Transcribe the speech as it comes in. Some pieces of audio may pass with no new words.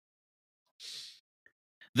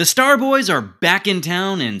The Starboys are back in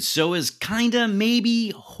town, and so is kinda,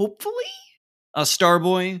 maybe, hopefully, a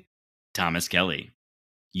Starboy, Thomas Kelly.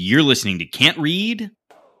 You're listening to Can't Read,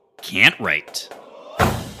 Can't Write.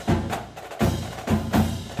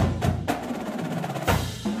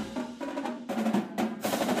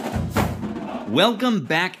 Welcome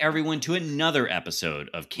back, everyone, to another episode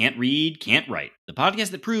of Can't Read, Can't Write, the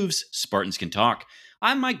podcast that proves Spartans can talk.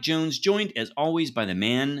 I'm Mike Jones, joined as always by the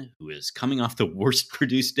man who is coming off the worst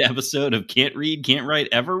produced episode of Can't Read, Can't Write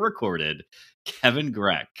ever recorded, Kevin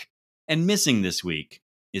Greck. And missing this week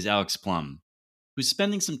is Alex Plum, who's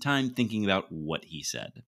spending some time thinking about what he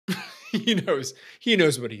said. He knows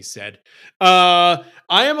what he said. I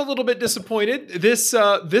am a little bit disappointed. This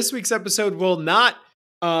week's episode will not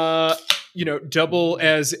double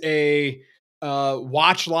as a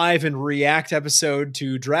watch live and react episode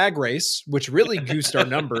to Drag Race, which really goosed our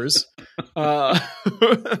numbers for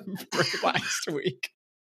last week.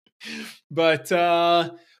 But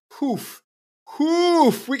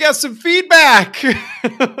we got some feedback.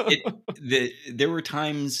 There were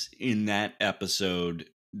times in that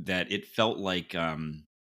episode that it felt like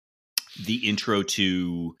the intro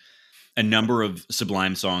to a number of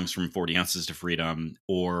Sublime songs from 40 Ounces to Freedom,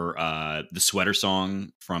 or the Sweater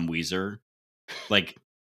song from Weezer. Like,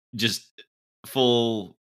 just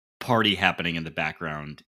full party happening in the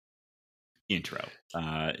background intro.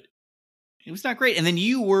 It was not great. And then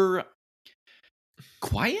you were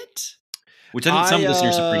quiet, which I think some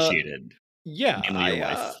listeners appreciated. Yeah. Namely your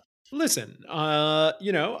wife. Listen, I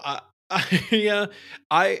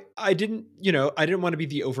didn't want to be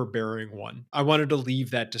the overbearing one. I wanted to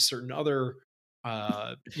leave that to certain other,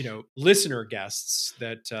 listener guests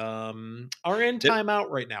that are in timeout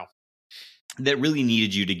right now. That really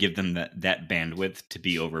needed you to give them that bandwidth to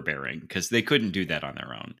be overbearing, because they couldn't do that on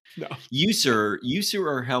their own. No. You, sir,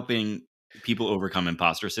 are helping people overcome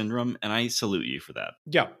imposter syndrome, and I salute you for that.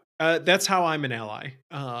 Yeah, that's how I'm an ally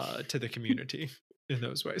to the community in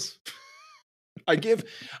those ways. I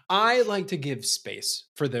like to give space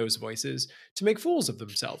for those voices to make fools of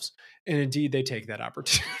themselves. And indeed, they take that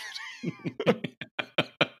opportunity.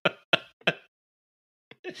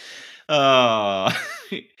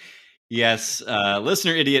 Yes,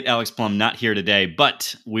 listener idiot Alex Plum not here today,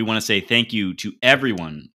 but we want to say thank you to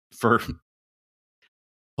everyone for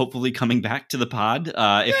hopefully coming back to the pod.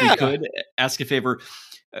 If we could ask a favor,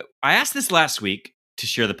 I asked this last week to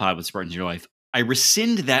share the pod with Spartans in Your Life. I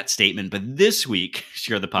rescind that statement, but this week,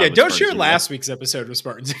 share the pod. Yeah, don't share last week's episode with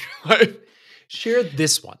Spartans in Your Life. Share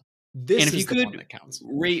this one. This is the one that counts.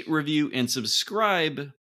 Rate, review, and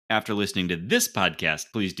subscribe after listening to this podcast,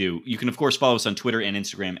 please do. You can, of course, follow us on Twitter and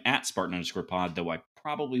Instagram at Spartan_pod, though I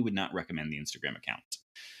probably would not recommend the Instagram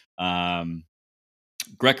account.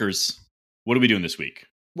 Greckers, what are we doing this week?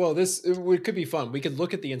 Well, it could be fun. We could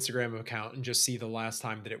look at the Instagram account and just see the last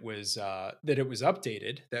time that it was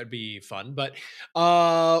updated. That'd be fun. But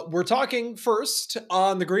we're talking first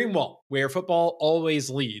on the Green Wall, where football always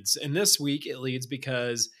leads. And this week it leads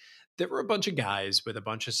because there were a bunch of guys with a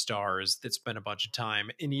bunch of stars that spent a bunch of time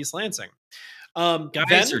in East Lansing.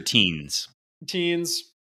 Guys or teens?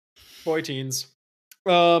 Teens. Boy teens.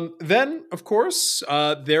 Then, of course,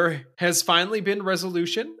 there has finally been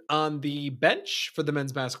resolution on the bench for the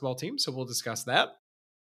men's basketball team, so we'll discuss that.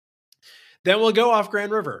 Then we'll go off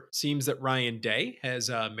Grand River. Seems that Ryan Day has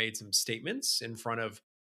made some statements in front of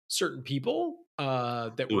certain people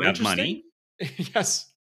that were have interesting. Money. Yes.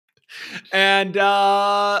 And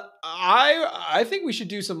I think we should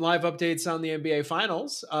do some live updates on the NBA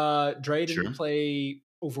Finals. Dre didn't play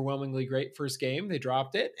overwhelmingly great first game. They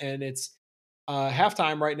dropped it, and it's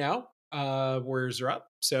halftime right now. Warriors are up,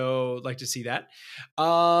 so I'd like to see that.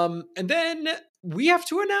 And then we have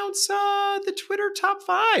to announce the Twitter top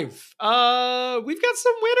 5. We've got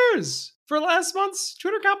some winners for last month's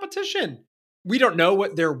Twitter competition. We don't know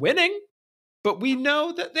what they're winning, but we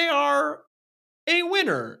know that they are a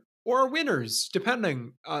winner or winners,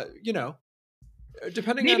 depending.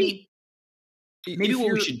 Depending maybe on. Maybe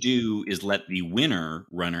what we should do is let the winner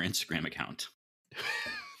run our Instagram account.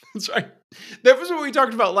 That's right. That was what we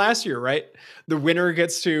talked about last year, right? The winner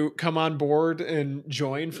gets to come on board and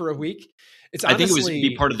join for a week. I think it was to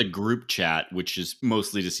be part of the group chat, which is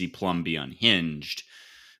mostly to see Plum be unhinged.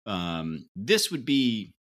 This would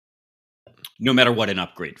be, no matter what, an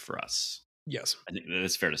upgrade for us. Yes. I think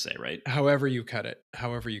that's fair to say, right? However you cut it,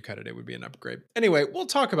 it would be an upgrade. Anyway, we'll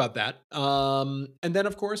talk about that. And then,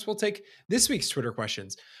 of course, we'll take this week's Twitter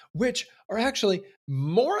questions, which are actually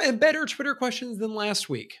more and better Twitter questions than last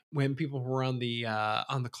week when people were on the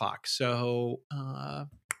clock. So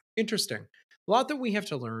interesting. A lot that we have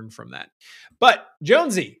to learn from that. But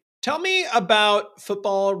Jonesy, Tell me about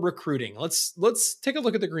football recruiting. Let's take a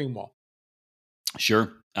look at the green wall.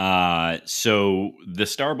 Sure. So the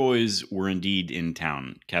Star Boys were indeed in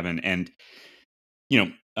town, Kevin, and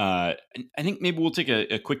I think maybe we'll take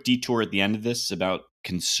a quick detour at the end of this about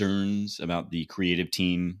concerns about the creative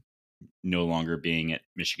team no longer being at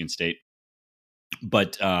Michigan State.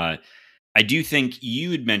 But I do think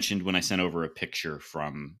you had mentioned when I sent over a picture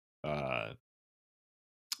from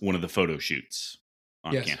one of the photo shoots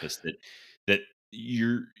on campus that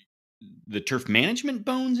the turf management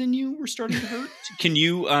bones in you were starting to hurt. Can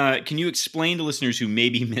you explain to listeners who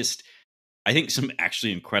maybe missed, I think, some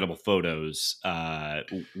actually incredible photos,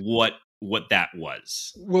 what that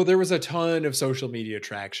was? Well, there was a ton of social media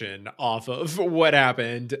traction off of what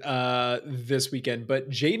happened this weekend, but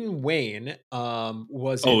Jaden Wayne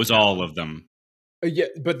was it was all of them. Yeah,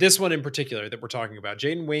 but this one in particular that we're talking about,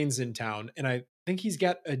 Jaden Wayne's in town, and I think he's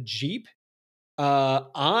got a Jeep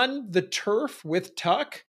on the turf with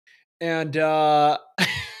Tuck. And I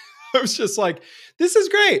was just like, this is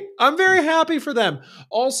great. I'm very happy for them.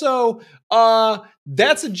 Also,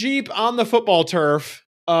 that's a Jeep on the football turf.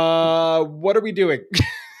 What are we doing?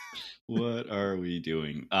 What are we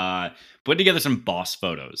doing? Put together some boss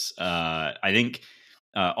photos. I think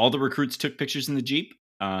all the recruits took pictures in the Jeep.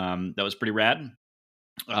 That was pretty rad.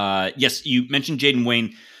 Yes, you mentioned Jaden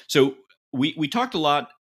Wayne. So we talked a lot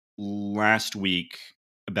last week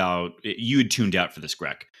about, you had tuned out for this,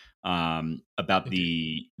 Greg, about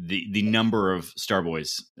the number of Star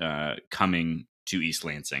Boys coming to East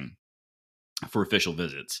Lansing for official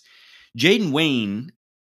visits. Jaden Wayne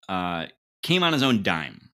came on his own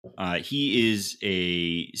dime. He is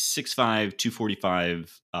a 6'5",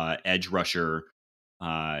 245 edge rusher.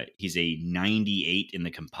 He's a 98 in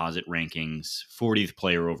the composite rankings, 40th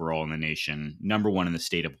player overall in the nation, number 1 in the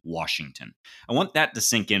state of Washington. I want that to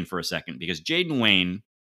sink in for a second, because Jaden Wayne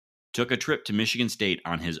took a trip to Michigan State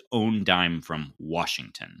on his own dime from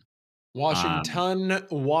Washington. Washington.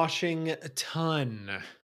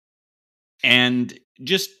 And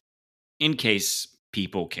just in case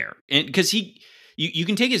people care, because you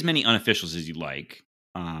can take as many unofficials as you like,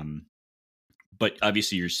 but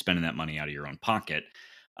obviously you're spending that money out of your own pocket.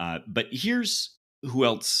 But here's who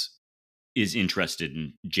else is interested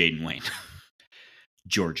in Jaden Wayne.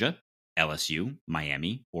 Georgia, LSU,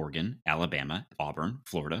 Miami, Oregon, Alabama, Auburn,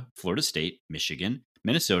 Florida, Florida State, Michigan,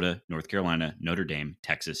 Minnesota, North Carolina, Notre Dame,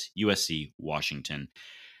 Texas, USC, Washington.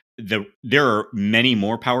 There are many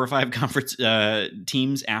more Power 5 conference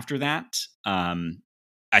teams after that.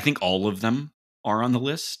 I think all of them are on the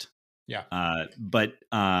list. Yeah. But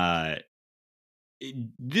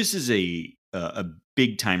this is a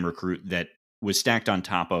big time recruit that was stacked on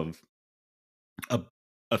top of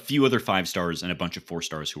a few other 5 stars and a bunch of 4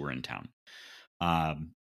 stars who were in town.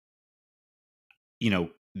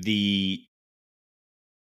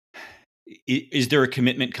 Is there a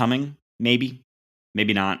commitment coming? Maybe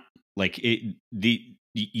not. Like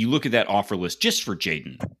you look at that offer list just for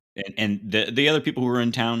Jaden and the other people who are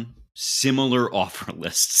in town, similar offer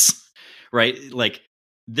lists, right? Like,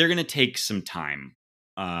 they're going to take some time.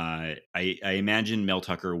 I imagine Mel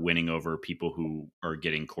Tucker winning over people who are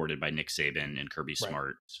getting courted by Nick Saban and Kirby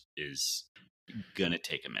Smart is going to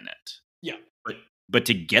take a minute. Yeah. But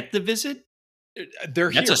to get the visit,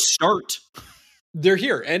 that's a start. They're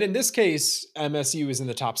here. And in this case, MSU is in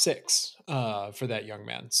the top 6 for that young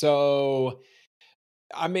man. So,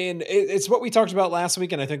 I mean, it's what we talked about last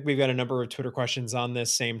week. And I think we've got a number of Twitter questions on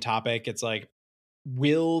this same topic. It's like,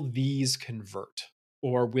 will these convert?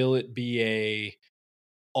 Or will it be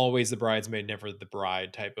always the bridesmaid, never the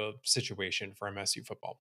bride type of situation for MSU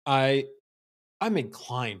football? I'm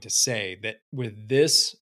inclined to say that with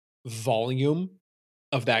this volume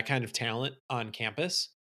of that kind of talent on campus,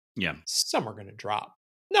 some are going to drop.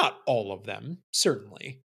 Not all of them,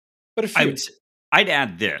 certainly, but a few. I'd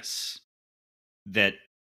add this, that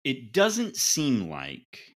it doesn't seem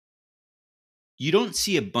like you don't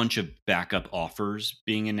see a bunch of backup offers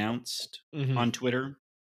being announced on Twitter.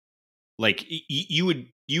 Like, you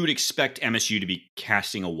would expect MSU to be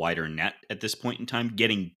casting a wider net at this point in time,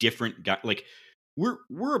 getting different guys. Like,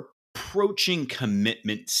 we're approaching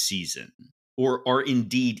commitment season, or are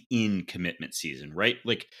indeed in commitment season, right?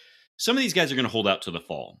 Like, some of these guys are going to hold out to the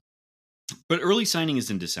fall, but early signing is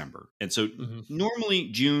in December. And so normally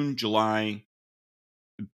June, July,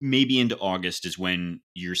 maybe into August is when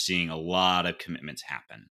you're seeing a lot of commitments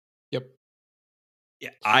happen. Yep.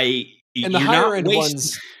 Yeah. And the higher end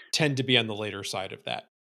ones tend to be on the later side of that.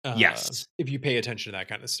 Yes. If you pay attention to that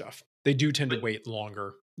kind of stuff, they do tend to wait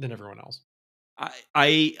longer than everyone else.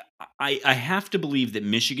 I have to believe that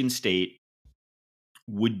Michigan State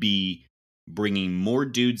would be bringing more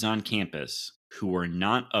dudes on campus who are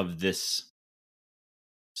not of this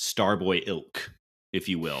Starboy ilk, if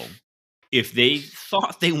you will, if they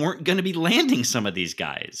thought they weren't going to be landing some of these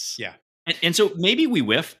guys. Yeah. And so maybe we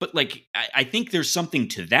whiff, but like, I think there's something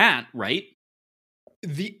to that, right?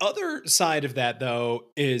 The other side of that,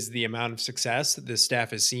 though, is the amount of success that this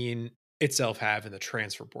staff has seen itself have in the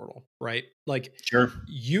transfer portal, right? Like, sure,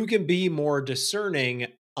 you can be more discerning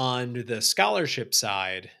on the scholarship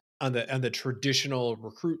side, on the traditional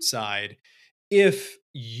recruit side, if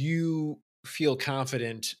you feel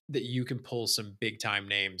confident that you can pull some big time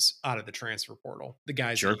names out of the transfer portal, the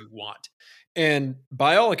guys sure. that you want. And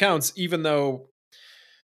by all accounts, even though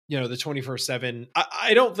the 24/7,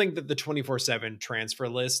 I don't think that the 24/7 transfer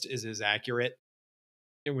list is as accurate.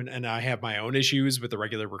 And I have my own issues with the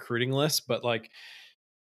regular recruiting list, but like,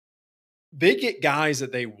 they get guys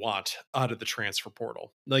that they want out of the transfer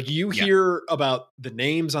portal. Like, you hear about the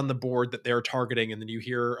names on the board that they're targeting, and then you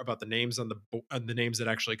hear about the names on the names that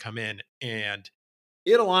actually come in, and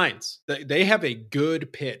it aligns. They have a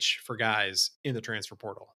good pitch for guys in the transfer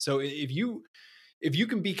portal. So if you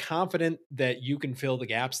can be confident that you can fill the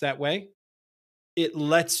gaps that way, it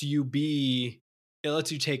lets you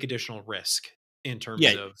take additional risk in terms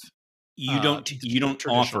of you don't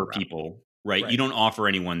offer people, right? You don't offer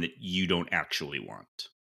anyone that you don't actually want.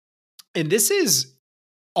 And this is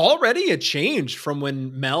already a change from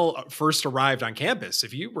when Mel first arrived on campus.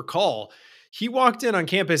 If you recall, he walked in on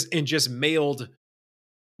campus and just mailed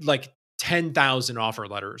like 10,000 offer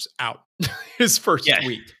letters out his first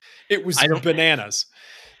week. It was bananas.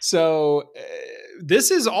 So this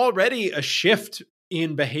is already a shift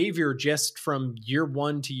in behavior just from year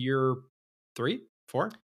 1 to year 3,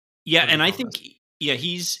 4. Yeah. And I think,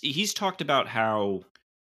 he's talked about how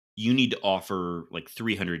you need to offer like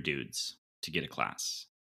 300 dudes to get a class.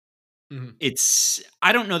 Mm-hmm.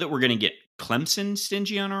 I don't know that we're going to get Clemson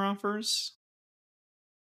stingy on our offers,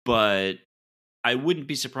 but I wouldn't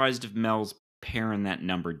be surprised if Mel's paring that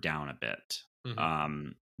number down a bit. Mm-hmm.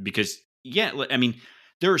 Because, I mean,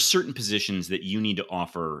 there are certain positions that you need to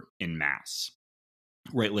offer in mass,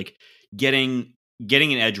 right? Like getting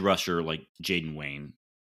an edge rusher like Jaden Wayne.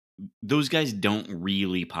 Those guys don't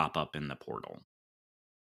really pop up in the portal.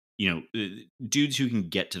 Dudes who can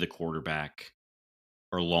get to the quarterback,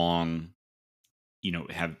 are long,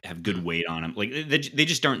 have good weight on them. Like they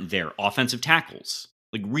just aren't there. Offensive tackles,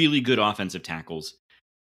 like really good offensive tackles,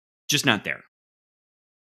 just not there.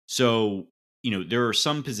 So, there are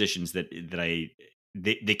some positions that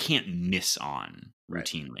they can't miss on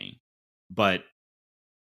routinely, but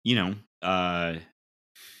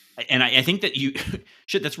and I think that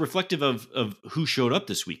that's reflective of who showed up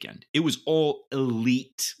this weekend. It was all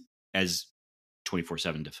elite, as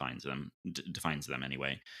 24/7 defines them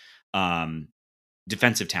anyway.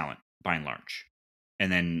 Defensive talent by and large,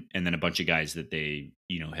 and then a bunch of guys that they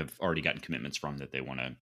have already gotten commitments from that they want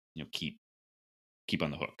to keep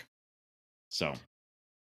on the hook. So,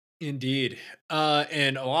 indeed,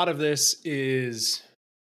 and a lot of this is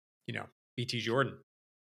BT Jordan.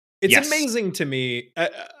 It's amazing to me.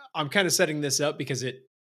 I'm kind of setting this up because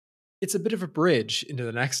it's a bit of a bridge into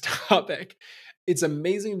the next topic. It's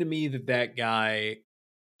amazing to me that guy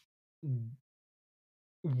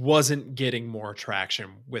wasn't getting more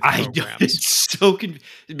traction with programs. It's so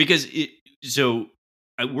because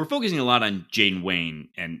we're focusing a lot on Jaden Wayne,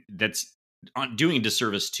 and that's doing a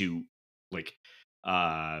disservice to like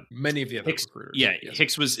many of the other Hicks, recruiters. Yeah, yes.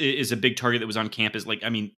 Hicks is a big target that was on campus. Like, I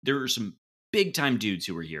mean, there are some big time dudes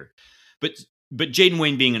who were here, but Jaden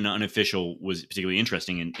Wayne being an unofficial was particularly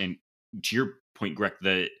interesting. And to your point, Greg,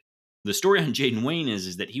 the story on Jaden Wayne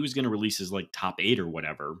is that he was going to release his like top 8 or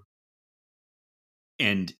whatever,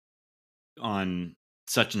 and on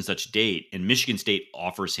such and such date, and Michigan State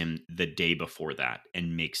offers him the day before that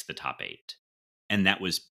and makes the top 8, and that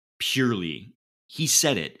was purely, he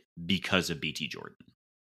said it because of BT Jordan.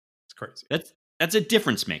 It's crazy. That's a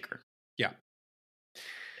difference maker. Yeah.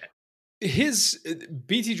 His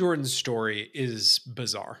BT Jordan's story is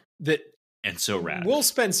bizarre. And so rad. We'll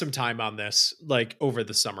spend some time on this like over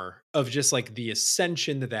the summer of just like the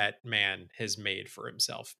ascension that man has made for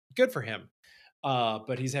himself. Good for him.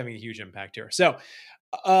 But he's having a huge impact here. So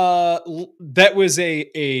that was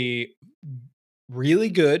a really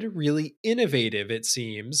good, really innovative, it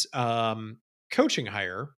seems, coaching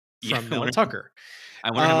hire from Mel Tucker.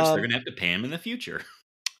 I wonder how much they're going to have to pay him in the future.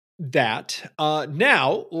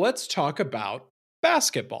 Now let's talk about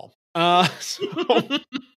basketball.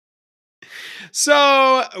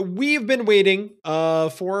 So we've been waiting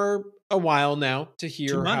for a while now to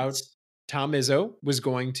hear how Tom Izzo was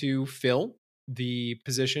going to fill the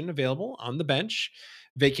position available on the bench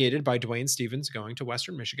vacated by Dwayne Stephens going to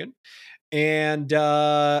Western Michigan. And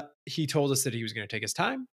he told us that he was going to take his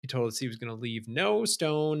time. He told us he was going to leave no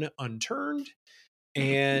stone unturned.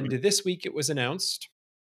 And this week it was announced,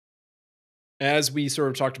 as we sort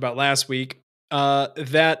of talked about last week,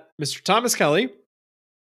 that Mr. Thomas Kelly,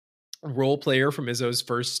 a role player from Izzo's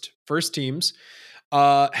first teams,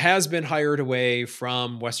 has been hired away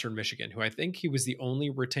from Western Michigan, who I think he was the only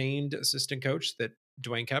retained assistant coach that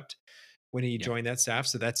Dwayne kept when he joined that staff.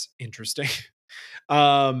 So that's interesting.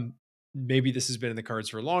 Maybe this has been in the cards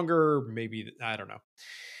for longer. Maybe, I don't know.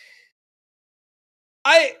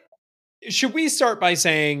 Should we start by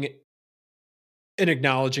saying and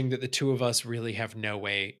acknowledging that the two of us really have no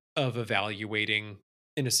way of evaluating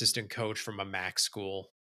an assistant coach from a MAC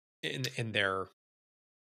school in their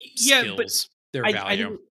skills, their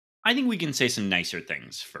value. I think we can say some nicer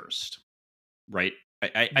things first, right?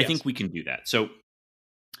 I think we can do that. So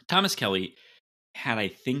Thomas Kelly had, I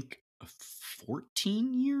think, a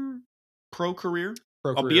 14-year pro career,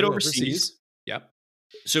 albeit overseas. Yep.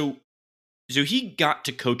 So he got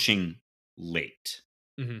to coaching late.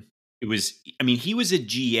 Mm-hmm. It was, I mean, he was a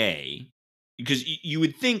GA, because you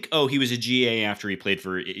would think, oh, he was a GA after he played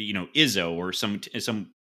for, Izzo or some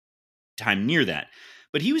time near that.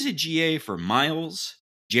 But he was a GA for Miles,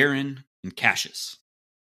 Jaron, and Cassius.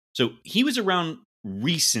 So he was around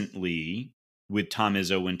recently with Tom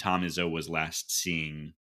Izzo when Tom Izzo was last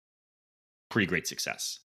seeing pretty great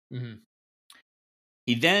success. Mm-hmm.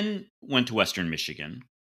 He then went to Western Michigan,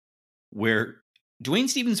 where Dwayne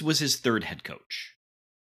Stephens was his third head coach.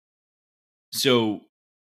 So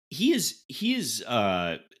he is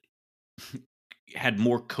had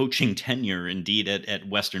more coaching tenure indeed at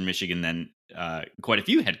Western Michigan than quite a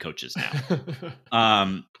few head coaches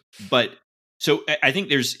now. But so I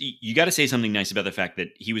think you got to say something nice about the fact that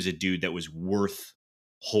he was a dude that was worth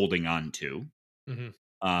holding on to.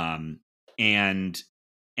 Mm-hmm. And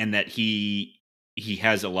that he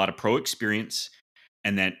has a lot of pro experience,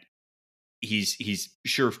 and that he's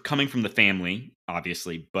sure coming from the family,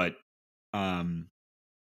 obviously, but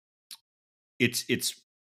it's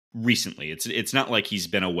recently. It's not like he's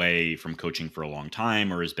been away from coaching for a long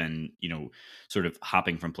time, or has been, sort of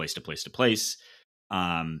hopping from place to place to place.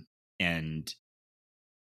 And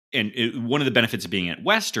one of the benefits of being at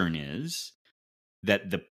Western is that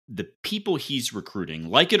the people he's recruiting,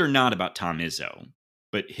 like it or not about Tom Izzo,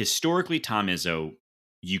 but historically Tom Izzo,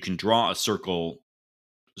 you can draw a circle,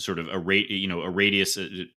 sort of a radius,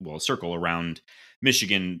 a circle around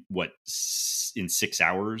Michigan, in 6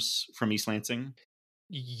 hours from East Lansing.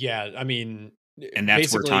 Yeah, I mean, and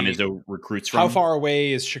that's where Tom Izzo recruits from. How far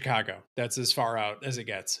away is Chicago? That's as far out as it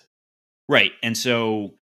gets. Right. And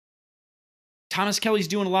so Thomas Kelly's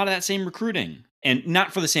doing a lot of that same recruiting, and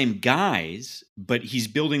not for the same guys, but he's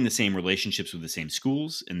building the same relationships with the same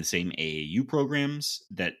schools and the same AAU programs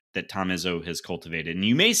that Tom Izzo has cultivated. And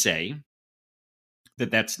you may say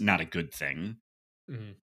that that's not a good thing,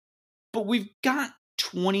 mm-hmm. but we've got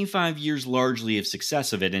 25 years largely of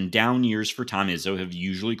success of it, and down years for Tom Izzo have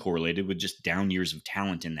usually correlated with just down years of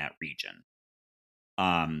talent in that region.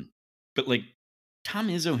 But like Tom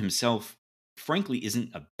Izzo himself, frankly,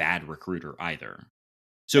 isn't a bad recruiter either.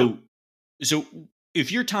 So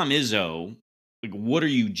if you're Tom Izzo, like, what are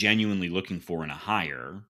you genuinely looking for in a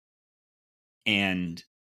hire? And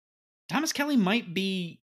Thomas Kelly might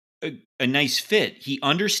be a nice fit. He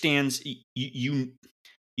understands you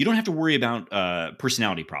don't have to worry about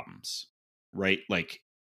personality problems, right? Like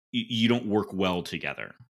you don't work well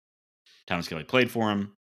together. Thomas Kelly played for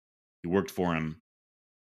him. He worked for him.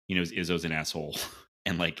 He knows Izzo's an asshole,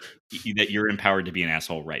 and like that you're empowered to be an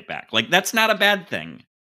asshole right back. Like that's not a bad thing.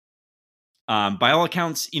 By all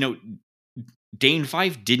accounts, Dane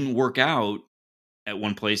Fife didn't work out at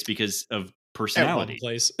one place because of personality. At one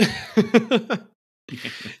place.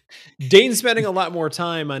 Dane's spending a lot more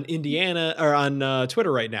time on Indiana or on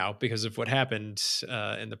Twitter right now because of what happened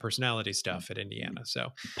in the personality stuff at Indiana.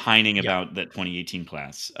 So pining about that 2018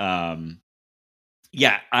 class.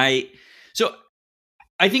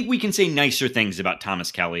 I think we can say nicer things about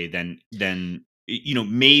Thomas Kelly than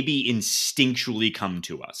maybe instinctually come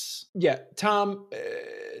to us. Yeah,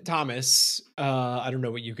 Thomas. I don't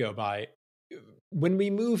know what you go by. When we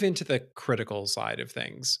move into the critical side of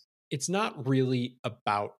things, it's not really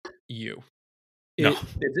about you.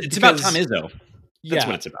 It's about Tom Izzo. That's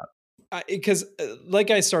what it's about. Because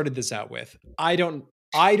like I started this out with, I don't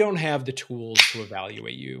have the tools to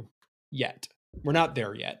evaluate you yet. We're not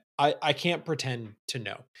there yet. I can't pretend to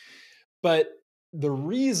know. But the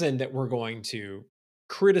reason that we're going to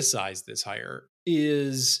criticize this hire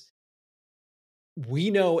is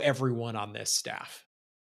we know everyone on this staff.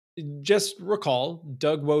 just recall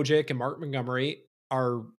Doug Wojcik and Mark Montgomery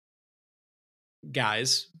are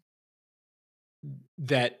guys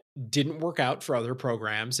that didn't work out for other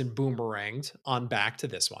programs and boomeranged on back to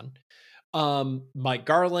this one. Mike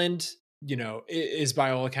Garland, is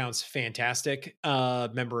by all accounts fantastic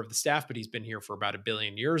member of the staff, but he's been here for about 1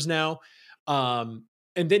 billion years now. And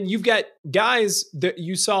then you've got guys that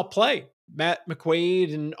you saw play, Matt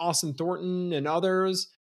McQuaid and Austin Thornton and others.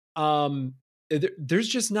 There's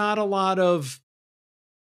just not a lot of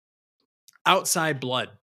outside blood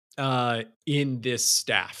in this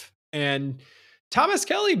staff. And Thomas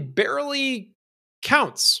Kelly barely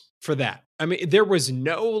counts for that. I mean, there was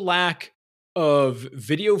no lack of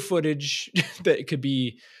video footage that could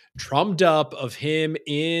be drummed up of him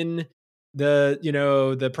in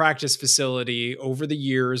the practice facility over the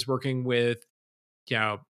years working with,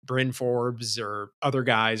 Bryn Forbes or other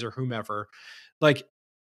guys or whomever. Like,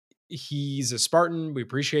 he's a Spartan. We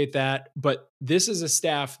appreciate that. But this is a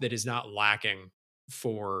staff that is not lacking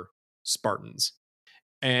for Spartans.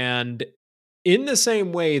 And in the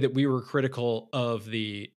same way that we were critical of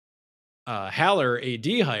the Haller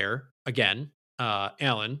AD hire, again,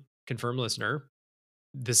 Alan, confirmed listener,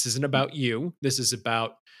 this isn't about you. This is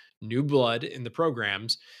about new blood in the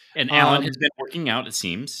programs. And Alan has been working out, it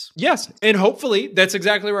seems. Yes. And hopefully, that's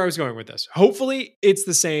exactly where I was going with this. Hopefully, it's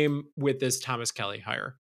the same with this Thomas Kelly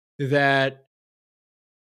hire. That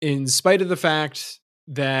in spite of the fact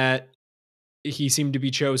that he seemed to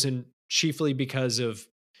be chosen chiefly because of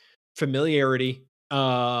familiarity,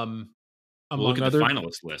 among look at other the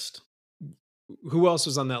finalist list. Who else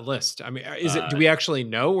was on that list? I mean, do we actually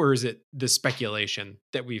know, or is it the speculation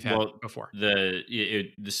that we've had before? The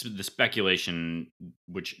speculation,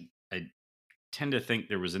 which I tend to think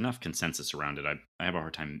there was enough consensus around it. I have a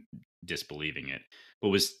hard time disbelieving it. But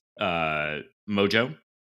was Mojo?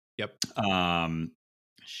 Yep. And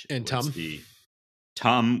Tom.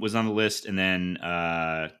 Tom was on the list, and then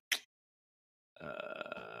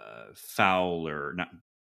Fowler,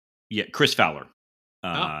 Chris Fowler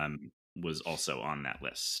was also on that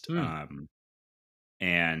list.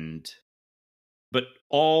 But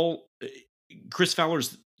Chris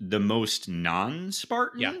Fowler's the most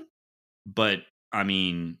non-Spartan. Yeah. But I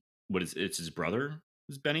mean, it's his brother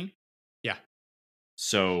is Benny. Yeah.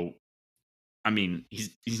 So, I mean,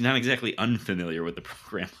 he's not exactly unfamiliar with the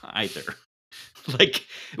program either. Like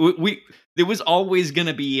there was always going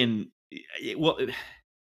to be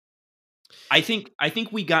I think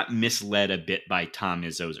we got misled a bit by Tom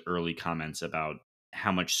Izzo's early comments about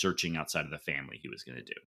how much searching outside of the family he was going to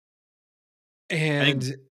do.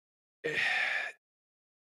 And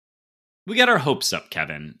we got our hopes up,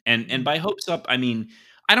 Kevin. And by hopes up, I mean,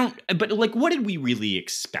 but like, what did we really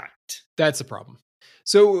expect? That's the problem.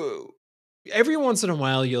 So every once in a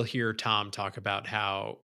while, you'll hear Tom talk about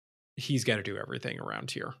how he's got to do everything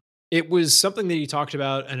around here. It was something that he talked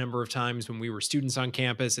about a number of times when we were students on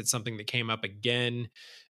campus. It's something that came up again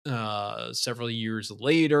several years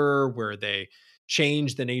later, where they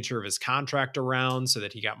changed the nature of his contract around so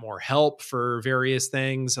that he got more help for various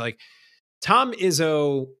things. Like, Tom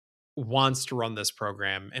Izzo wants to run this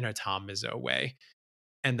program in a Tom Izzo way.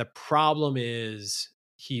 And the problem is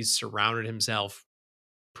he's surrounded himself,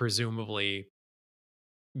 presumably,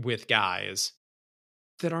 with guys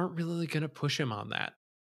that aren't really going to push him on that.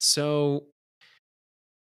 So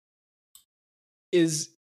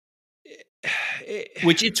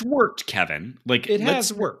which it's worked, Kevin. Like, it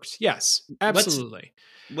has worked. Yes, absolutely.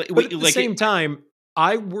 But at the same time,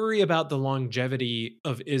 I worry about the longevity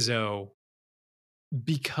of Izzo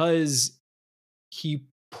because he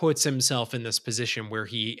puts himself in this position where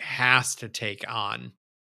he has to take on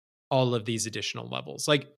all of these additional levels.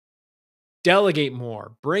 Like, delegate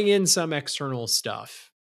more, bring in some external stuff.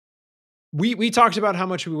 We talked about how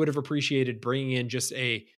much we would have appreciated bringing in just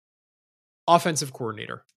a offensive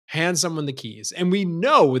coordinator, hand someone the keys. And we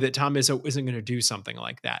know that Tom Izzo isn't going to do something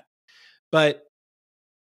like that. But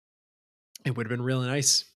it would have been really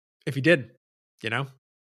nice if he did,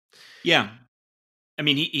 Yeah. I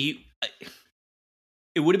mean,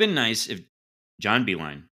 it would have been nice if John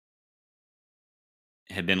Beilein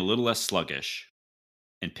had been a little less sluggish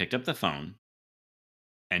and picked up the phone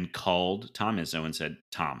and called Tom Izzo and said,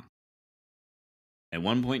 Tom, at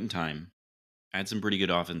one point in time, I had some pretty good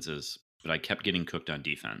offenses, but I kept getting cooked on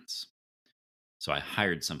defense. So I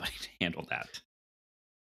hired somebody to handle that.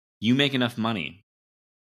 You make enough money,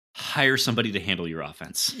 hire somebody to handle your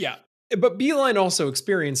offense. Yeah. But Beilein also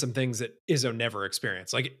experienced some things that Izzo never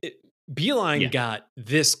experienced. Like, Beilein got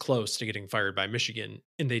this close to getting fired by Michigan,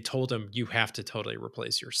 and they told him, you have to totally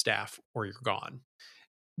replace your staff or you're gone.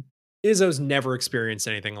 Izzo's never experienced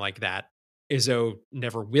anything like that. Izzo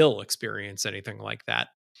never will experience anything like that.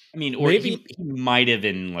 I mean, or maybe he might have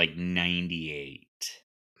in like 98.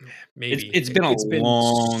 Maybe it's been a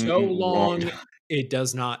so long. It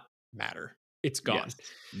does not matter. It's gone. Yes.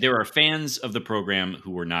 There are fans of the program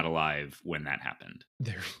who were not alive when that happened.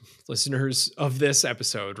 They're listeners of this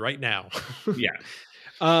episode right now.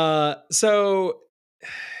 Yeah. So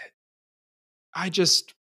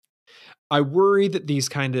I worry that these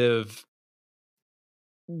kind of,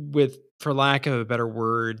 with, for lack of a better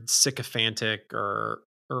word, sycophantic or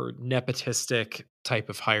nepotistic type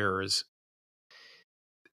of hires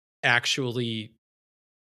actually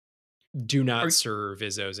do not serve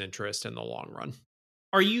Izzo's interest in the long run.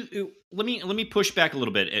 Are you, let me push back a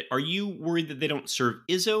little bit. Are you worried that they don't serve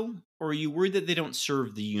Izzo, or are you worried that they don't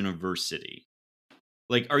serve the university?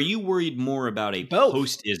 Like, are you worried more about a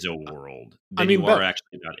post-Izzo world than you are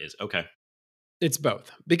actually about Izzo? Okay. It's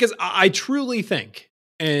both. Because I truly think,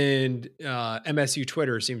 and MSU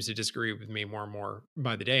Twitter seems to disagree with me more and more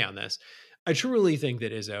by the day on this, I truly think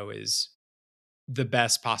that Izzo is the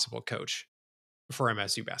best possible coach for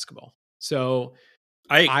MSU basketball. So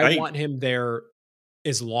I want him there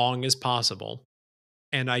as long as possible.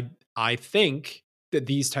 And I think that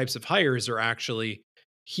these types of hires are actually,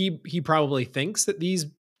 he probably thinks that these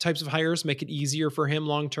types of hires make it easier for him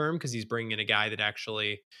long term, because he's bringing in a guy that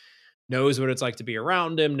actually knows what it's like to be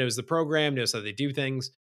around him, knows the program, knows how they do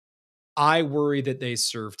things. I worry that they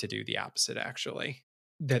serve to do the opposite, actually,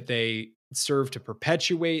 that they serve to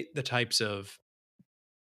perpetuate the types of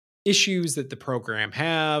issues that the program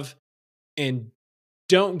have and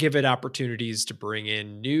don't give it opportunities to bring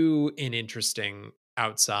in new and interesting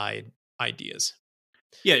outside ideas.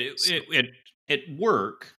 Yeah, at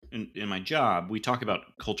work, in my job, we talk about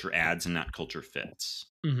culture adds and not culture fits.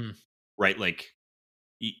 Mm-hmm. Right? Like,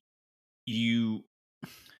 you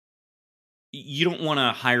don't want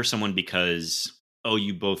to hire someone because, oh,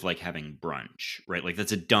 you both like having brunch, right? Like,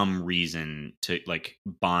 that's a dumb reason to like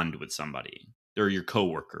bond with somebody. They're your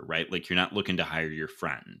coworker, right? Like, you're not looking to hire your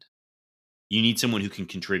friend. You need someone who can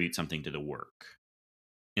contribute something to the work.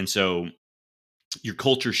 And so your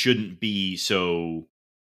culture shouldn't be so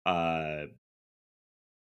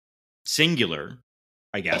singular,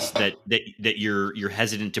 I guess, that you're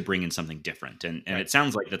hesitant to bring in something different. And right. It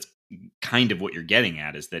sounds like that's kind of what you're getting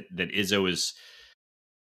at, is that Izzo is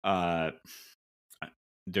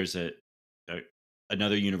there's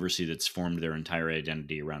another university that's formed their entire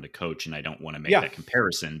identity around a coach, and I don't want to make that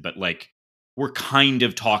comparison, but like, we're kind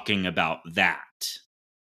of talking about that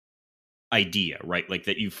idea, right? Like,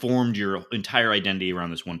 that you formed your entire identity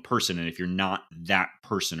around this one person, and if you're not that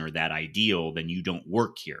person or that ideal, then you don't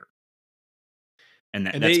work here. And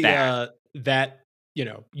that's bad. That,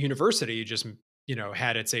 university just,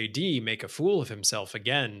 had its AD make a fool of himself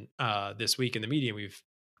again this week in the media. We've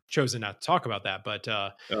chosen not to talk about that, but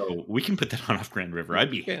we can put that on Off Grand River.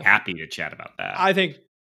 I'd be happy to chat about that. I think,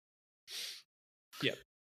 yeah.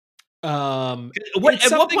 At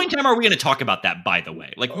what point in time are we going to talk about that, by the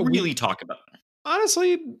way? Like, really talk about it?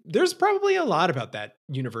 Honestly, there's probably a lot about that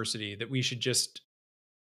university that we should just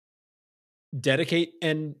dedicate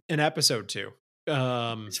an episode to.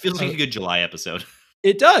 It feels like a good July episode.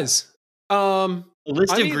 It does. A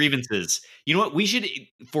list of grievances. You know what? We should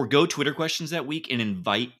forego Twitter questions that week and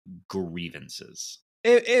invite grievances.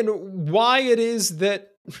 And why it is that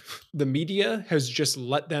the media has just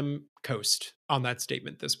let them coast on that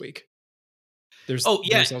statement this week. There's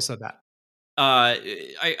also that.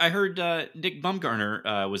 I heard Nick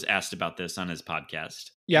Baumgartner was asked about this on his podcast.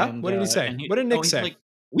 Yeah, and, what did he say? What did Nick say? Like,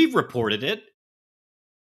 we've reported it.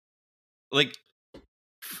 Like,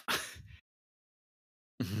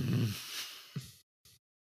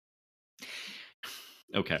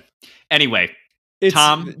 okay. Anyway, it's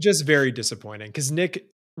Tom, just very disappointing, because Nick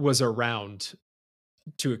was around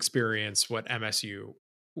to experience what MSU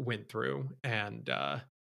went through, and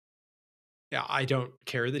yeah, I don't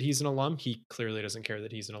care that he's an alum. He clearly doesn't care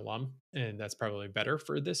that he's an alum, and that's probably better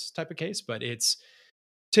for this type of case. But it's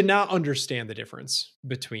to not understand the difference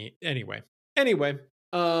between anyway.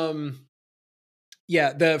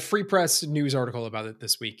 Yeah, the Free Press news article about it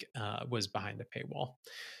this week was behind a paywall.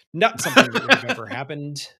 Not something that would have ever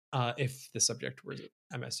happened if the subject were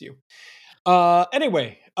MSU.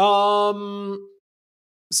 Anyway,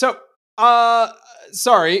 so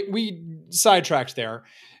sorry, we sidetracked there.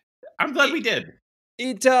 I'm glad we did.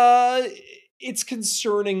 It's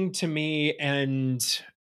concerning to me, and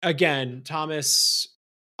again, Thomas,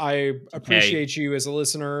 I appreciate you as a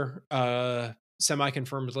listener,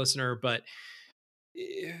 semi-confirmed listener, but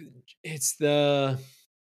it's the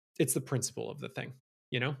principle of the thing,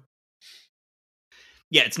 Yeah,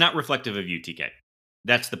 it's not reflective of UTK.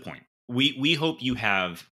 That's the point. we hope you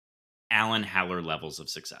have Alan Haller levels of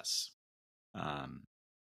success.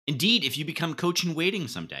 Indeed, if you become coach in waiting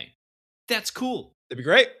someday, that's cool. That'd be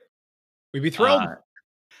great. We'd be thrilled.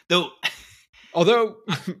 Though, although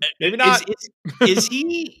maybe not. Is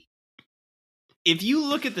he? If you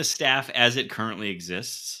look at the staff as it currently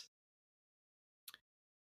exists,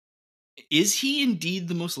 is he indeed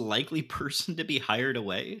the most likely person to be hired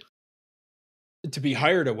away? To be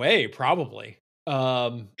hired away, probably.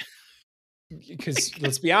 Because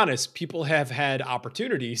let's be honest, people have had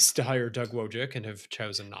opportunities to hire Doug Wojcik and have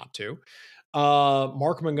chosen not to.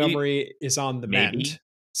 Mark Montgomery is on the mend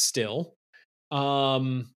still.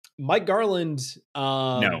 Mike Garland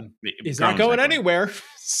is not going anywhere.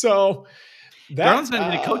 So Garland's not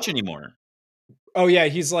even a coach anymore. Oh yeah,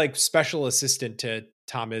 he's like special assistant to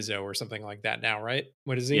Tom Izzo or something like that now, right?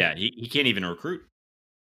 What is he? Yeah, he can't even recruit.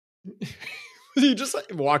 He just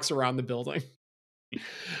like walks around the building.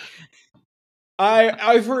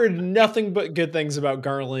 I've heard nothing but good things about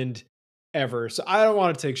Garland ever, so I don't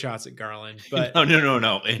want to take shots at Garland. But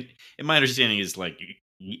no. And my understanding is like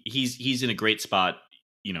he's in a great spot,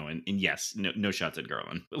 you know. And yes, no shots at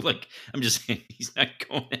Garland. But like I'm just saying, he's not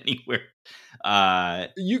going anywhere.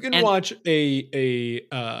 You can watch a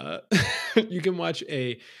you can watch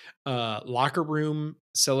a locker room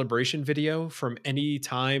celebration video from any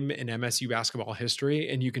time in MSU basketball history,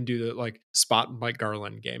 and you can do the like spot Mike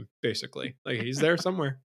Garland game, basically. Like he's there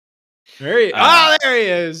somewhere. There he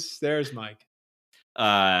is. There's Mike.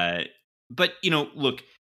 But you know, look,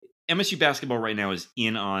 MSU basketball right now is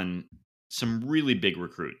in on some really big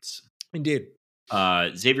recruits. Indeed.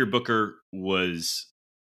 Xavier Booker was,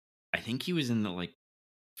 I think he was in the like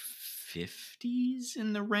 50s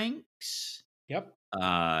in the ranks. Yep.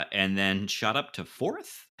 And then shot up to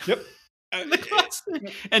 4th. Yep.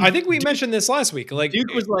 And I think we mentioned this last week. Like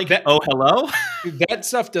Duke was like, "Oh, hello." That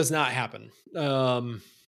stuff does not happen.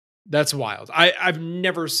 That's wild. I've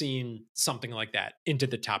never seen something like that into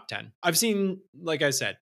the top 10. I've seen, like I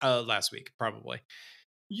said, last week, probably.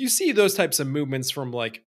 You see those types of movements from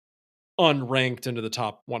like unranked into the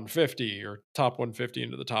top 150 or top 150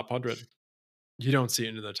 into the top 100. You don't see it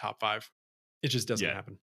into the top 5. It just doesn't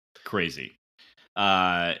happen. Crazy.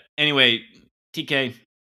 Anyway, TK,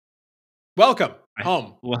 welcome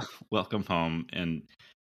home. Welcome home, and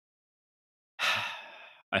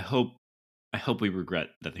I hope we regret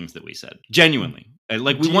the things that we said. Genuinely,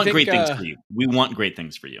 like we want great things for you. We want great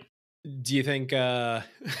things for you. Do you think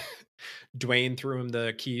Dwayne threw him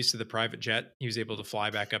the keys to the private jet? He was able to fly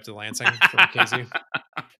back up to Lansing from KZU.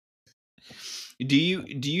 Do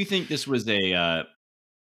you think this was a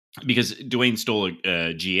because Dwayne stole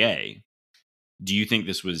a GA? Do you think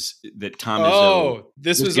this was that Tom Izzo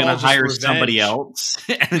was going to hire somebody else?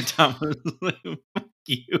 And Tom was like, "Fuck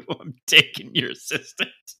you, I'm taking your assistant."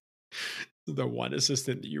 The one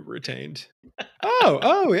assistant that you retained.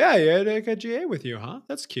 Oh yeah, you had a GA with you, huh?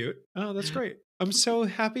 That's cute. Oh, that's great. I'm so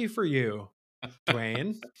happy for you,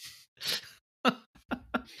 Dwayne.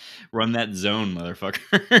 Run that zone,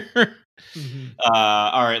 motherfucker. Mm-hmm.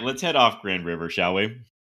 All right, let's head off Grand River, shall we?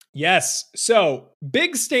 Yes. So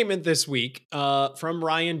big statement this week from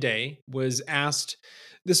Ryan Day was asked.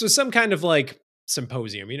 This was some kind of like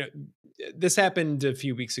symposium. You know, this happened a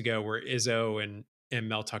few weeks ago where Izzo and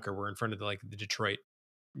Mel Tucker were in front of the Detroit,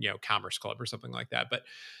 Commerce Club or something like that. But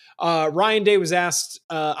Ryan Day was asked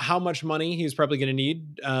how much money he was probably going to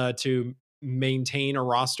need to maintain a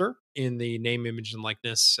roster in the name, image, and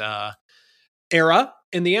likeness era.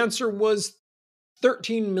 And the answer was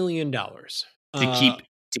 $13 million.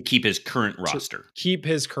 To keep his current roster. Keep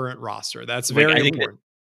his current roster. That's very important.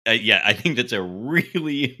 I think that's a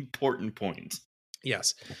really important point.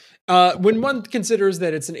 Yes. When one considers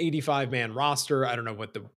that it's an 85-man roster, I don't know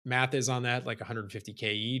what the math is on that, like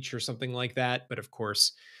 $150K each or something like that. But of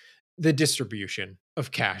course, the distribution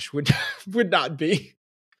of cash would not be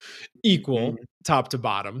equal top to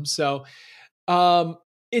bottom. So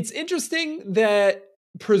it's interesting that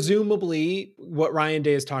presumably what Ryan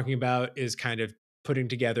Day is talking about is kind of putting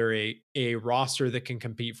together a roster that can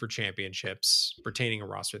compete for championships, retaining a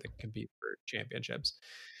roster that can compete for championships.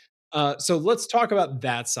 So let's talk about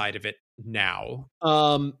that side of it now.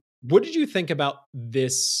 What did you think about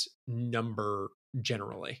this number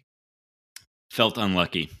generally? Felt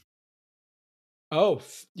unlucky. Oh,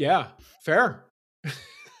 yeah, fair.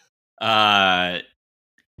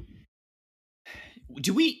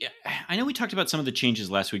 Do we? I know we talked about some of the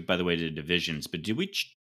changes last week, by the way, to divisions, but did we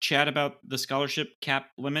chat about the scholarship cap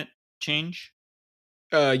limit change?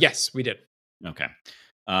 Yes, we did. Okay.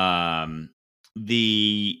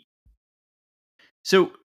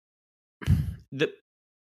 So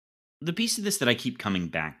the piece of this that I keep coming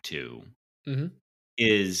back to mm-hmm.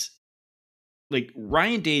 is like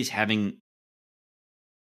Ryan Day's having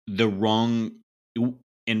the wrong,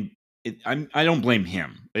 and I don't blame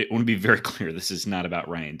him. I want to be very clear. This is not about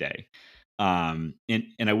Ryan Day. And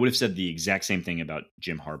I would have said the exact same thing about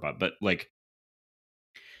Jim Harbaugh, but like,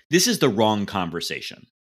 this is the wrong conversation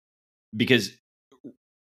because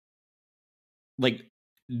like,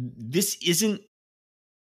 this isn't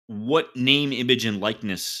what name, image, and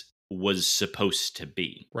likeness was supposed to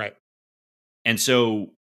be. Right. And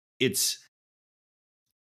so it's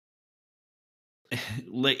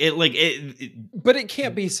but it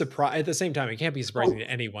can't be surprising at the same time. It can't be surprising to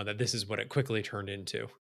anyone that this is what it quickly turned into.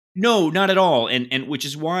 No, not at all. And which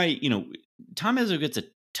is why, Tom Izzo gets a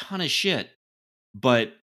ton of shit,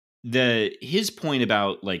 but his point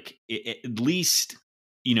about like, at least,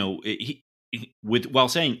 while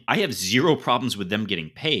saying I have zero problems with them getting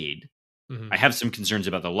paid, I have some concerns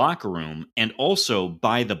about the locker room, and also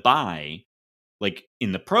by the by, like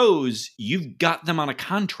in the pros, you've got them on a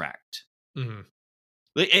contract.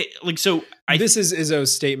 So this is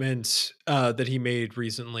Izzo's statement that he made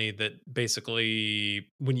recently, that basically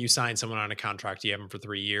when you sign someone on a contract, you have them for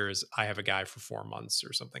 3 years. I have a guy for 4 months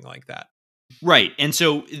or something like that. Right. And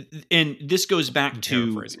so, and this goes back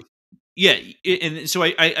to, yeah. And so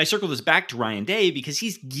I circle this back to Ryan Day because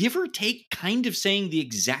he's give or take kind of saying the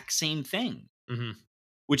exact same thing,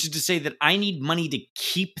 which is to say that I need money to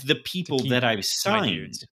keep the people that I've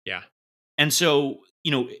signed. Yeah. And so,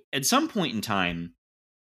 at some point in time,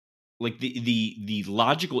 like the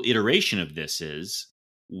logical iteration of this is,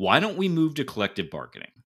 why don't we move to collective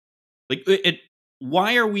bargaining? Like,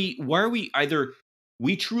 why are we either,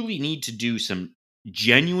 we truly need to do some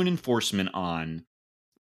genuine enforcement on,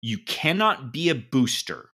 you cannot be a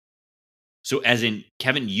booster. So as in,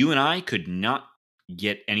 Kevin, you and I could not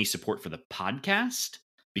get any support for the podcast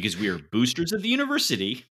because we are boosters of the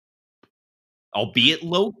university, albeit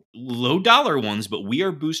low dollar ones, but we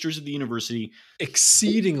are boosters of the university.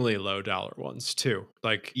 Exceedingly low dollar ones too.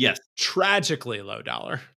 Like, yes, tragically low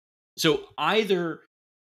dollar. So either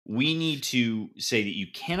we need to say that you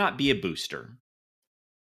cannot be a booster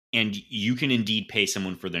and you can indeed pay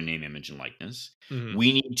someone for their name, image, and likeness.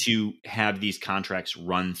 We need to have these contracts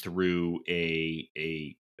run through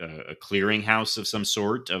a clearinghouse of some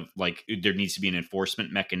sort, of like, there needs to be an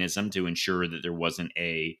enforcement mechanism to ensure that there wasn't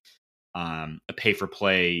a pay for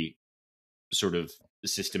play sort of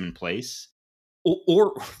system in place,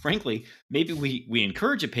 or frankly, maybe we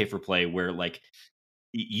encourage a pay for play where like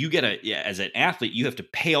you get as an athlete, you have to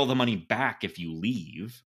pay all the money back if you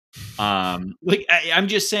leave. Like I'm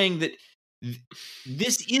just saying that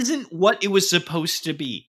this isn't what it was supposed to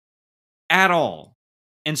be at all.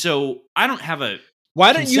 And so I don't have a.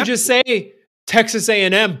 Why don't you just say Texas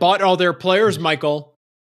A&M bought all their players, Michael?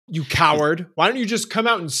 You coward. Why don't you just come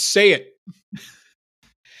out and say it?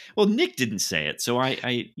 Well, Nick didn't say it, so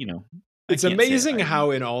it's amazing how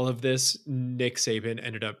in all of this, Nick Saban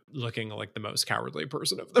ended up looking like the most cowardly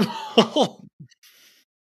person of them all.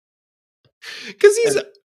 Because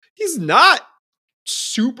he's not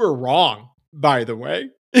super wrong, by the way.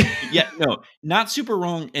 Yeah, no, not super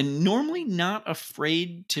wrong, and normally not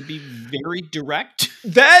afraid to be very direct.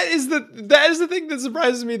 That is the thing that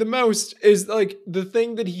surprises me the most, is like the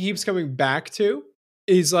thing that he keeps coming back to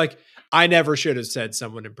is like, I never should have said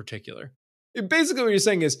someone in particular. Basically what you're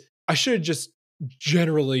saying is, I should have just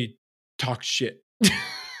generally talked shit.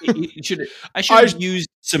 I should have used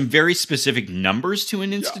some very specific numbers to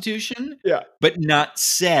an institution, but not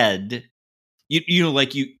said,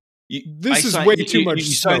 like you. This is way too much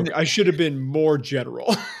smoke. I should have been more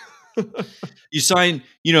general. You sign,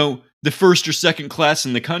 the first or second class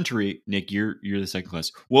in the country. Nick, you're the second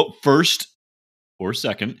class. Well, first or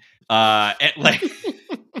second, like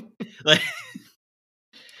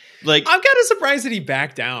I'm kind of surprised that he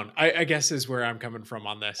backed down. I guess is where I'm coming from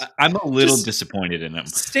on this. I'm a little disappointed in him.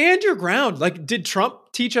 Stand your ground. Like, did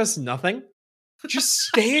Trump teach us nothing? Just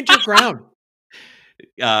stand your ground.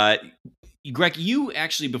 Greg, you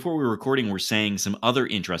actually, before we were recording, were saying some other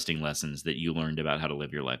interesting lessons that you learned about how to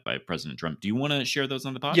live your life by President Trump. Do you want to share those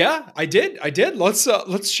on the pod? Yeah, I did.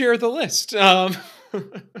 Let's share the list.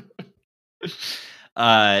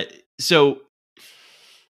 So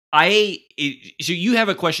you have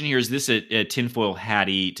a question here. Is this a tinfoil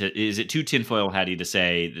hattie? Is it too tinfoil hattie to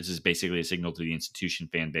say this is basically a signal to the institution,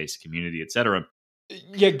 fan base, community, etc.?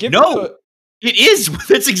 Yeah, it is.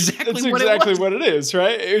 That's exactly what it is,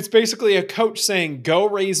 right? It's basically a coach saying, "Go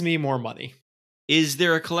raise me more money." Is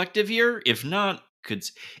there a collective here? If not,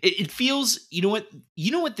 it feels? You know what?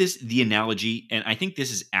 The analogy, and I think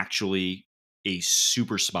this is actually a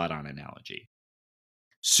super spot on analogy.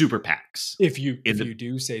 super PACs. If you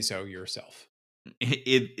do say so yourself.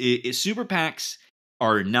 Super PACs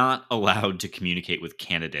are not allowed to communicate with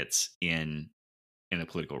candidates in a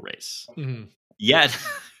political race. Mm-hmm. Yet,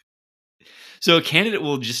 so a candidate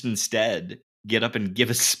will just instead get up and give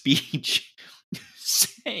a speech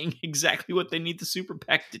saying exactly what they need the super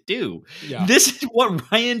PAC to do. Yeah. This is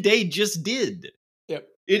what Ryan Day just did. Yep.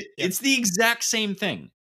 It's the exact same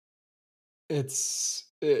thing. It's,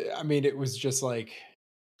 I mean, it was just like,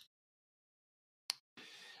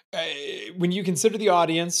 when you consider the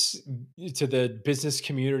audience to the business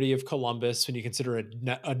community of Columbus, when you consider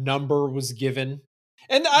a number was given,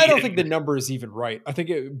 and I don't think the number is even right. I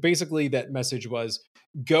think basically that message was,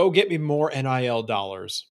 go get me more NIL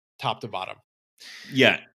dollars, top to bottom.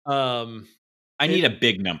 Yeah. I need a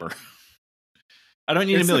big number. I don't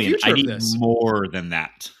need $1 million. I need more than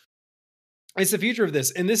that. It's the future of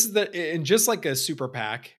this. And this is and just like a super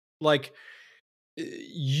PAC, like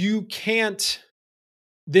you can't,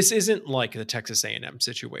 this isn't like the Texas A&M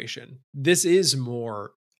situation. This is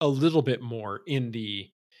a little bit more in the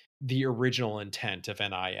original intent of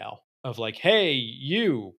NIL, of like, hey,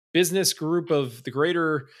 you business group of the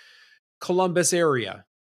greater Columbus area,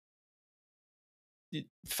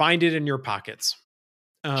 find it in your pockets.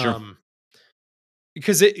 Sure.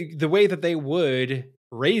 Because the way that they would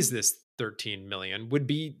raise this 13 million would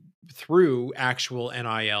be through actual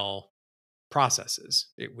NIL processes.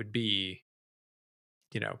 It would be,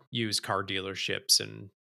 used car dealerships and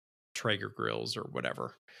Traeger grills or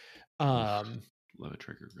whatever. Love a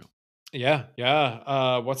Traeger grill.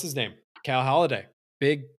 Yeah. What's his name? Cal Holiday.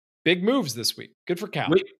 Big moves this week. Good for Cal.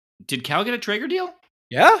 Wait, did Cal get a Traeger deal?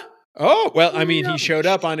 Yeah. Oh, well, I mean, he showed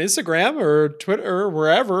up on Instagram or Twitter or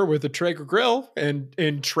wherever with a Traeger grill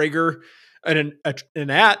and Traeger and an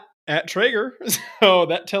at Traeger. So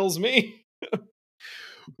that tells me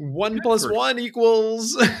 1 + 1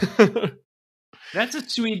 equals. That's a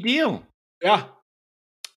sweet deal. Yeah.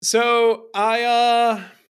 So I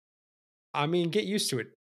mean, get used to it,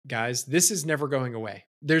 guys. This is never going away.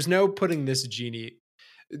 There's no putting this genie.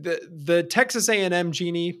 The Texas A&M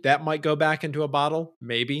genie, that might go back into a bottle,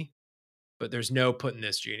 maybe. But there's no putting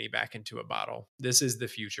this genie back into a bottle. This is the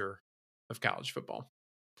future of college football.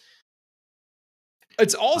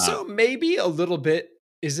 It's also maybe a little bit,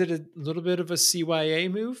 is it a little bit of a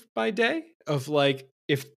CYA move by Day? Of like,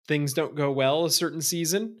 if things don't go well a certain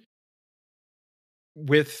season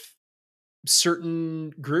with certain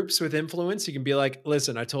groups with influence, you can be like,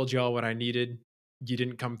 listen, I told y'all what I needed. You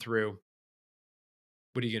didn't come through.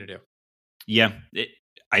 What are you going to do? Yeah,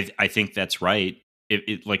 I think that's right.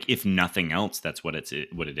 If nothing else, that's what it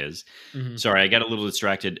is. Mm-hmm. Sorry, I got a little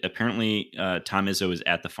distracted. Apparently, Tom Izzo was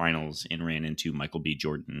at the finals and ran into Michael B.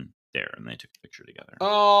 Jordan there, and they took a picture together.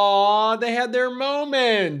 Oh, they had their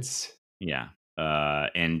moments. Yeah,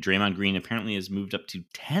 and Draymond Green apparently has moved up to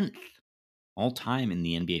 10th all time in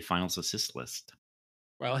the NBA Finals assist list.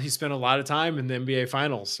 Well, he spent a lot of time in the NBA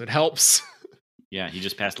Finals. It helps. Yeah, he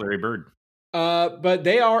just passed Larry Bird. But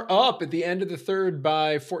they are up at the end of the third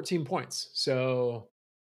by 14 points. So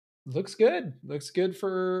looks good. Looks good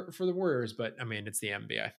for the Warriors. But I mean, it's the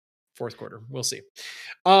NBA. Fourth quarter. We'll see.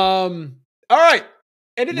 All right.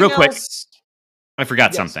 Anything Real quick, else? I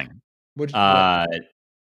forgot something. I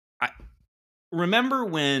remember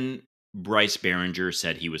when Bryce Behringer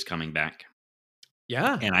said he was coming back.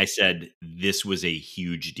 Yeah. And I said this was a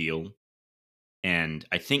huge deal. And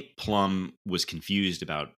I think Plum was confused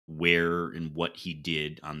about where and what he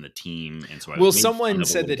did on the team. And so someone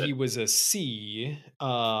said that he was a C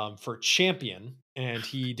for champion, and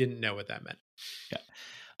he didn't know what that meant.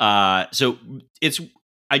 Yeah. So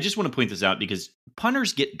I just want to point this out because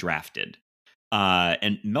punters get drafted.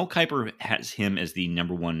 And Mel Kiper has him as the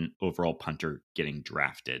number 1 overall punter getting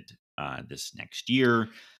drafted this next year.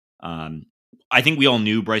 I think we all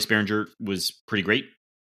knew Bryce Behringer was pretty great.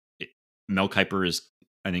 Mel Kiper is,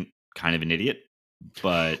 I think, kind of an idiot,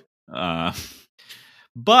 but I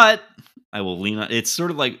will lean on. It's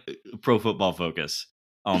sort of like Pro Football Focus.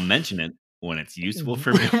 I'll mention it when it's useful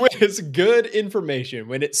for me. When it's good information,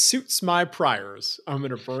 when it suits my priors, I'm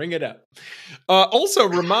going to bring it up. Also,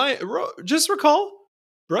 just recall,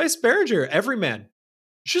 Bryce Behringer, everyman,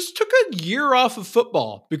 just took a year off of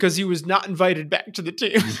football because he was not invited back to the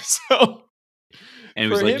team. So. And he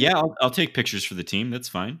was like, "Yeah, I'll take pictures for the team. That's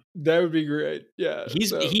fine. That would be great." Yeah,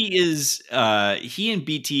 he and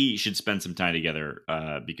BT should spend some time together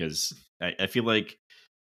because I feel like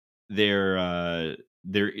they're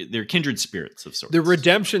they're kindred spirits of sorts. The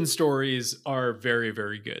redemption stories are very,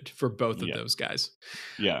 very good for both of those guys.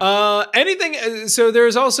 Yeah. Anything? So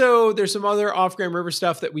there's some other off Grand River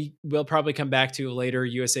stuff that we will probably come back to later.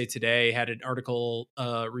 USA Today had an article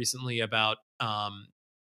recently about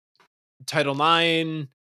Title IX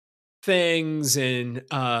things and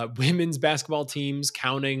women's basketball teams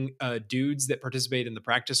counting dudes that participate in the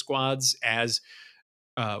practice squads as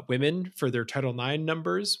women for their Title IX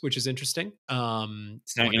numbers, which is interesting.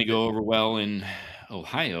 It's not going to go over well in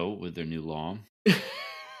Ohio with their new law.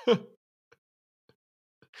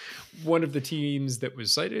 One of the teams that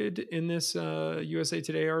was cited in this USA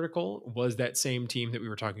Today article was that same team that we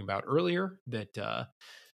were talking about earlier that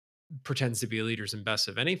pretends to be leaders and best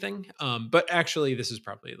of anything. But actually, this is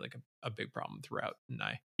probably like a big problem throughout.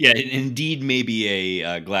 Yeah, indeed, maybe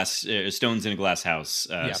a glass stones in a glass house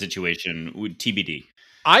situation with TBD.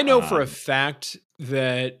 I know for a fact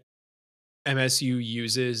that MSU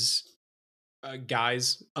uses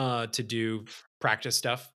guys to do practice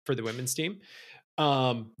stuff for the women's team.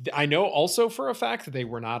 I know also for a fact that they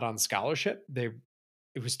were not on scholarship.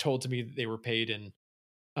 It was told to me that they were paid in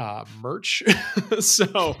merch.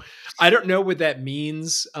 So I don't know what that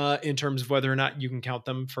means in terms of whether or not you can count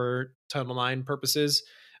them for Title IX purposes.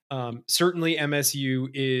 Certainly MSU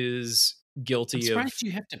is guilty I'm surprised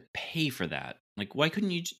you have to pay for that. Like, why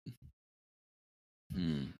couldn't you?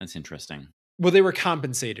 That's interesting. Well, they were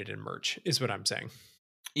compensated in merch, is what I'm saying.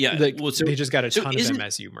 Yeah, they just got a ton of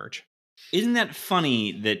MSU merch. Isn't that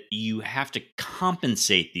funny that you have to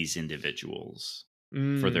compensate these individuals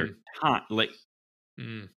for their time? Like,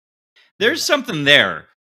 there's something there.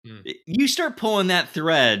 You start pulling that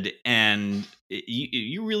thread, and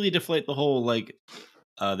you really deflate the whole like.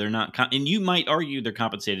 They're not, and you might argue they're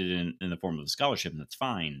compensated in the form of a scholarship, and that's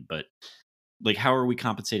fine. But like, how are we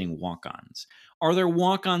compensating walk-ons? Are there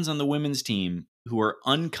walk-ons on the women's team who are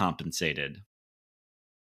uncompensated,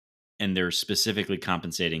 and they're specifically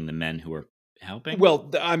compensating the men who are helping?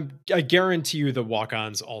 Well, I guarantee you the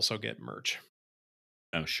walk-ons also get merch.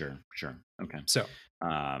 Oh, sure. Okay. So,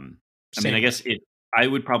 I mean, I guess I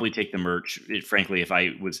would probably take the merch. Frankly, if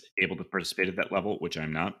I was able to participate at that level, which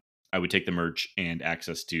I'm not, I would take the merch and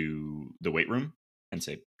access to the weight room and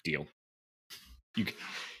say, deal.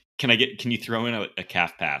 Can you throw in a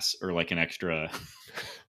calf pass or like an extra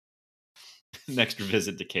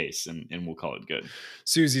visit to Case and we'll call it good.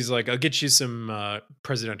 Susie's like, I'll get you some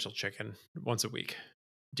presidential chicken once a week.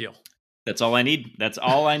 Deal. That's all I need.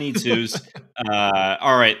 Suze.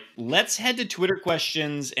 All right, let's head to Twitter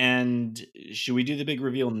questions. And should we do the big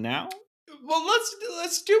reveal now? Well,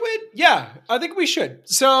 let's do it. Yeah, I think we should.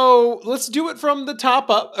 So let's do it from the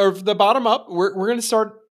top up or the bottom up. We're going to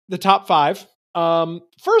start the top 5.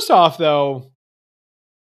 First off, though,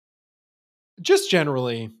 just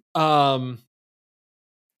generally, through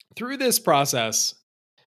this process,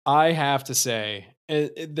 I have to say,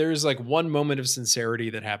 there's like one moment of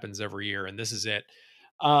sincerity that happens every year, and this is it.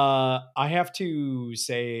 I have to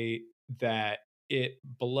say that it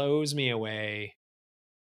blows me away.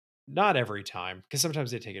 Not every time, because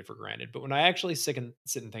sometimes I take it for granted, but when I actually sit and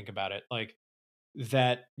think about it, like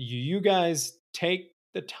that you guys take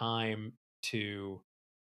the time to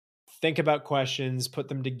think about questions, put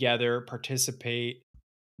them together, participate.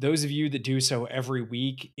 Those of you that do so every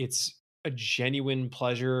week, it's a genuine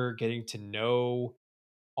pleasure getting to know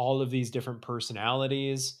all of these different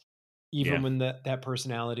personalities. Even when that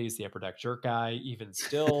personality is the Upper Deck Jerk guy, even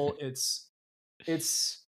still, it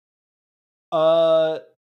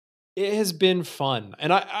has been fun.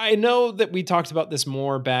 And I know that we talked about this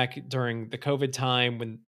more back during the COVID time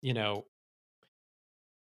when,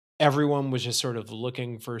 everyone was just sort of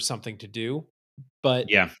looking for something to do. But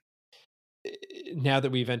now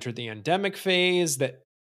that we've entered the endemic phase, that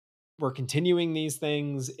we're continuing these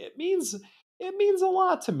things, it means a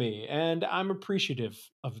lot to me. And I'm appreciative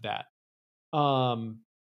of that.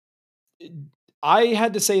 I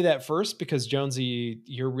had to say that first because Jonesy,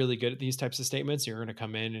 you're really good at these types of statements. You're going to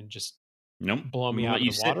come in and just blow me out of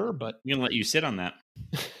the water, but I'm going to let you sit on that.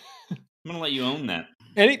 I'm going to let you own that.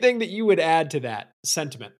 Anything that you would add to that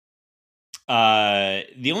sentiment?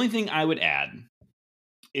 The only thing I would add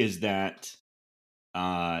is that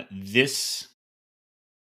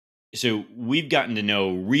so we've gotten to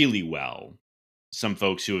know really well some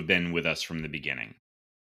folks who have been with us from the beginning.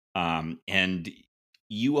 And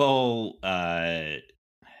you all,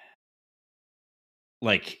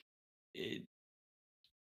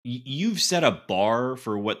 you've set a bar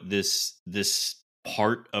for what this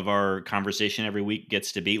part of our conversation every week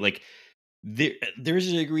gets to be. Like,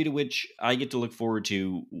 there's a degree to which I get to look forward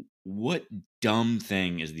to what dumb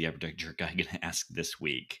thing is the Upper Deck Jerk guy going to ask this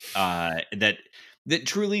week. That that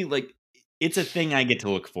truly, like, it's a thing I get to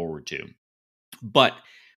look forward to. But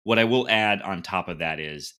what I will add on top of that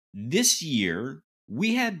is this year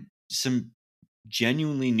we had some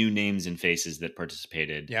genuinely new names and faces that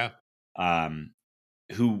participated. Yeah.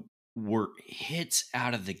 Who were hits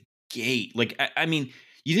out of the gate. Like, I mean,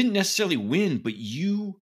 you didn't necessarily win, but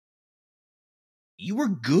you were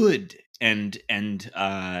good. And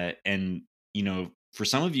you know, for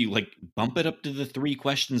some of you, like, bump it up to the 3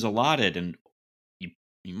 questions allotted, and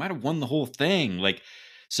you might have won the whole thing. Like,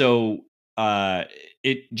 so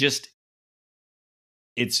it just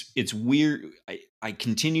it's weird. I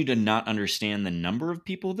continue to not understand the number of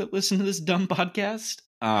people that listen to this dumb podcast.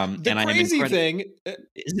 The and crazy thing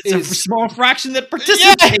is a small fraction that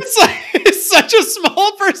participates. Yeah, it's such a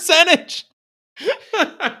small percentage.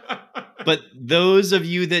 But those of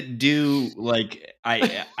you that do, like,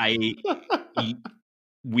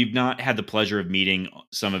 we've not had the pleasure of meeting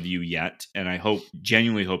some of you yet, and I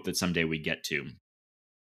genuinely hope that someday we get to.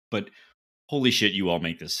 But holy shit, you all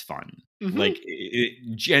make this fun. Mm-hmm. Like,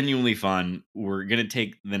 genuinely fun. We're gonna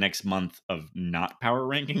take the next month of not power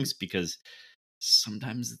rankings, because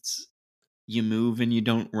sometimes it's you move and you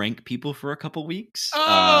don't rank people for a couple weeks.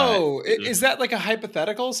 Oh, is that like a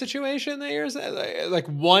hypothetical situation that you're saying? Like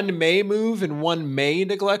one may move and one may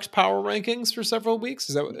neglect power rankings for several weeks?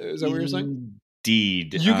 Is that what you're saying?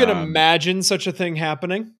 Indeed. You can imagine such a thing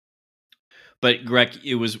happening? But Greg,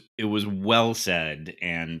 it was well said,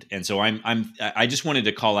 and so I just wanted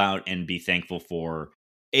to call out and be thankful for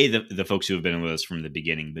the folks who have been with us from the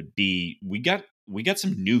beginning, but B, we got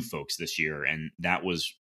some new folks this year, and that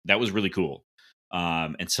was really cool.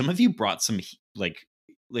 And some of you brought some like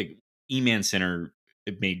E-Man Center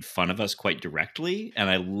made fun of us quite directly, and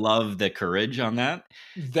I love the courage on that.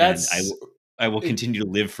 I will continue to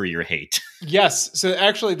live for your hate. Yes, so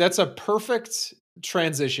actually that's a perfect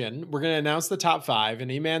transition. We're going to announce the top 5,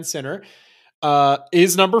 and E-Man Center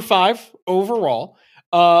is number 5 overall,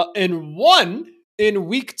 and won in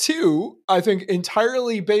week 2, I think,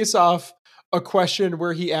 entirely based off a question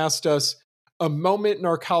where he asked us a moment in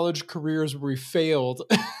our college careers where we failed,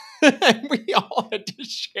 and we all had to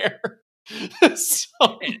share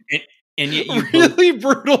some and yet you really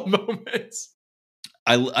brutal moments.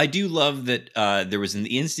 I do love that there was an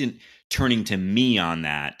instant turning to me on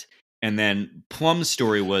that. And then Plum's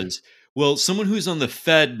story was, well, someone who's on the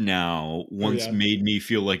Fed now once made me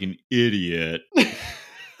feel like an idiot.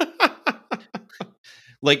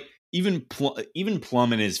 Like, even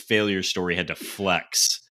Plum in his failure story had to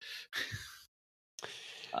flex.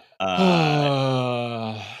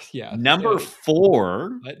 Yeah. Number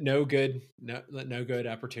 4. Let no good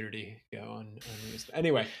opportunity go on.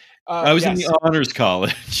 Anyway, I was in the honors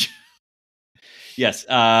college. Yes.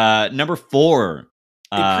 Number 4.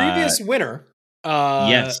 A previous winner.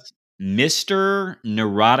 Yes. Mr.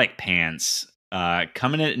 Neurotic Pants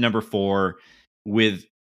coming in at number 4 with,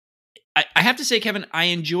 I have to say, Kevin, I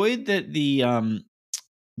enjoyed that the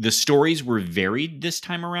stories were varied this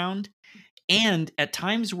time around, and at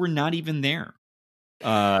times were not even there.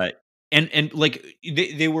 And like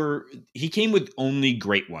they were, he came with only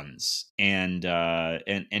great ones, and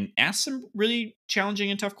asked some really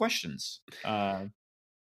challenging and tough questions.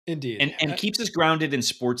 Indeed. And keeps us grounded in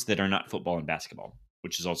sports that are not football and basketball,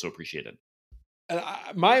 which is also appreciated.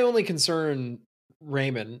 My only concern,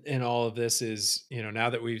 Raymond, in all of this is, now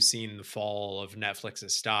that we've seen the fall of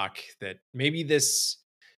Netflix's stock, that maybe this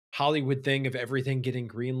Hollywood thing of everything getting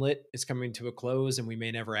greenlit is coming to a close, and we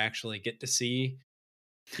may never actually get to see,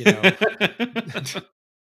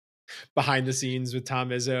 behind the scenes with Tom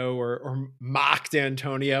Izzo or Mock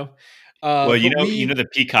D'Antonio. Well, the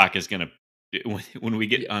Peacock is going to, when we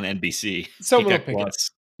get on NBC, someone will pick it up.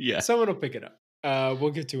 Yeah, someone will pick it up.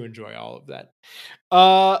 We'll get to enjoy all of that.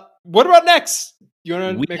 What about next? You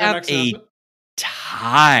want to make our next announcement?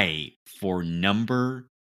 Tie for number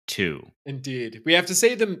 2. Indeed, we have to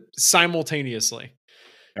say them simultaneously.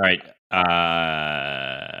 All right.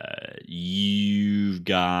 You've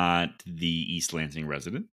got the East Lansing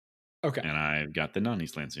resident. Okay. And I've got the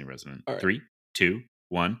non-East Lansing resident. Right. 3, 2,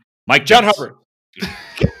 1. Mike John Jones. Hubbard.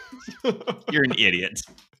 You're an idiot.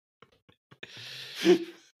 You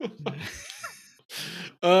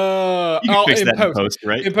can fix that in post,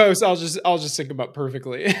 right? In post, I'll just sync them up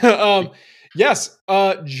perfectly. Yes,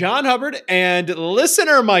 John Hubbard and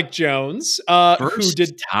listener Mike Jones,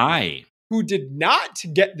 who did not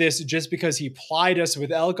get this just because he plied us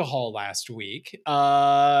with alcohol last week.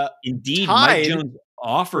 Indeed, Mike Jones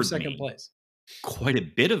offered second place quite a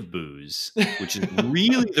bit of booze, which is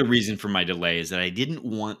really the reason for my delay, is that I didn't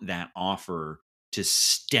want that offer to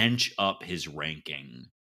stench up his ranking.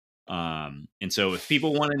 And so if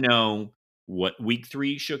people want to know what week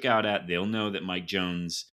 3 shook out at, they'll know that Mike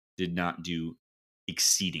Jones did not do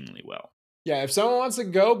exceedingly well. Yeah, if someone wants to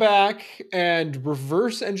go back and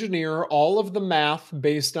reverse engineer all of the math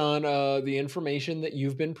based on the information that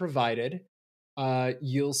you've been provided,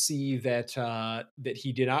 you'll see that that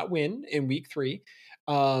he did not win in week 3,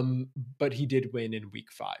 but he did win in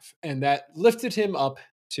week 5, and that lifted him up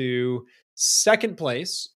to second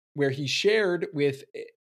place, where he shared with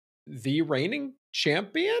the reigning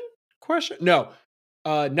champion.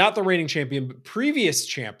 Not the reigning champion, but previous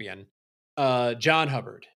champion, John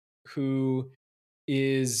Hubbard, who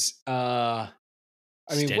is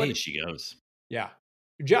Steady she goes. Yeah.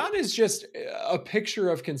 John is just a picture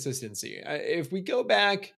of consistency. If we go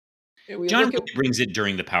back and we John really brings it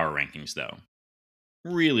during the power rankings, though.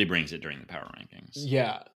 Really brings it during the power rankings.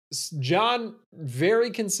 Yeah. John,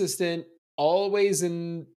 very consistent, always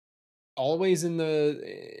in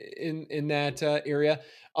that area.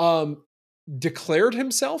 Declared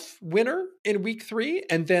himself winner in week 3,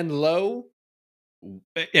 and then Lowe.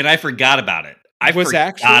 And I forgot about it. I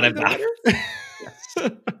forgot about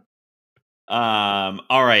it.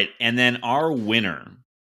 All right, and then our winner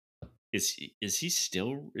is he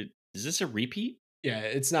still? Is this a repeat? Yeah,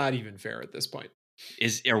 it's not even fair at this point.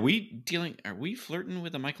 Are we flirting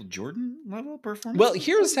with a Michael Jordan level performance? Well,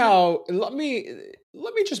 here's how. Let me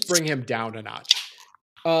just bring him down a notch.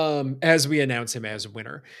 As we announce him as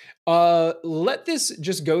winner, let this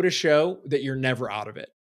just go to show that you're never out of it.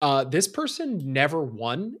 This person never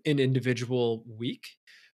won an individual week,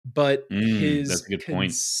 but his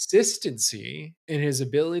consistency and his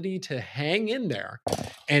ability to hang in there,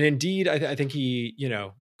 and indeed, I think he,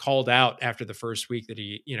 called out after the first week that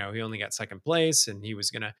he only got second place, and he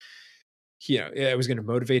was gonna, it was gonna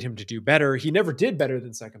motivate him to do better. He never did better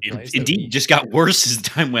than second place. Indeed, just got worse as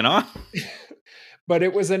time went on. But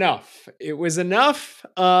it was enough. It was enough.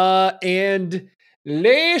 And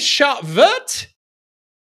Le Chatvet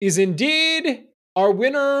is indeed our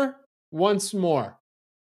winner once more.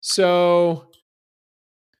 So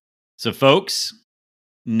folks,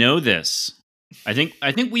 know this. I think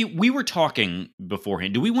we were talking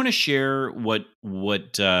beforehand. Do we want to share what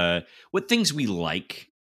things we like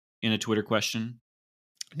in a Twitter question?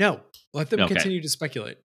 No. Let them continue to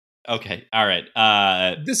speculate. Okay. All right.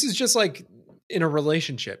 This is just like in a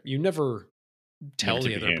relationship. You never tell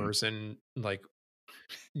the other person, like,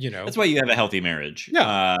 That's why you have a healthy marriage.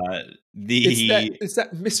 Yeah. It's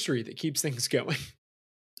that mystery that keeps things going.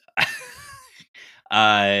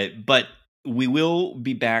 But we will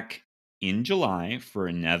be back in July for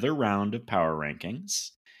another round of power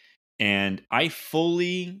rankings. And I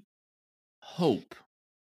fully hope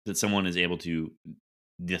that someone is able to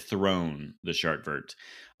dethrone the Chartvert.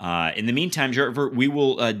 In the meantime, Chartvert, we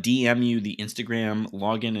will DM you the Instagram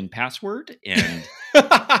login and password, and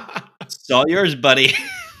it's all yours, buddy.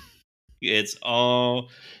 It's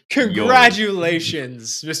all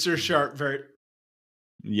congratulations, yours. Mr. Chartvert.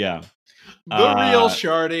 Yeah. The real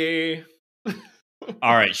Shardy.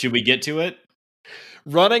 All right, should we get to it?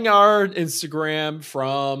 Running our Instagram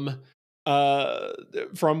from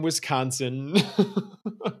Wisconsin.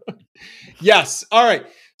 Yes. All right.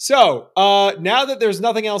 So now that there's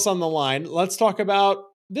nothing else on the line, let's talk about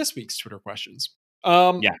this week's Twitter questions.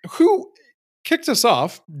 Who kicked us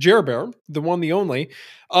off? Jerbear, the one, the only,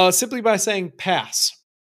 simply by saying pass.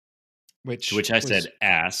 Which I said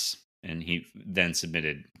ass, and he then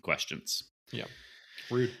submitted questions. Yeah.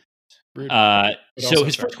 Rude. So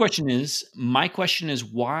his first question is, my question is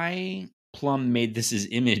why Plum made this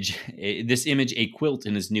image a quilt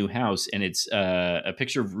in his new house, and it's a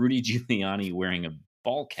picture of Rudy Giuliani wearing a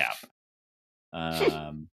ball cap.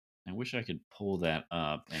 I wish I could pull that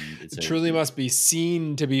up. And it truly must be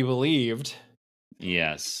seen to be believed.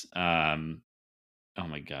 Yes. Oh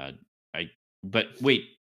my God. But wait,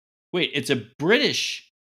 it's a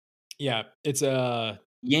British. Yeah, it's a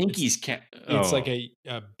Yankees cap. It's like a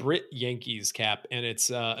Brit Yankees cap, and it's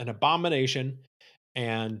an abomination.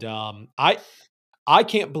 And I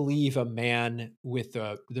can't believe a man with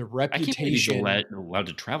the reputation. I can't believe he's allowed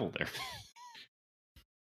to travel there.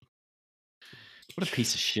 What a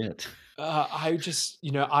piece of shit. I just,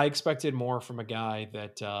 I expected more from a guy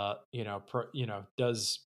that,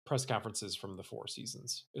 does press conferences from the Four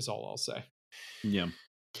Seasons is all I'll say. Yeah.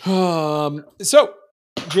 So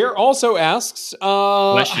Jer also asks,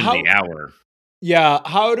 question of the hour. Yeah.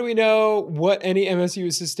 How do we know what any MSU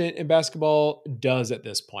assistant in basketball does at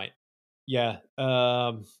this point? Yeah.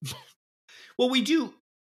 Well, we do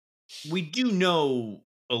know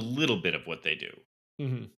a little bit of what they do.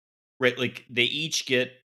 Mm-hmm. Right. Like they each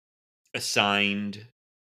get assigned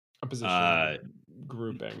a position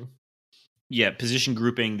grouping. Yeah, position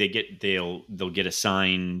grouping. They'll get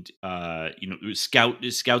assigned.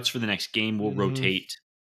 Scouts for the next game will rotate.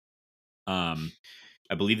 I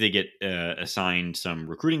believe they get assigned some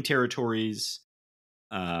recruiting territories.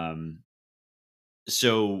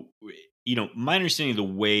 So my understanding of the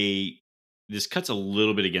way this cuts a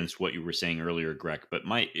little bit against what you were saying earlier, Greg, but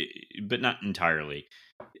not entirely,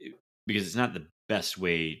 because it's not the best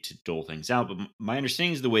way to dole things out. But my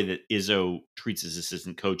understanding is the way that Izzo treats his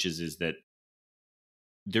assistant coaches is that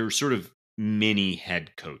they're sort of mini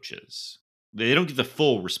head coaches. They don't get the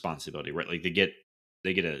full responsibility, right? Like they get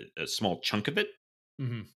a small chunk of it.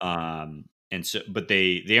 And so, but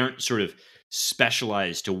they aren't sort of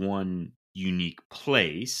specialized to one unique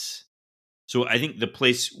place. So I think the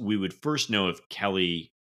place we would first know if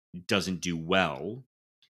Kelly doesn't do well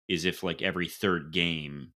is if, like, every third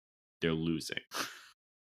game they're losing,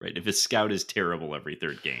 right? If a scout is terrible every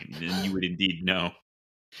third game, then you would indeed know.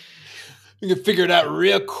 You can figure it out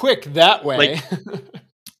real quick that way. Like,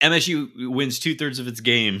 MSU wins 2/3 of its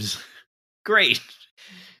games. Great.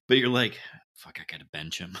 But you're like, fuck, I gotta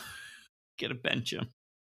bench him. Gotta bench him.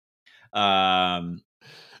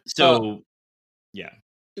 Yeah.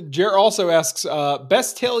 Jer also asks,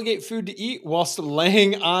 best tailgate food to eat whilst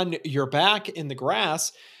laying on your back in the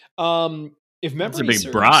grass. If memory It's a big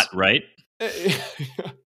serves, brat, right?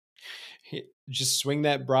 Just swing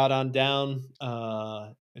that brat on down.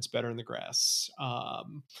 It's better in the grass.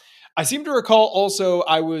 I seem to recall also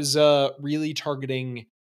I was really targeting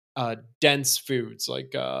dense foods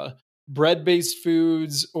like bread-based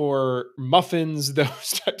foods or muffins.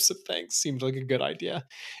 Those types of things seemed like a good idea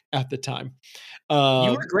at the time.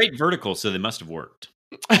 You were great vertical, so they must have worked.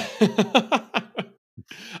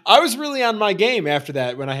 I was really on my game after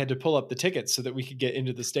that when I had to pull up the tickets so that we could get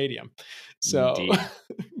into the stadium. So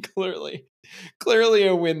clearly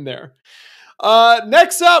a win there.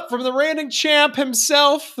 Next up from the reigning champ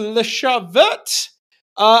himself, Le Chavette.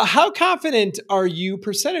 How confident are you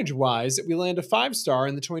percentage-wise that we land a 5-star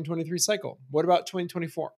in the 2023 cycle? What about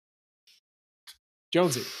 2024?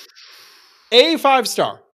 Jonesy, a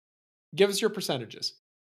 5-star. Give us your percentages.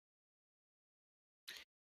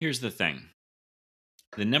 Here's the thing.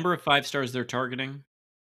 The number of 5 stars they're targeting,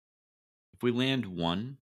 if we land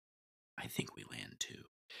 1, I think we land 2.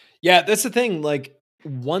 Yeah, that's the thing. Like,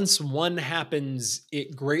 once 1 happens,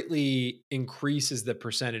 it greatly increases the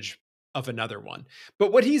percentage of another one.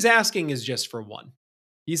 But what he's asking is just for 1.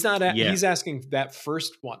 He's not. He's asking that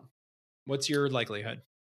first one. What's your likelihood?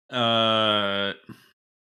 I'll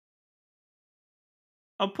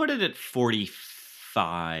put it at 45%.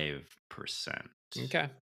 Okay,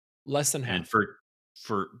 less than half. And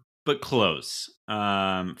but close.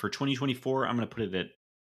 For 2024, I'm going to put it at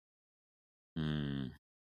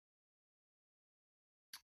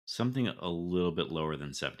something a little bit lower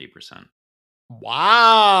than 70%.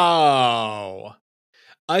 Wow.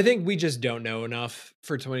 I think we just don't know enough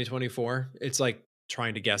for 2024. It's like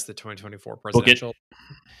trying to guess the 2024 presidential.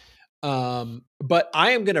 But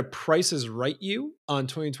I am going to Prices Right you on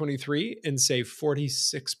 2023 and say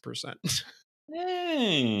 46%.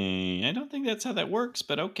 Hey, I don't think that's how that works,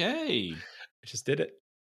 but okay. I just did it.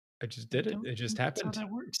 It just happened. That's how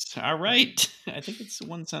that works. All right. I think it's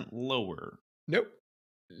 1 cent lower. Nope.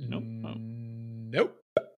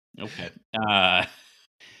 Okay.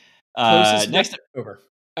 Next over.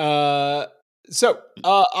 I'm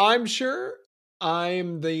sure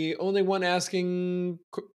I'm the only one asking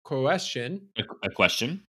question. A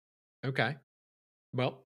question. Okay.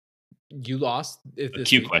 Well, you lost. A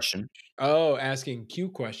Q question. Oh, asking Q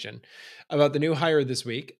question about the new hire this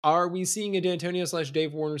week. Are we seeing a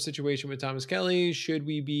D'Antonio/Dave Warner situation with Thomas Kelly? Should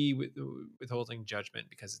we be withholding judgment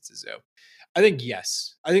because it's Izzo? I think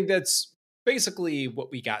yes. I think that's basically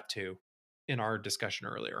what we got to in our discussion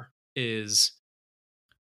earlier. Is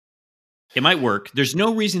it might work. There's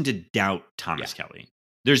no reason to doubt Thomas Kelly.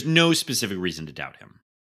 There's no specific reason to doubt him.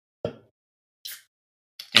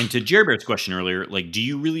 And to Jerry Bear's question earlier, like, do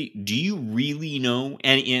you really know?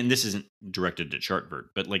 And this isn't directed to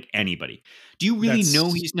Chartvert, but like anybody, do you really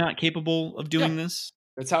know he's not capable of doing this?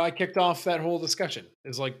 That's how I kicked off that whole discussion.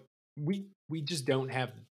 Is like we just don't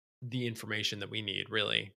have the information that we need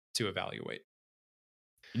really to evaluate.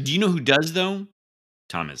 Do you know who does though?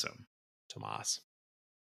 Tom Izzo. Tomas.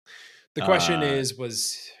 The question is,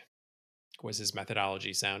 was his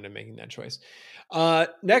methodology sound in making that choice?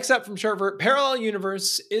 Next up from Chartvert, Parallel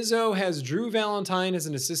Universe. Izzo has Drew Valentine as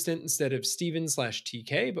an assistant instead of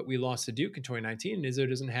Steven/TK, but we lost to Duke in 2019, and Izzo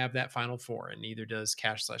doesn't have that Final Four, and neither does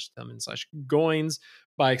Cash/Tillman/Goins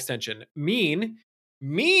by extension. Mean,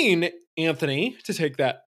 Anthony, to take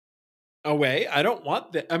that away. I don't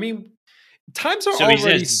want that. I mean, Times are So he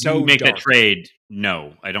already says, "Do you so make that dark. trade?"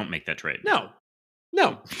 No, I don't make that trade. No.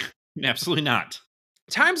 Absolutely not.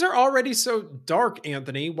 Times are already so dark,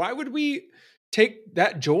 Anthony. Why would we take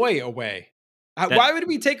that joy away? That Why would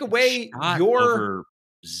we take away shot your over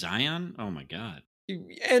Zion? Oh my god.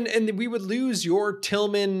 and we would lose your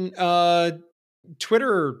Tillman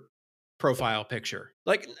Twitter profile picture?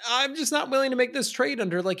 Like, I'm just not willing to make this trade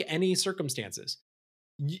under like any circumstances.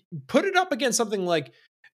 Put it up against something like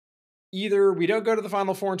either we don't go to the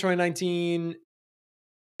Final Four in 2019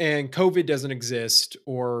 and COVID doesn't exist,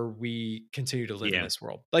 or we continue to live in Yeah. this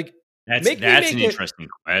world. Like, That's an interesting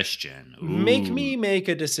question. make Ooh. me make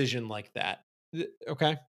a decision like that.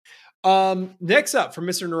 Okay. Next up from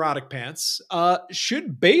Mr. Neurotic Pants,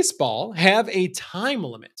 should baseball have a time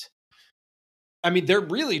limit? I mean, they're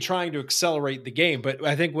really trying to accelerate the game, but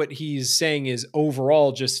I think what he's saying is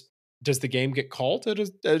overall, just does the game get called at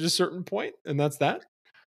a certain point, and that's that.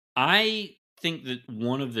 I think that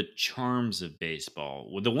one of the charms of baseball,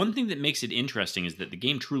 well, the one thing that makes it interesting is that the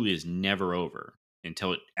game truly is never over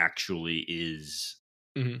until it actually is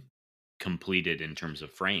completed in terms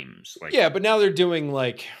of frames. Like, yeah, but now they're doing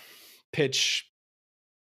like pitch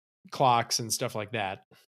clocks and stuff like that.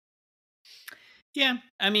 Yeah,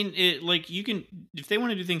 I mean, like you can, if they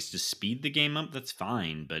want to do things to speed the game up, that's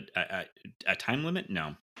fine. But a time limit,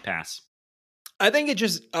 no, pass. I think it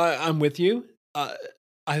just, I'm with you.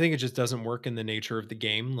 I think it just doesn't work in the nature of the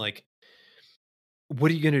game. Like,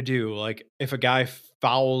 what are you going to do? Like, if a guy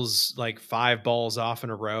fouls like 5 balls off in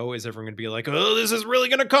a row, is everyone going to be like, oh, this is really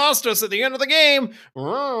going to cost us at the end of the game?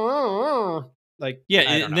 Like, Yeah, I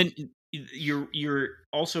don't and know. then you're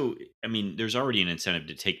also, I mean, there's already an incentive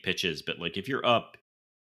to take pitches, but like if you're up,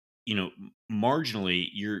 marginally,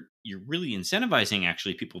 you're really incentivizing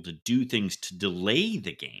actually people to do things to delay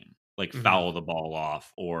the game, like foul the ball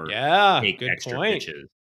off or Yeah, take good extra point. pitches.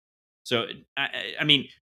 So I mean,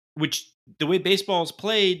 which the way baseball is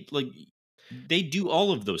played, like they do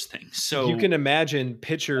all of those things. So You can imagine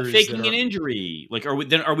pitchers that faking are, an injury, like are we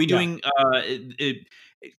yeah, doing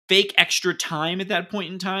fake extra time at that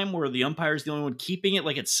point in time where the umpire is the only one keeping it,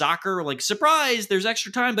 like it's soccer, like surprise, there's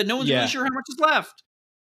extra time, but no one's really yeah. sure how much is left.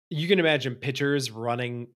 You can imagine pitchers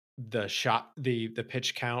running the shot, the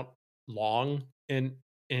pitch count long in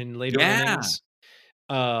later Yeah. innings.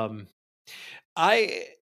 Um, I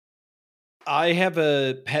I have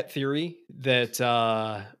a pet theory that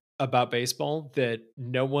about baseball that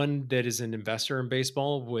no one that is an investor in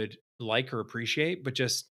baseball would like or appreciate, but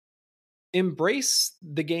just embrace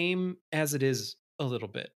the game as it is a little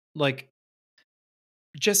bit. Like,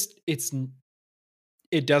 just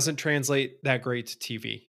it doesn't translate that great to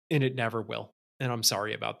TV, and it never will. And I'm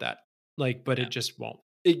sorry about that. Like, but Yeah. it just won't.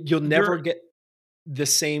 You'll never There get the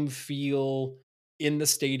same feel in the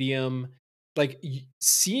stadium. Like,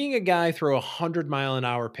 seeing a guy throw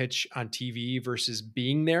 100-mile-an-hour pitch on TV versus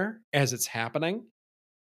being there as it's happening,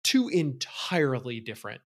 two entirely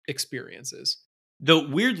different experiences. Though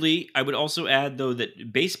weirdly, I would also add though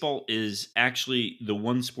that baseball is actually the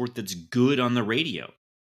one sport that's good on the radio.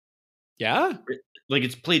 Yeah. Like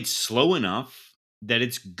it's played slow enough that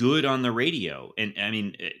it's good on the radio. And I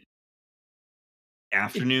mean,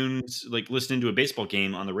 afternoons like listening to a baseball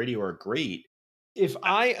game on the radio are great. If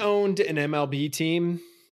I owned an MLB team,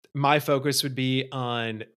 my focus would be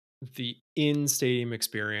on the in-stadium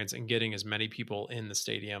experience and getting as many people in the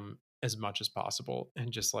stadium as much as possible.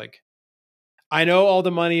 And just like, I know all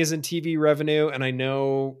the money is in TV revenue, and I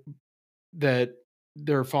know that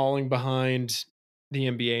they're falling behind the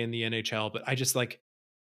NBA and the NHL, but I just like,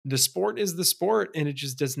 the sport is the sport, and it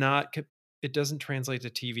just it doesn't translate to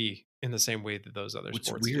TV in the same way that those other What's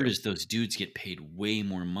sports weird do. is those dudes get paid way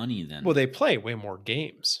more money than Well, they play way more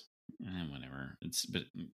games. whatever. It's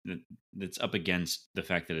up against the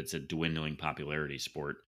fact that it's a dwindling popularity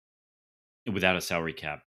sport without a salary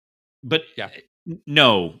cap. But Yeah.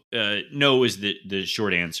 no, no is the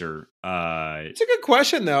short answer. It's a good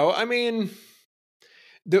question, though. I mean,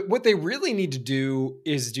 what they really need to do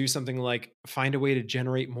is do something like find a way to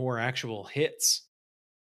generate more actual hits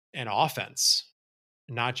and offense,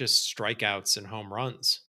 not just strikeouts and home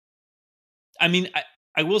runs. I mean,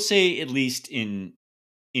 I will say at least in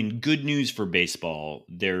good news for baseball,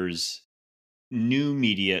 there's new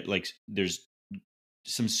media, like there's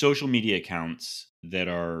some social media accounts that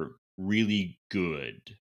are really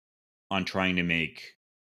good on trying to make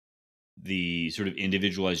the sort of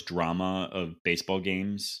individualized drama of baseball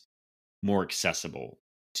games more accessible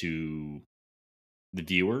to the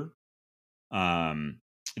viewer.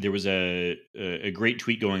 There was a great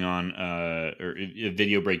tweet going on, or a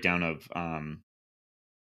video breakdown of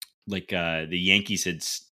the Yankees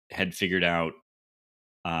had figured out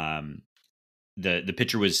the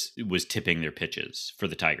pitcher was tipping their pitches for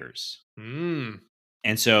the Tigers. Mm.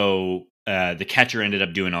 And so the catcher ended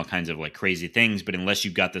up doing all kinds of like crazy things, but unless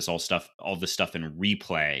you got all this stuff in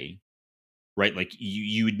replay, right? Like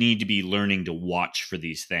you would need to be learning to watch for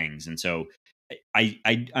these things. And so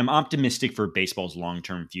I'm optimistic for baseball's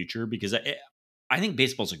long-term future because I think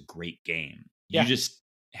baseball's a great game. You just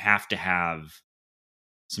have to have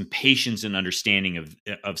some patience and understanding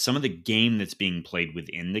of some of the game that's being played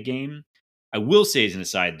within the game. I will say as an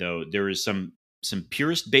aside though, there is some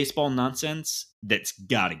purist baseball nonsense that's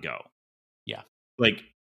got to go. Yeah. Like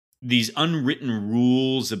these unwritten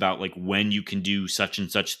rules about like when you can do such and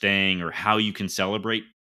such thing or how you can celebrate.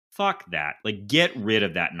 Fuck that. Like get rid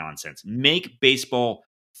of that nonsense. Make baseball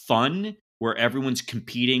fun where everyone's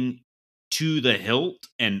competing to the hilt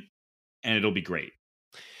and it'll be great.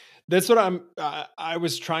 That's what I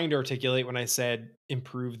was trying to articulate when I said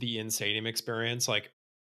improve the in-stadium experience. Like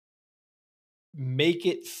make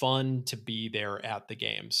it fun to be there at the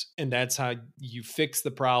games. And that's how you fix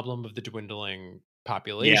the problem of the dwindling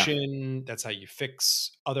population. Yeah. That's how you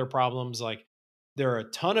fix other problems. Like there are a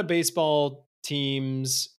ton of baseball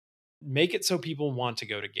teams. Make it so people want to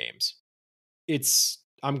go to games.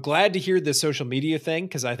 I'm glad to hear the social media thing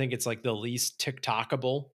because I think it's like the least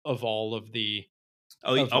TikTokable of all of the.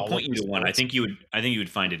 I'll point you to one. I think you would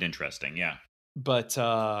find it interesting. Yeah. But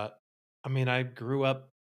I mean, I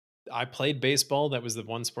played baseball. That was the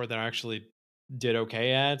one sport that I actually did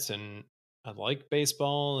okay at. And I like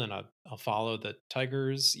baseball and I'll follow the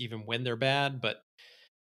Tigers even when they're bad. But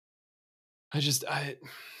I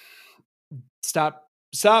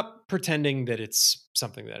stop pretending that it's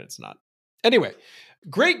something that it's not. Anyway,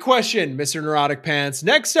 great question, Mr. Neurotic Pants.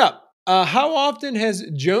 Next up, how often has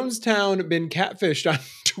Jonestown been catfished on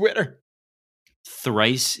Twitter?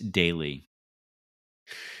 Thrice daily.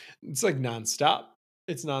 It's like nonstop.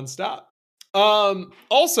 It's nonstop.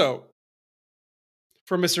 Also,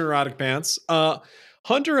 from Mr. Neurotic Pants,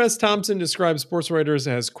 Hunter S. Thompson describes sports writers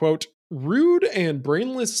as, quote, rude and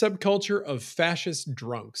brainless subculture of fascist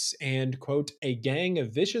drunks and, quote, a gang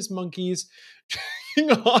of vicious monkeys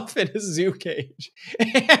off in a zoo cage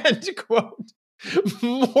and, quote,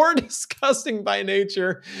 more disgusting by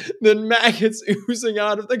nature than maggots oozing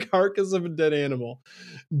out of the carcass of a dead animal.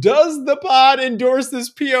 Does the pod endorse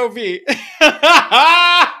this POV?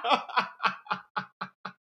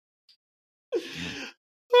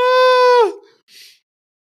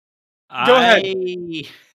 Go ahead.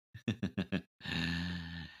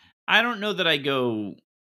 I don't know that I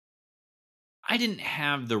didn't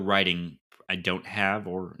have the writing. I don't have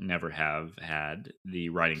or never have had the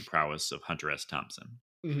writing prowess of Hunter S. Thompson.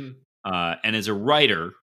 Mm-hmm. And as a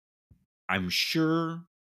writer, I'm sure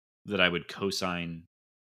that I would co-sign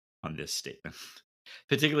on this statement,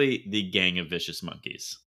 particularly the gang of vicious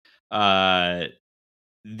monkeys. But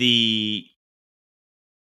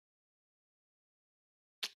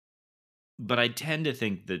I tend to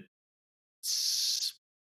think that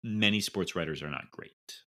many sports writers are not great.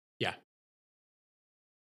 Yeah.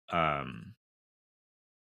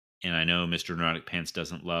 And I know Mr. Neurotic Pants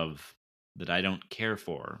doesn't love that I don't care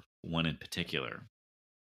for one in particular.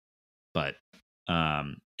 But,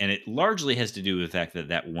 and it largely has to do with the fact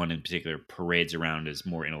that one in particular parades around as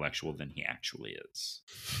more intellectual than he actually is.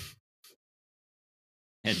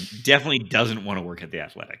 And definitely doesn't want to work at the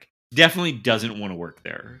Athletic. Definitely doesn't want to work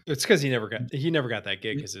there. It's because he never got that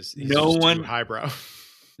gig because he's too highbrow.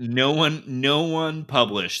 No one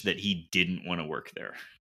published that he didn't want to work there.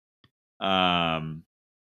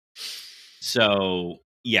 So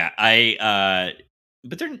yeah,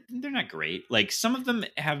 but they're not great. Like some of them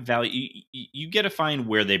have value. You got to find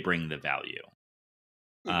where they bring the value.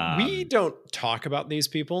 We don't talk about these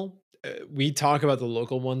people. We talk about the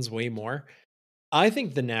local ones way more. I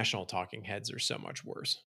think the national talking heads are so much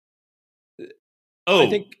worse. I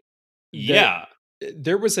think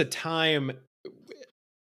there was a time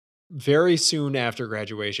very soon after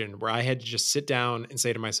graduation where I had to just sit down and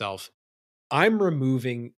say to myself, I'm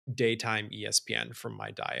removing daytime ESPN from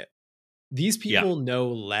my diet. These people know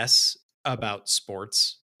less about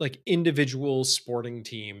sports, like individual sporting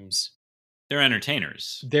teams. They're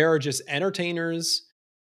entertainers. They're just entertainers.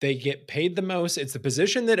 They get paid the most. It's the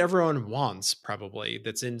position that everyone wants, probably,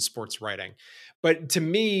 that's in sports writing. But to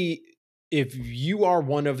me, if you are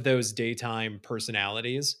one of those daytime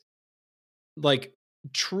personalities, like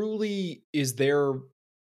truly, is there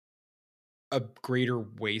a greater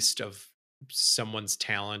waste of someone's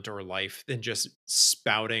talent or life than just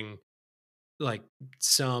spouting like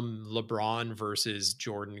some LeBron versus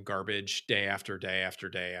Jordan garbage day after day after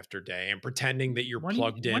day after day, and pretending that you're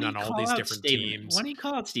plugged in on all these different teams. Why do you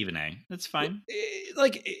call out Stephen A? That's fine.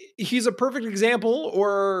 Like, he's a perfect example,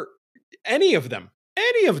 or any of them,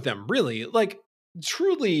 really. Like,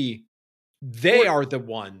 truly, they are the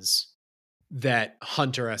ones that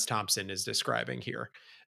Hunter S. Thompson is describing here.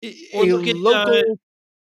 Or look at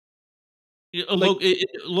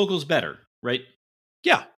local's better, right?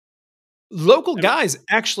 Yeah. Local guys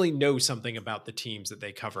actually know something about the teams that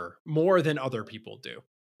they cover more than other people do.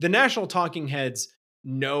 The national talking heads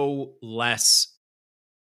know less.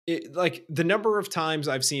 Like, the number of times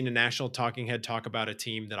I've seen a national talking head talk about a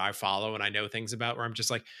team that I follow and I know things about, where I'm just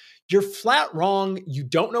like, you're flat wrong. You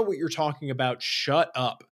don't know what you're talking about. Shut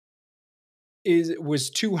up. Was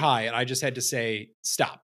too high. And I just had to say,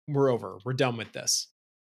 stop. We're over. We're done with this.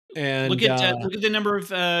 And look at the number of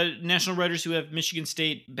national writers who have Michigan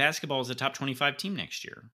State basketball as a top 25 team next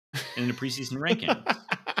year in the preseason rankings.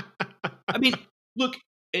 I mean, look,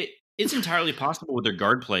 it's entirely possible with their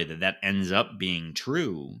guard play that ends up being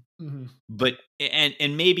true. Mm-hmm. But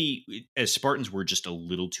and maybe as Spartans we're just a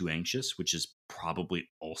little too anxious, which is probably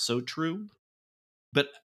also true. But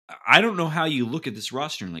I don't know how you look at this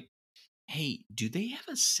roster and like, hey, do they have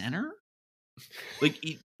a center? Like,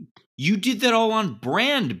 you did that all on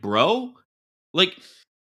brand, bro. Like,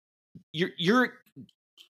 you're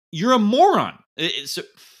a moron. So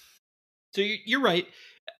you're right.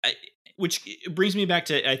 Which brings me back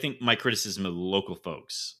to, I think, my criticism of the local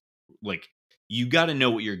folks. Like, you got to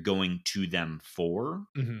know what you're going to them for,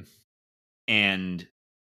 mm-hmm. and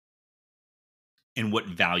what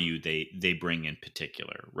value they bring in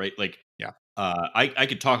particular, right? Like, yeah, I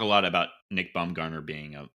could talk a lot about Nick Baumgartner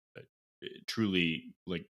being a truly,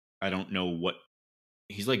 like, I don't know what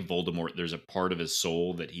he's like Voldemort. There's a part of his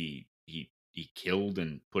soul that he killed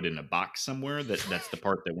and put in a box somewhere. That's the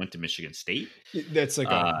part that went to Michigan State. That's like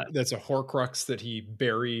that's a Horcrux that he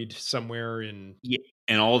buried somewhere in. Yeah,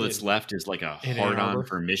 and all that's left is like a hard on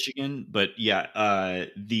for Michigan. But yeah,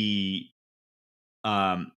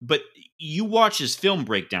 but you watch his film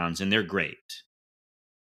breakdowns and they're great.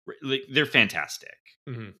 Like, they're fantastic.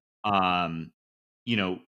 Mm-hmm. You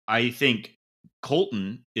know, I think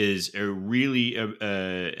Colton is a really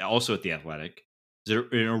also at The Athletic, is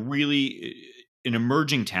an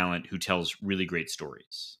emerging talent who tells really great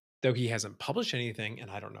stories. Though he hasn't published anything,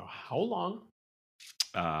 and I don't know how long.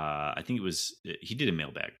 I think he did a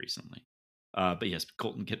mailbag recently. But yes,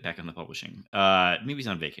 Colton, get back on the publishing. Maybe he's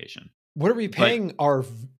on vacation. What are we paying our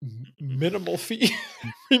minimal fee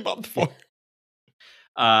every month for?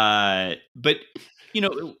 But you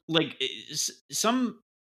know, like, some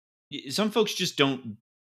folks just don't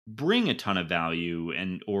bring a ton of value,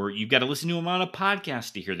 or you've got to listen to them on a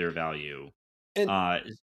podcast to hear their value. And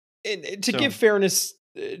to give fairness,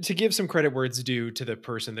 to give some credit where it's due to the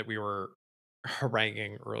person that we were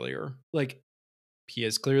haranguing earlier, like, he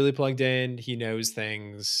is clearly plugged in. He knows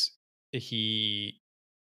things. He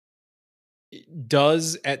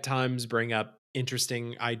does at times bring up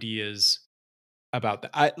interesting ideas about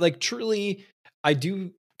that. I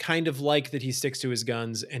do kind of like that he sticks to his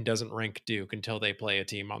guns and doesn't rank Duke until they play a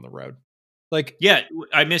team on the road. Like, yeah,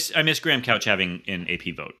 I miss Graham Couch having an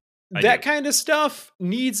AP vote. That kind of stuff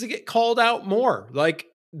needs to get called out more. Like,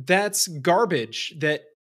 that's garbage that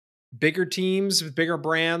bigger teams with bigger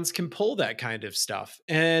brands can pull that kind of stuff.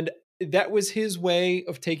 And that was his way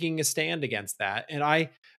of taking a stand against that. And I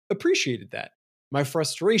appreciated that. My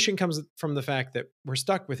frustration comes from the fact that we're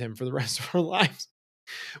stuck with him for the rest of our lives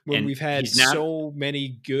when we've had so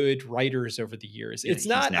many good writers over the years. It's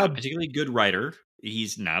not a particularly good writer.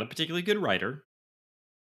 He's not a particularly good writer.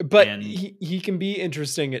 But he can be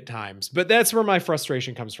interesting at times. But that's where my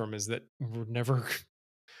frustration comes from, is that we're never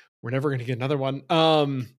going to get another one.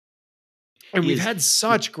 And we've had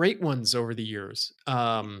such great ones over the years.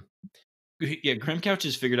 Yeah, Graham Couch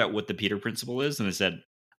has figured out what the Peter principle is and has said,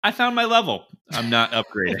 I found my level. I'm not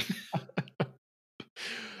upgrading.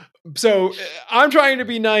 So I'm trying to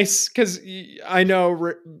be nice because I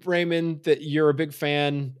know, Raymond, that you're a big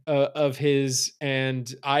fan of his,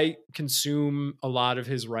 and I consume a lot of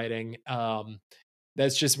his writing.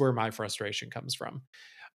 That's just where my frustration comes from.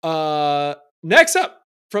 Next up,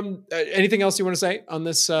 from anything else you want to say on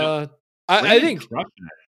this? I think,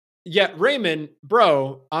 yeah, Raymond,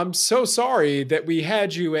 bro, I'm so sorry that we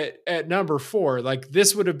had you at number 4. Like,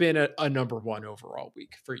 this would have been a number 1 overall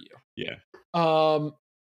week for you. Yeah.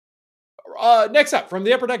 Next up, from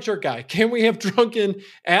the Upper Deck Jerk Guy, can we have Drunken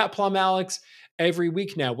at Plum Alex every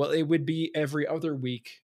week now? Well, it would be every other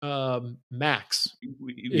week, max.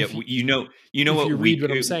 Yeah, you know what you read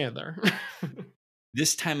what I'm saying there.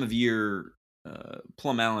 This time of year,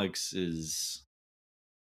 Plum Alex is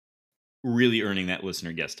really earning that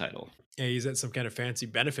listener guest title. Yeah, he's at some kind of fancy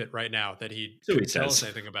benefit right now that he So couldn't tell us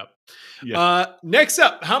anything about. Yeah. Next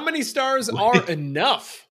up, how many stars are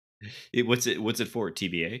enough? What's it for?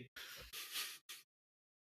 TBA?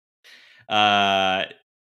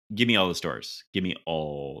 Give me all the stars. Give me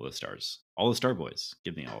all the stars. All the Star Boys.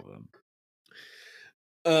 Give me all of them.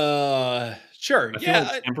 Sure. I feel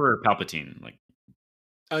like Emperor Palpatine. Like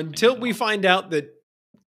until we find out that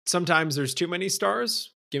sometimes there's too many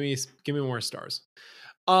stars, give me more stars.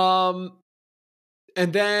 And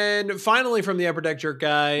then finally from the Upper Deck Jerk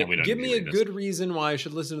guy, give me a good reason why I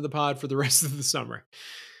should listen to the pod for the rest of the summer.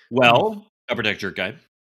 Well, Upper Deck Jerk guy,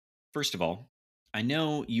 first of all, I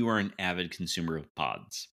know you are an avid consumer of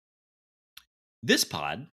pods. This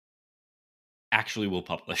pod actually will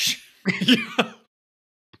publish.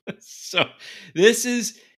 So this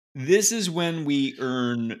is when we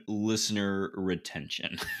earn listener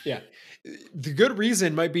retention. Yeah. The good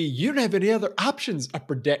reason might be you don't have any other options,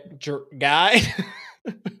 Upper Deck Jerk guy.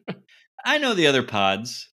 I know the other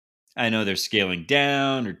pods. I know they're scaling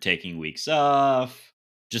down or taking weeks off,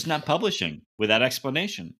 just not publishing without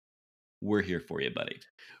explanation. We're here for you, buddy.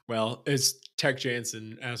 Well, as Tech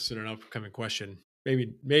Jansen asked in an upcoming question,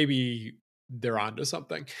 maybe they're onto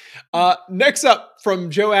something. Next up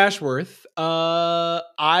from Joe Ashworth,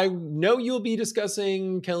 I know you'll be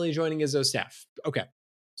discussing Kelly joining Izzo's staff. Okay.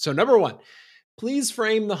 So number one, please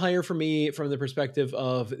frame the hire for me from the perspective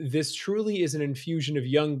of this truly is an infusion of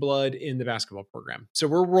young blood in the basketball program. So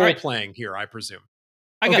we're role playing here, I presume.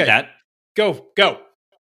 I got that. Go.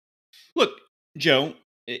 Look, Joe,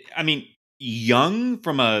 I mean, young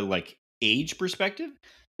from a age perspective,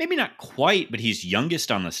 maybe not quite, but he's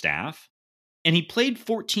youngest on the staff. And he played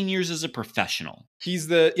 14 years as a professional. He's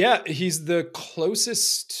the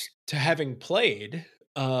closest to having played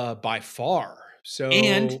by far. So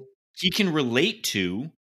and he can relate to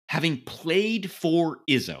having played for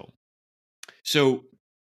Izzo. So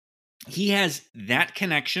he has that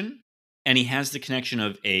connection, and he has the connection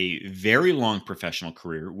of a very long professional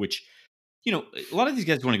career, which, a lot of these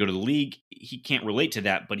guys want to go to the league. He can't relate to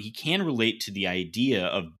that, but he can relate to the idea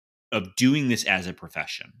of doing this as a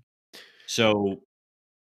profession. So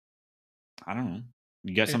I don't know.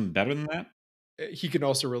 You got something better than that? He can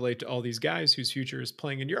also relate to all these guys whose future is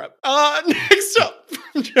playing in Europe. Next up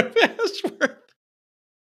from Jeff Ashworth.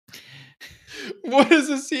 What is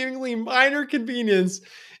a seemingly minor convenience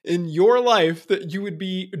in your life that you would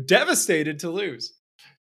be devastated to lose?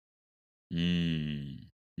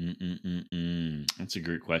 That's a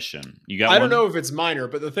great question. I don't know if it's minor,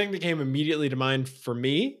 but the thing that came immediately to mind for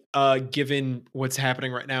me, given what's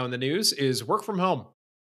happening right now in the news, is work from home.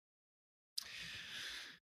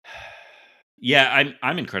 Yeah,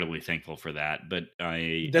 I'm incredibly thankful for that, but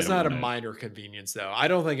that's not a minor convenience, though. I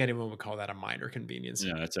don't think anyone would call that a minor convenience.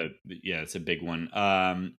 No, it's a big one.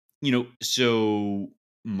 So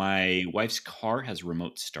my wife's car has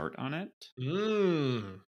remote start on it.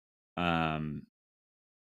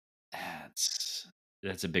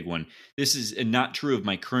 That's a big one. This is not true of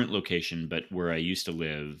my current location, but where I used to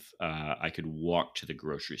live, I could walk to the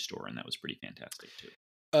grocery store, and that was pretty fantastic too.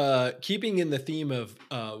 Keeping in the theme of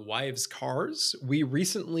wives' cars, we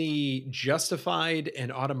recently justified an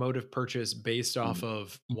automotive purchase based off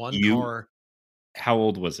of one car. How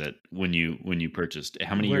old was it when you purchased?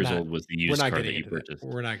 How many years old was the used car that you purchased?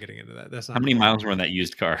 We're not getting into that. That's not. How many miles were on that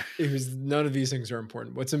used car? It was none of these things are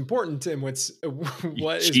important. What's important and what is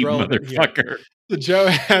relevant here to Joe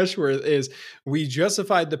Ashworth is we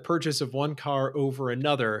justified the purchase of one car over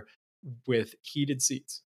another with heated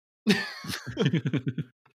seats.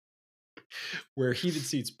 Where heated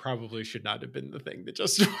seats probably should not have been the thing that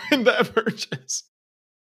justified that purchase.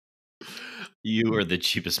 You are the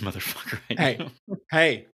cheapest motherfucker right now.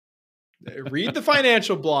 Hey, read the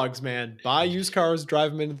financial blogs, man. Buy used cars,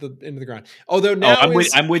 drive them into the ground. Although now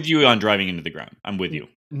I'm with you on driving into the ground. I'm with you.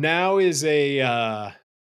 Now is a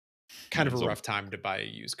kind of a rough time to buy a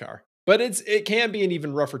used car. But it can be an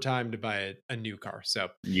even rougher time to buy a new car. So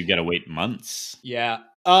you got to wait months. Yeah.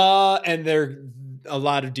 And a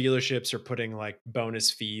lot of dealerships are putting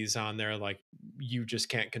bonus fees on there. Like, you just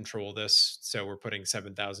can't control this. So we're putting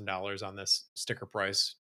 $7,000 on this sticker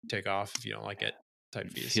price. Take off if you don't like it. Type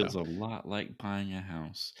fees. Feels a lot like buying a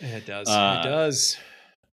house. It does. It does.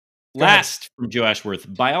 Last from Joe Ashworth,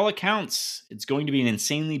 by all accounts, it's going to be an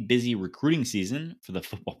insanely busy recruiting season for the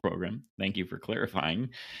football program. Thank you for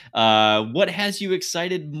clarifying. What has you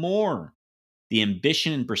excited more? The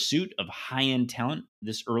ambition and pursuit of high-end talent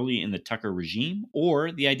this early in the Tucker regime,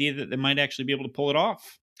 or the idea that they might actually be able to pull it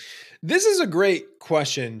off? This is a great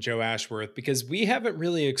question, Joe Ashworth, because we haven't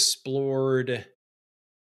really explored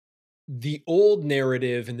the old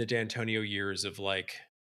narrative in the D'Antonio years of like,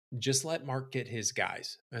 just let Mark get his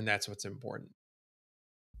guys, and that's what's important.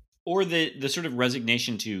 Or the sort of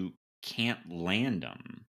resignation to can't land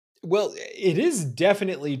them. Well, it is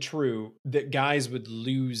definitely true that guys would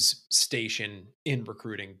lose station in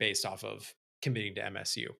recruiting based off of committing to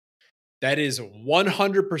MSU. That is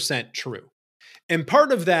 100% true. And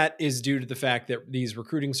part of that is due to the fact that these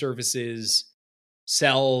recruiting services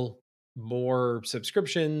sell more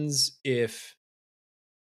subscriptions if,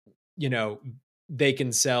 you know, they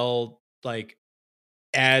can sell like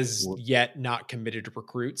as yet not committed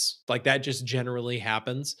recruits. Like that just generally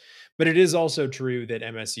happens. But it is also true that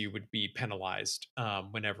MSU would be penalized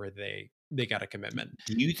whenever they got a commitment.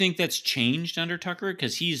 Do you think that's changed under Tucker?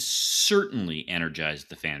 Because he's certainly energized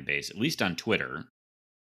the fan base, at least on Twitter.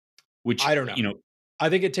 Which I don't know. You know, I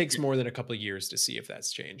think it takes more than a couple of years to see if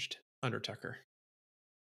that's changed under Tucker.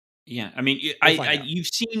 Yeah, I mean,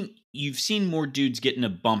 you've seen more dudes getting a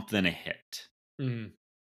bump than a hit,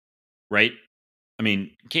 right? I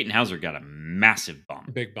mean, Katin Houser got a massive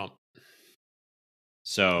bump, big bump.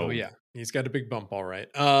 So, oh yeah, he's got a big bump, all right.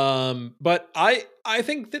 But I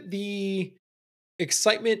think that the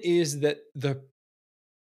excitement is that that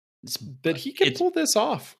he can pull this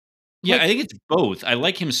off. Yeah, like, I think it's both. I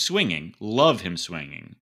like him swinging, love him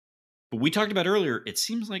swinging. But we talked about earlier, it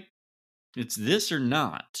seems like it's this or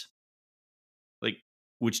not. Like,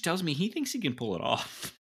 which tells me he thinks he can pull it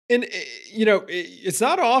off. And, you know, it's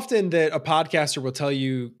not often that a podcaster will tell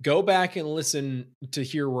you, go back and listen to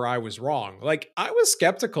hear where I was wrong. Like, I was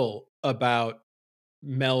skeptical about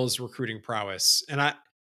Mel's recruiting prowess. And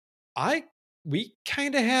we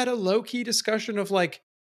kind of had a low key discussion of like,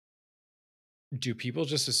 do people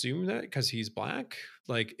just assume that because he's black?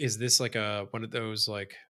 Like, is this like one of those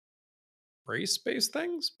like race-based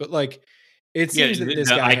things? But like, it seems that this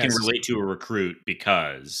guy I can relate to a recruit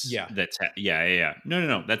because that's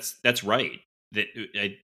no. That's right.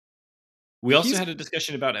 We also had a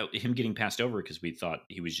discussion about him getting passed over because we thought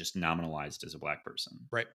he was just nominalized as a black person.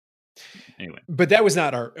 Right. Anyway, but that was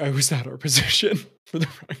not our position for the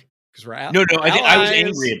because we're no. I was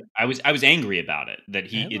angry. I was angry about it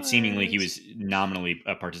that it seemingly he was nominally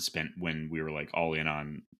a participant when we were like all in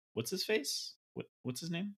on what's his face? What's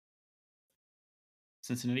his name?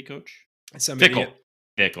 Cincinnati coach. Fickell.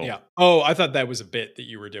 Yeah. Oh, I thought that was a bit that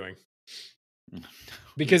you were doing.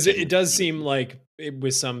 Because it does seem like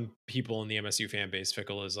with some people in the MSU fan base,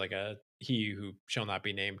 Fickell is like a he who shall not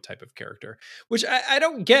be named type of character, which I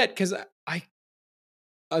don't get because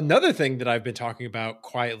another thing that I've been talking about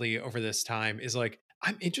quietly over this time is like,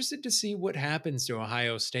 I'm interested to see what happens to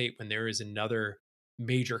Ohio State when there is another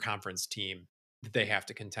major conference team that they have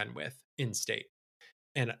to contend with in state.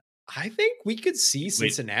 And I think we could see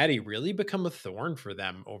Cincinnati really become a thorn for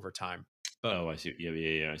them over time. But I see.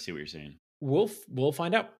 Yeah. I see what you're saying. We'll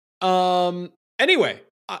find out. Anyway,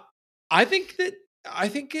 I think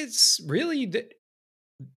it's really that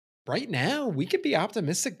right now we could be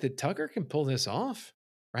optimistic that Tucker can pull this off,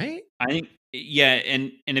 right? I think, yeah,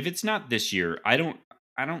 and if it's not this year, I don't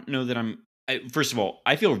know that first of all,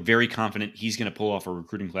 I feel very confident he's going to pull off a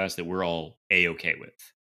recruiting class that we're all A-okay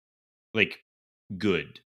with, like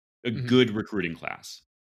good. A good recruiting class.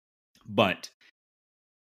 But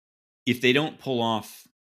if they don't pull off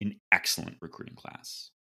an excellent recruiting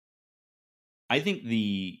class, I think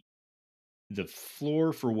the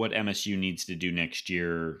floor for what MSU needs to do next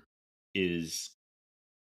year is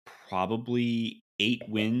probably 8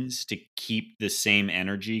 wins to keep the same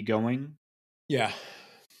energy going. Yeah.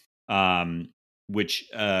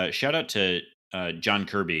 Which shout out to John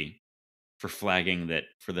Kirby for flagging that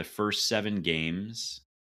for the first 7 games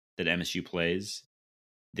that MSU plays,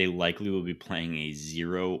 they likely will be playing a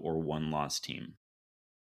 0 or 1 loss team.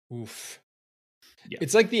 Oof. Yeah.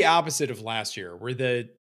 It's like the opposite of last year where the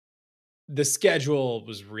schedule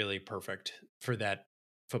was really perfect for that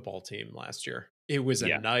football team last year. It was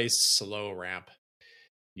a nice slow ramp.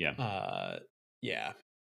 Yeah. Yeah.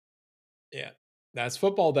 That's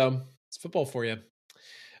football though. It's football for you.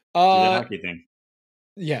 That hockey thing.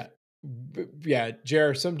 Yeah. Yeah,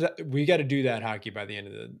 Jared, we got to do that hockey by the end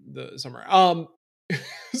of the summer.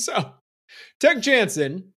 So Tech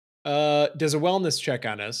Jansen does a wellness check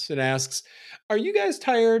on us and asks, "Are you guys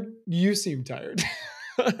tired? You seem tired."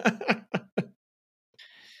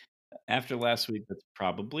 After last week, that's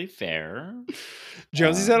probably fair.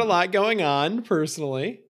 Jonesy's had a lot going on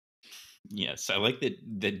personally. Yes, I like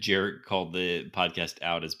that Jared called the podcast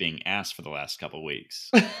out as being ass for the last couple of weeks.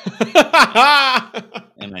 And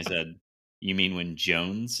I said, "You mean when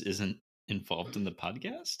Jones isn't involved in the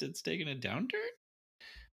podcast. It's taken a downturn.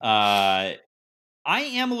 I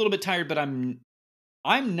am a little bit tired, but I'm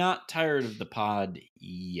not tired of the pod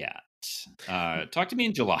yet. Talk to me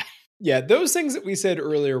in July. Yeah, those things that we said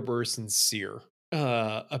earlier were sincere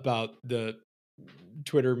about the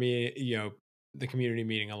Twitter the community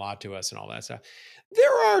meaning a lot to us and all that stuff.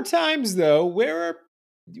 There are times though where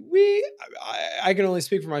I can only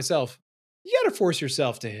speak for myself. You got to force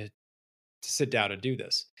yourself to sit down and do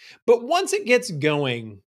this. But once it gets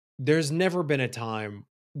going, there's never been a time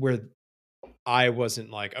where I wasn't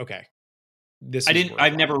like, okay,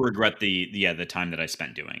 I've never regret the time that I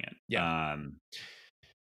spent doing it. Yeah.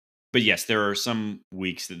 But yes, there are some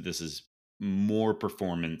weeks that this is more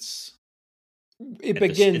performance. It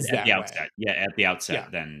begins at the outset. way. Yeah, at the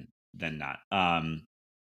outset than not.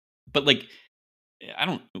 But like,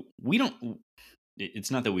 we don't.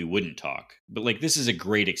 It's not that we wouldn't talk, but like, this is a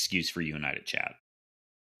great excuse for you and I to chat,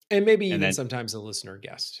 and maybe even sometimes a listener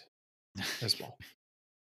guest as well.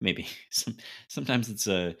 Maybe sometimes it's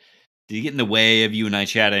a. Did he get in the way of you and I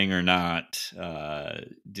chatting or not?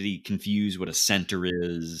 Did he confuse what a center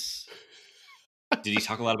is? Did he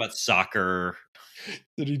talk a lot about soccer?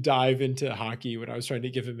 Did he dive into hockey when I was trying to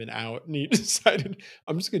give him an out and he decided,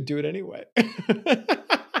 I'm just going to do it anyway?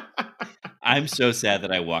 I'm so sad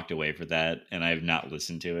that I walked away for that and I have not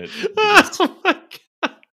listened to it. Oh my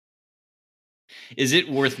God. Is it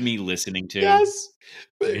worth me listening to? Yes.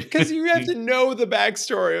 Because you have to know the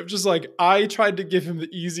backstory of just like, I tried to give him the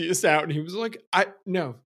easiest out and he was like,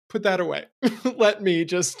 no, put that away. Let me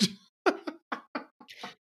just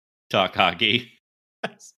talk hockey.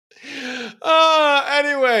 Yes.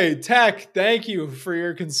 Anyway, Tech, thank you for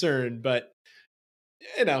your concern, but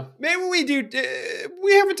maybe we do.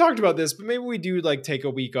 We haven't talked about this, but maybe we do like take a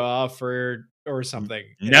week off or something.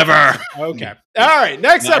 Never. Okay. All right.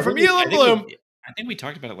 Next up from Elon Bloom. I think we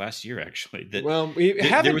talked about it last year, actually. Well, we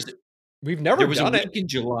haven't. We've never done it in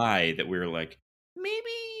July that we were like,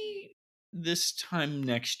 maybe this time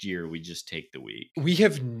next year we just take the week. We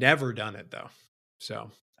have never done it though, so.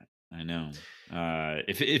 I know.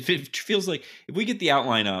 If it feels like if we get the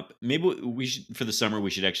outline up, maybe we should for the summer we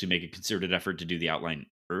should actually make a concerted effort to do the outline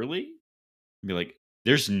early. Be like,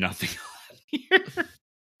 there's nothing on here.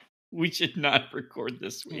 We should not record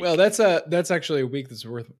this week. Well, that's actually a week that's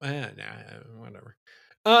worth. Whatever.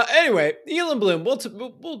 Anyway, Elon Bloom.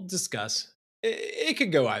 We'll discuss. It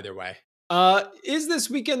could go either way. Is this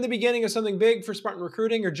weekend the beginning of something big for Spartan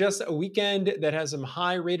recruiting, or just a weekend that has some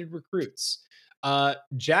high-rated recruits?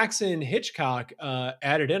 Jackson Hitchcock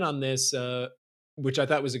added in on this, which I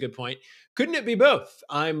thought was a good point. Couldn't it be both?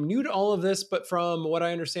 I'm new to all of this, but from what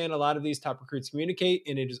I understand, a lot of these top recruits communicate,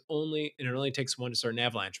 and it only takes one to start an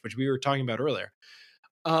avalanche, which we were talking about earlier.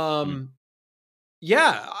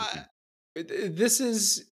 This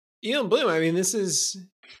is Elon Bloom. I mean, this is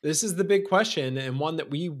the big question, and one that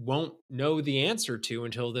we won't know the answer to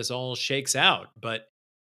until this all shakes out. But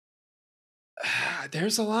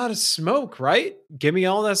there's a lot of smoke, right? Give me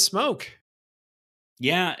all that smoke.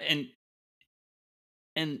 Yeah,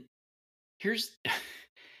 and here's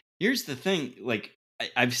the thing. Like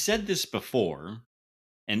I've said this before,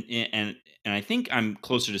 and I think I'm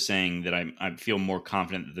closer to saying that I feel more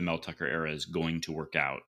confident that the Mel Tucker era is going to work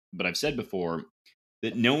out. But I've said before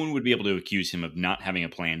that no one would be able to accuse him of not having a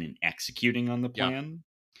plan and executing on the plan.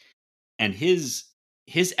 Yeah. And his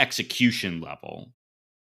execution level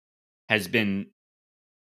has been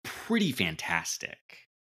pretty fantastic.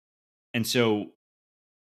 And so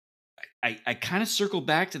I kind of circle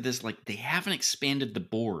back to this, like they haven't expanded the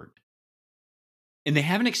board. And they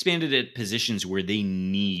haven't expanded at positions where they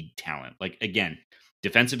need talent. Like again,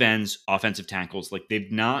 defensive ends, offensive tackles, like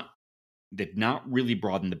they've not really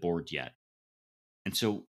broadened the board yet. And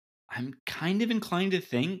so I'm kind of inclined to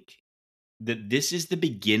think that this is the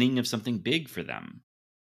beginning of something big for them.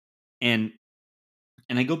 And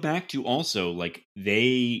I go back to also like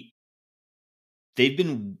they've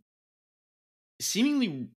been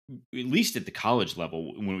seemingly, at least at the college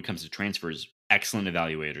level, when it comes to transfers, excellent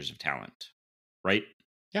evaluators of talent, right?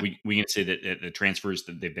 Yeah. We can say that at the transfers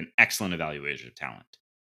that they've been excellent evaluators of talent.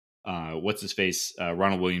 What's his face?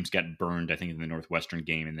 Ronald Williams got burned, I think, in the Northwestern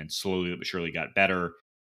game, and then slowly but surely got better.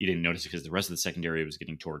 You didn't notice it because the rest of the secondary was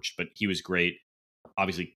getting torched, but he was great.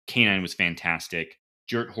 Obviously, K9 was fantastic.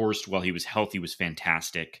 Jarrett Horst, while he was healthy, was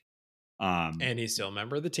fantastic. And he's still a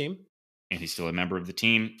member of the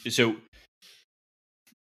team. So,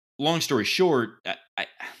 long story short,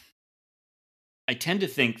 I tend to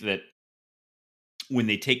think that when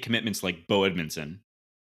they take commitments like Bo Edmondson,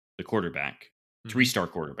 the quarterback, 3-star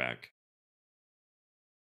quarterback,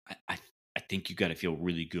 I think you got to feel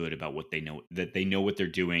really good about what they know, that they know what they're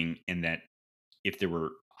doing, and that if there were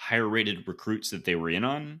higher rated recruits that they were in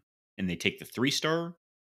on and they take the 3-star,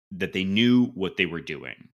 that they knew what they were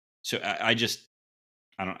doing. So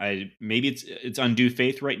maybe it's undue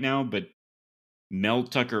faith right now, but Mel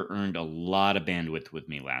Tucker earned a lot of bandwidth with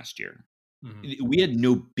me last year. Mm-hmm. We had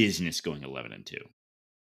no business going 11-2.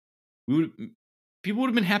 People would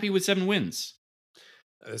have been happy with 7 wins.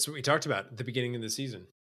 That's what we talked about at the beginning of the season.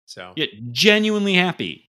 So yeah, genuinely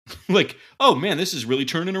happy. Like, oh man, this is really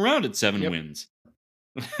turning around at 7 wins.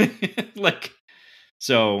 Like,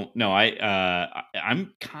 so no,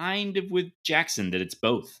 I'm kind of with Jackson that it's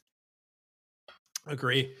both.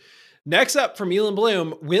 Agree. Next up from Elon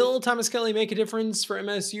Bloom, will Thomas Kelly make a difference for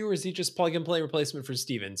MSU, or is he just plug and play replacement for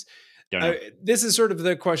Stevens? This is sort of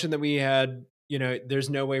the question that we had. There's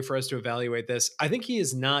no way for us to evaluate this. I think he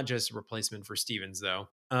is not just a replacement for Stevens, though.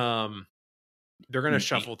 They're going to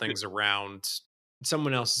shuffle things around.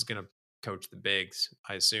 Someone else is going to coach the bigs,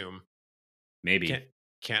 I assume. Maybe.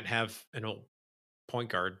 Can't have an old point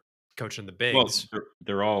guard coaching the bigs. Well,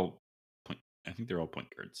 they're all I think they're all point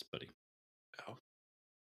guards, buddy. Oh.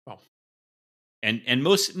 Well. And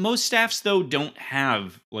most staffs though don't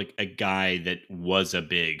have like a guy that was a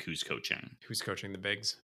big who's coaching. Who's coaching the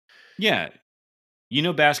bigs? Yeah. You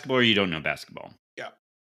know basketball or you don't know basketball. Yeah.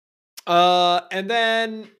 And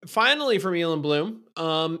then finally from Elon Bloom,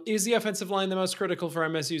 is the offensive line the most critical for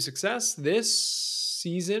MSU success this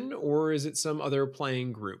season, or is it some other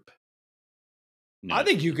playing group? No, I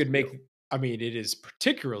think you could make, it is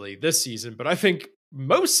particularly this season, but I think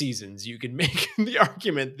most seasons you can make the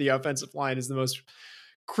argument the offensive line is the most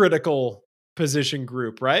critical position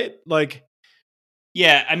group, right? Like,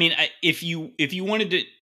 yeah, if you wanted to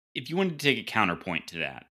take a counterpoint to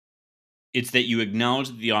that, it's that you acknowledge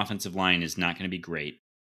that the offensive line is not going to be great.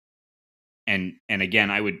 And again,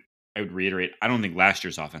 I would reiterate, I don't think last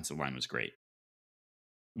year's offensive line was great.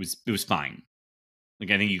 It was fine.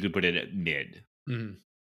 Like, I think you could put it at mid. Mm-hmm.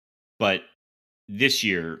 But this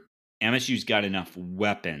year, MSU's got enough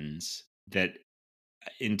weapons that,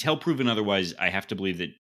 until proven otherwise, I have to believe that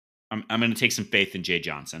I'm going to take some faith in Jay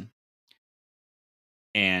Johnson.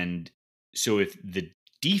 And so if the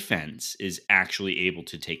defense is actually able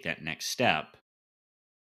to take that next step,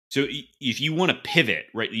 so if you want to pivot,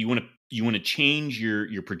 right, you want to change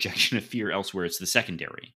your projection of fear elsewhere, it's the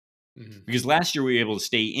secondary. Mm-hmm. Because last year we were able to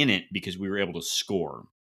stay in it because we were able to score.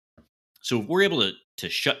 So if we're able to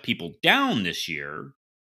shut people down this year,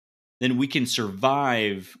 then we can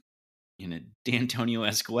survive in a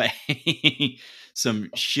D'Antonio-esque way some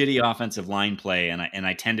shitty offensive line play, and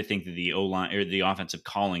I tend to think that the O-line or the offensive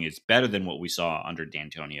calling is better than what we saw under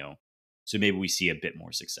D'Antonio. So maybe we see a bit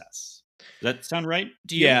more success. Does that sound right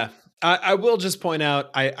to you? Yeah. I will just point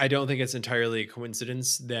out, I don't think it's entirely a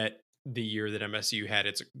coincidence that the year that MSU had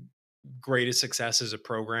its greatest success as a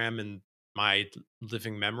program in my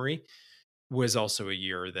living memory was also a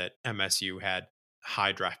year that MSU had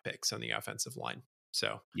high draft picks on the offensive line.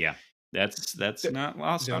 So yeah, that's not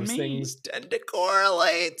lost on me. Those things tend to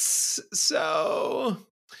correlate. So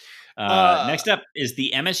next up is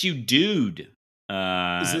the MSU dude.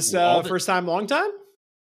 Is this first time, long time?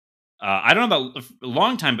 I don't know about a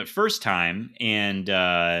long time, but first time, and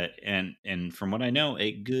from what I know,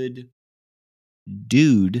 a good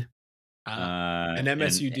dude. An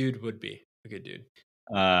MSU dude would be a good dude.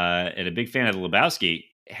 And a big fan of the Lebowski.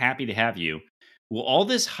 Happy to have you. Will all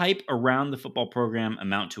this hype around the football program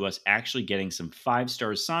amount to us actually getting some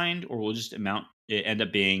 5-stars signed, or will it just end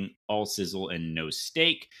up being all sizzle and no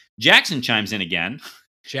steak? Jackson chimes in again.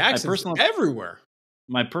 Jackson's everywhere.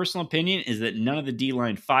 My personal opinion is that none of the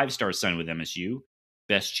D-line 5-stars signed with MSU.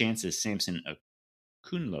 Best chance is Samson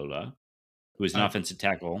Akunlola, who is an offensive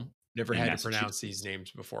tackle. Never had to pronounce these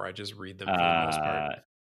names before. I just read them for the most part.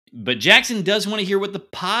 But Jackson does want to hear what the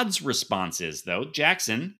pod's response is, though.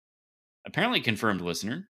 Jackson, apparently confirmed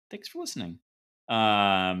listener. Thanks for listening.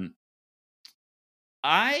 I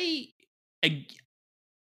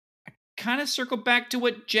kind of circle back to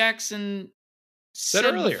what Jackson said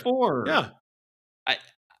earlier before. Yeah.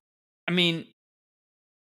 I mean,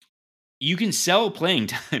 you can sell playing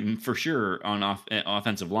time for sure on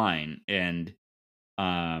offensive line, and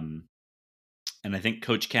I think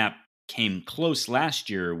Coach Cap came close last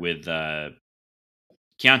year with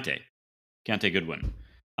Keontae Goodwin.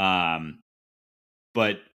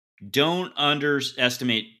 But don't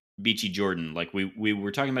underestimate BT Jordan. Like we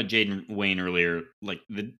were talking about Jaden Wayne earlier. Like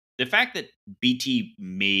the fact that BT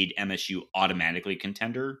made MSU automatically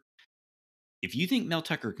contender. If you think Mel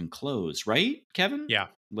Tucker can close, right, Kevin? Yeah.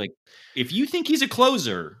 Like, if you think he's a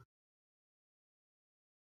closer,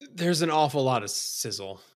 there's an awful lot of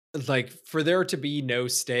sizzle like for there to be no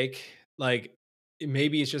steak, like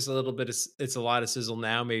maybe it's just a little bit of it's a lot of sizzle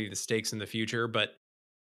now, maybe the steaks in the future, but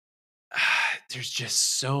there's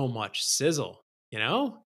just so much sizzle, you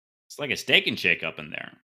know? It's like a Steak and Shake up in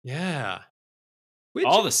there. Yeah. Which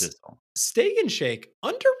All the is sizzle. Steak and Shake,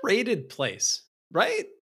 underrated place, right?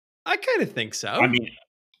 I kind of think so. I mean,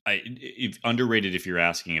 if underrated if you're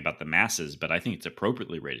asking about the masses, but I think it's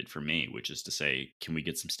appropriately rated for me, which is to say, can we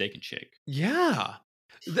get some Steak and Shake? Yeah.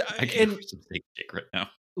 I can get some Steak and Shake right now.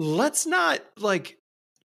 Let's not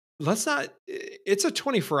it's a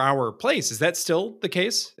 24-hour place. Is that still the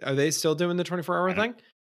case? Are they still doing the 24-hour thing?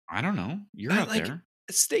 I don't know. You're out there.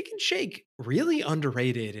 Steak and Shake, really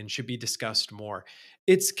underrated and should be discussed more.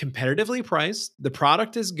 It's competitively priced, the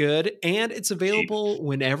product is good, and it's available cheap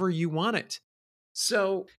whenever you want it.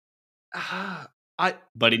 So,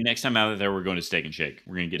 buddy, next time out there, we're going to Steak and Shake.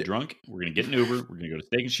 We're going to get drunk. We're going to get an Uber. We're going to go to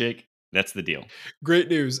Steak and Shake. That's the deal. Great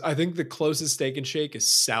news. I think the closest Steak and Shake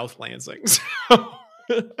is South Lansing.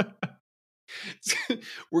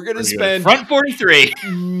 We're going to spend front 43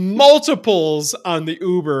 multiples on the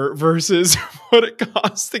Uber versus what it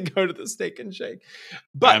costs to go to the Steak and Shake.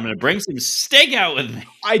 But I'm going to bring some steak out with me.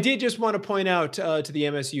 I did just want to point out to the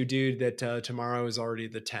MSU dude that tomorrow is already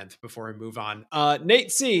the 10th before I move on.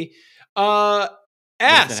 Nate C. asks.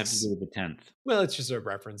 What does that have to do with the 10th? Well, it's just a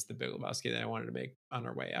reference to Big Lebowski that I wanted to make on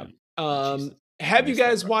our way out. Have you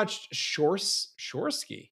guys watched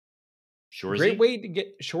Shoresky? Shoresy? Great way to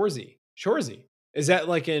get Shoresy. Is that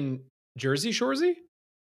like in Jersey Shoresy?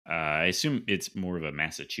 I assume it's more of a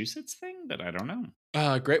Massachusetts thing, but I don't know.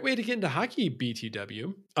 Great way to get into hockey,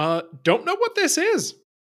 BTW. Don't know what this is.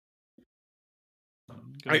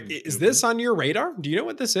 Is this on your radar? Do you know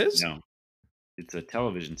what this is? No. It's a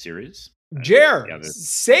television series. Jer,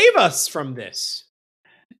 save us from this.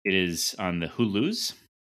 It is on the Hulus,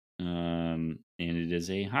 and it is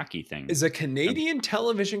a hockey thing. It's a Canadian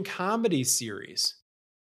television comedy series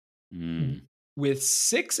with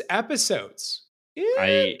 6 episodes.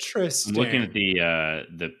 Interesting. I'm looking at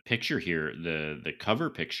the picture here, the cover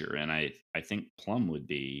picture, and I think Plum would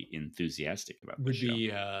be enthusiastic about this show.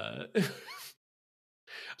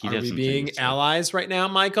 Are we being allies right now,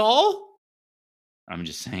 Michael? I'm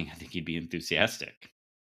just saying, I think he'd be enthusiastic.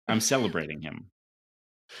 I'm celebrating him.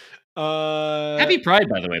 Happy Pride,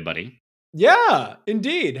 by the way, buddy. Yeah,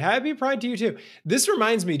 indeed. Happy Pride to you too. This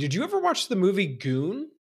reminds me, did you ever watch the movie Goon?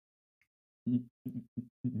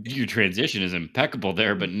 Your transition is impeccable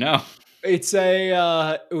there, but no. It's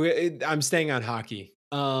I'm staying on hockey.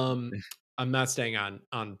 I'm not staying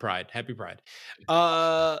on Pride. Happy Pride.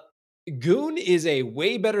 Goon is a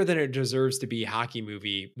way better than it deserves to be hockey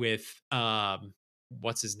movie with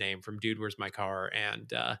what's his name from Dude, Where's My Car and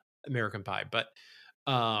American Pie. But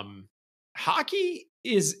hockey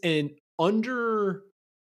is an undermined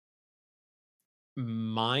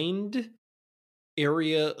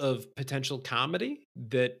area of potential comedy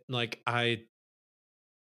that like I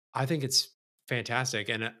think it's fantastic,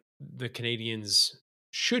 and the Canadians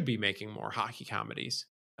should be making more hockey comedies.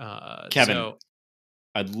 Kevin,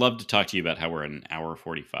 I'd love to talk to you about how we're at an hour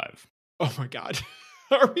 45. Oh my God.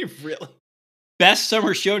 Are we really? Best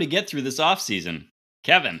summer show to get through this off season.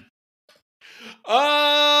 Kevin. Go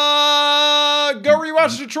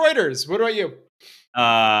rewatch Detroiters. What about you?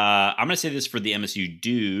 I'm going to say this for the MSU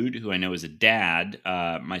dude, who I know is a dad.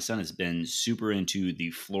 My son has been super into the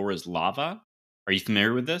Floor is Lava. Are you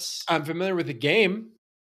familiar with this? I'm familiar with the game.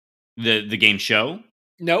 The game show?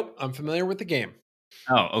 Nope. I'm familiar with the game.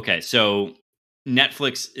 Oh, okay. So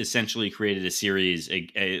Netflix essentially created a series,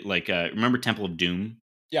 remember Temple of Doom?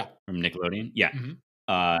 Yeah. From Nickelodeon? Yeah. Mm-hmm.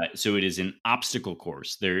 So it is an obstacle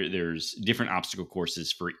course. There's different obstacle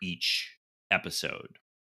courses for each episode.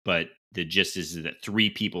 But the gist is that 3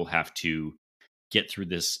 people have to get through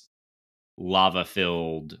this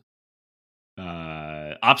lava-filled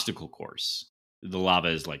obstacle course. The lava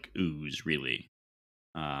is like ooze, really.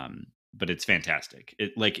 But it's fantastic.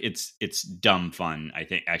 It's dumb fun.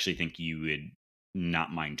 I actually think you would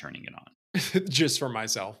not mind turning it on. Just for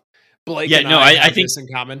myself. Blake yeah, and no, I think this in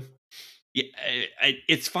common. Yeah,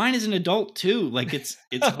 it's fine as an adult too. Like it's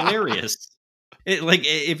hilarious.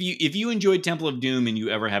 If you enjoyed Temple of Doom and you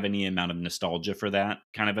ever have any amount of nostalgia for that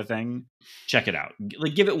kind of a thing, check it out.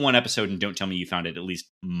 Like give it 1 episode and don't tell me you found it at least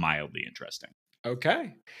mildly interesting.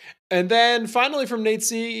 Okay. And then finally from Nate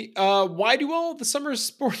C, why do all the summer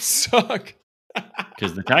sports suck?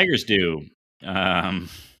 Because the Tigers do.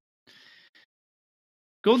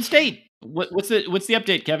 Golden State. What's the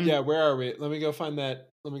update, Kevin? Yeah, where are we? Let me go find that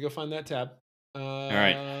tab. All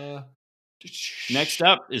right. Next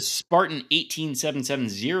up is Spartan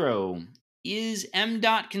 18770. is M.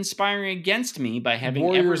 Dot conspiring against me by having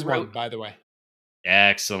Warriors every won, by the way.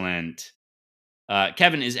 Excellent.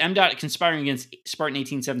 Kevin, is M. Dot conspiring against Spartan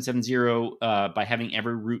 18770 by having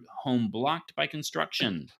every route home blocked by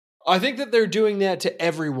construction? I think that they're doing that to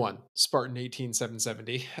everyone, Spartan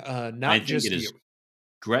 18770, not just you.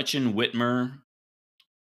 Gretchen Whitmer.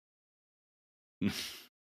 I was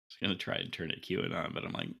going to try and turn it QAnon, but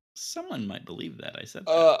I'm like, someone might believe that I said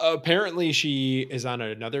that. Apparently, she is on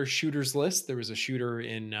another shooter's list. There was a shooter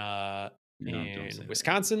in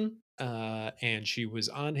Wisconsin, and she was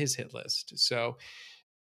on his hit list. So,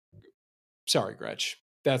 sorry, Gretch.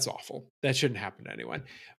 That's awful. That shouldn't happen to anyone.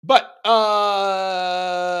 But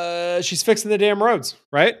she's fixing the damn roads,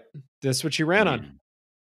 right? That's what she ran on.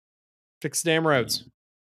 Fix the damn roads.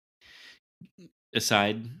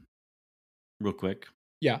 Aside, real quick.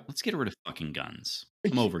 Yeah. Let's get rid of fucking guns.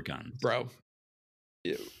 I'm over guns. Bro.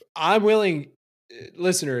 I'm willing.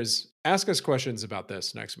 Listeners, ask us questions about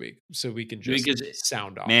this next week so we can just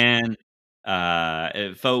sound off. Man,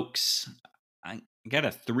 folks, I got a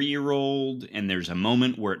 3-year-old, and there's a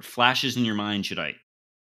moment where it flashes in your mind, should I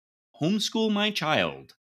homeschool my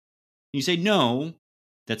child? You say, no,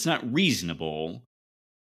 that's not reasonable.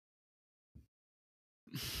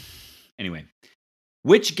 Anyway,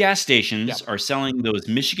 which gas stations are selling those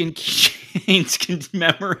Michigan keychains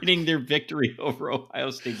commemorating their victory over Ohio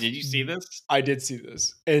State? Did you see this? I did see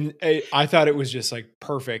this. And I thought it was just like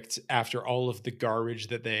perfect after all of the garbage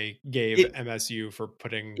that they gave MSU for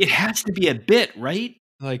putting. It has to be a bit, right?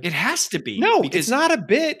 Like, it has to be. No, it's not a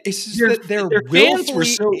bit. It's just that their fans were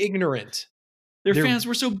so ignorant. Their fans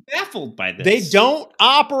were so baffled by this. They don't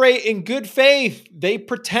operate in good faith. They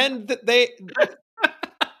pretend that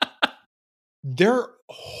they're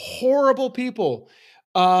horrible people.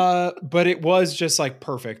 But it was just like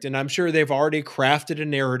perfect. And I'm sure they've already crafted a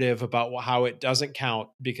narrative about how it doesn't count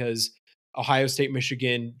because Ohio State,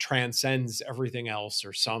 Michigan transcends everything else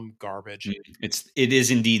or some garbage. It is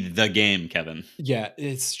indeed the game, Kevin. Yeah,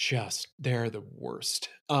 it's just, they're the worst.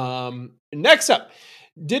 Next up,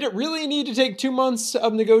 did it really need to take 2 months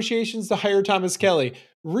of negotiations to hire Thomas Kelly?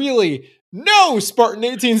 Really? No, Spartan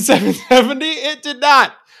 18770, it did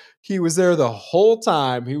not. He was there the whole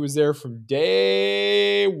time. He was there from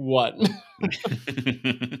day one.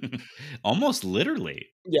 Almost literally.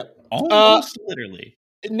 Yeah. Almost literally.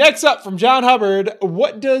 Next up from John Hubbard,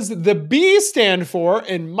 what does the B stand for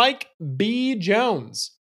in Mike B.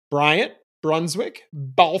 Jones? Bryant, Brunswick,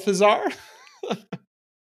 Balthazar?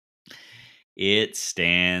 It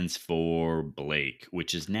stands for Blake,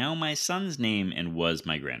 which is now my son's name and was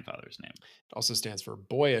my grandfather's name. It also stands for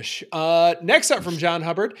boyish. Next up from John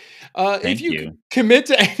Hubbard, if you could commit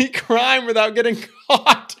to any crime without getting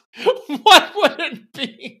caught, what would it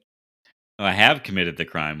be? Well, I have committed the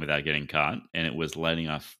crime without getting caught, and it was lighting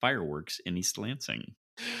off fireworks in East Lansing.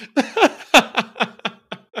 There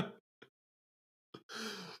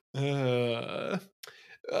was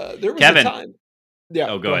Kevin. a time. Yeah.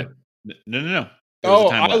 Oh, go ahead. No.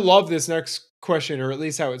 I love this next question, or at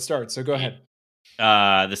least how it starts. So go ahead.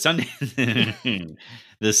 The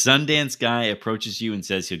Sundance guy approaches you and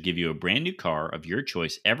says he'll give you a brand new car of your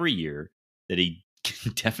choice every year that he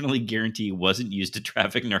can definitely guarantee wasn't used to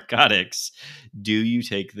traffic narcotics. Do you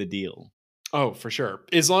take the deal? Oh, for sure.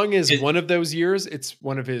 As long as one of those years, it's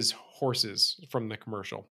one of his horses from the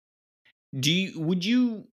commercial.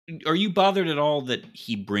 Are you bothered at all that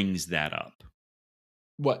he brings that up?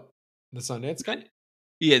 What? The Sundance guy?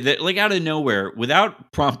 Yeah, that like out of nowhere,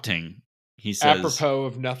 without prompting, he says, apropos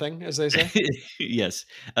of nothing, as they say. Yes.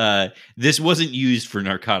 This wasn't used for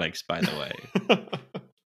narcotics, by the way.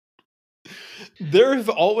 There have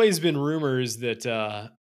always been rumors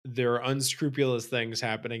that there are unscrupulous things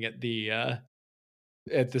happening at the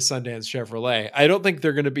Sundance Chevrolet. I don't think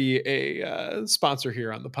they're going to be a sponsor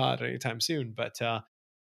here on the pod anytime soon, but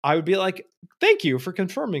I would be like, thank you for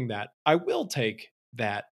confirming that. I will take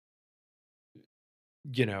that,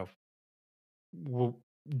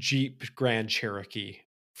 Jeep Grand Cherokee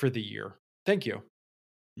for the year. Thank you.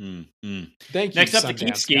 Thank you. Next up, the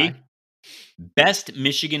Keepski. Best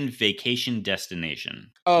Michigan vacation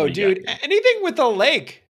destination. Oh, dude, anything with a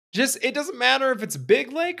lake. It doesn't matter if it's a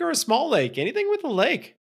big lake or a small lake. Anything with a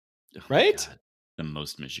lake. Right? The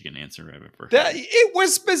most Michigan answer I've ever heard. It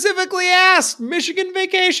was specifically asked Michigan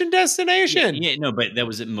vacation destination. Yeah, no, but that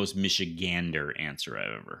was the most Michigander answer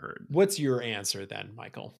I've ever heard. What's your answer then,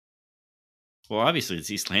 Michael? Well, obviously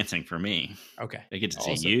it's East Lansing for me. Okay. I get to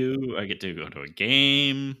see you. I get to go to a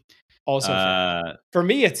game. Also, for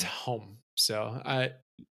me, it's home. So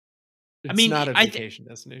it's not a vacation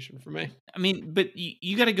destination for me. I mean, but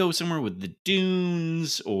you got to go somewhere with the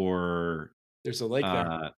dunes or... There's a lake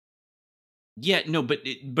there. Yeah, no, but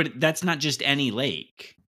that's not just any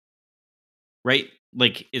lake, right?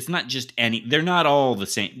 Like, it's not just any. They're not all the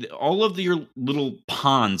same. All of your little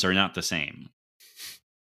ponds are not the same.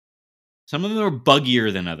 Some of them are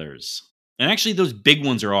buggier than others. And actually, those big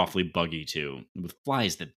ones are awfully buggy, too, with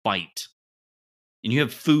flies that bite. And you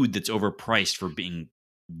have food that's overpriced for being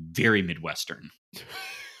very Midwestern.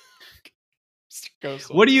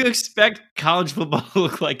 What do you expect college football to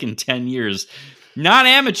look like in 10 years? Not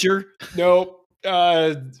amateur. Nope.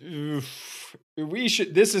 We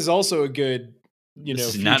should. This is also a good,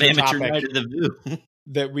 this is not amateur night at the View.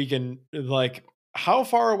 That we can, like, how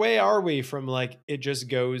far away are we from, like, it just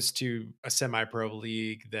goes to a semi-pro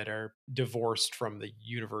league that are divorced from the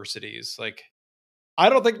universities? Like, I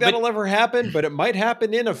don't think that'll ever happen, but it might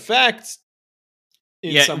happen in effect.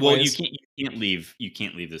 Yeah, well, ways. You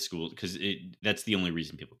can't leave the school because that's the only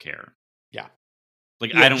reason people care. Yeah,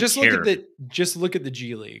 like I don't care. Just look at the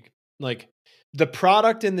G League. Like, the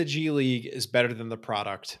product in the G League is better than the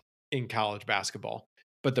product in college basketball,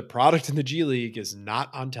 but the product in the G League is not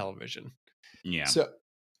on television. Yeah. So,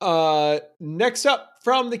 next up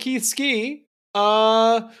from the Keith Ski,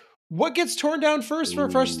 what gets torn down first for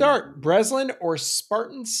a fresh start, Breslin or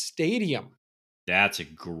Spartan Stadium? That's a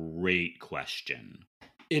great question.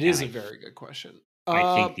 It is a very good question.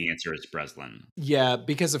 I think the answer is Breslin. Yeah,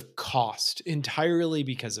 because of cost. Entirely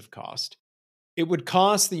because of cost. It would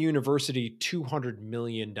cost the university $200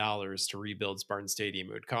 million to rebuild Spartan Stadium.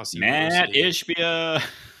 It would cost the Matt Ishbia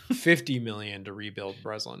 $50 million to rebuild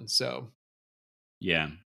Breslin. So,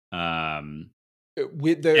 yeah. I mean,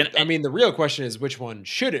 the real question is, which one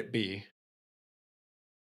should it be?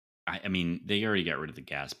 I mean, they already got rid of the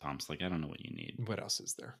gas pumps. Like, I don't know what you need. What else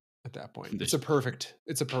is there at that point? It's a perfect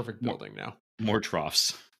building now. More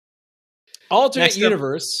troughs. Alternate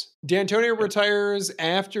universe. D'Antonio retires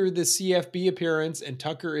after the CFB appearance and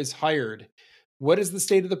Tucker is hired. What is the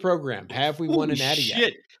state of the program? Have we won a natty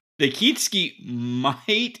yet? The Keatski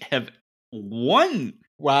might have won.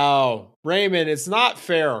 Wow. Raymond, it's not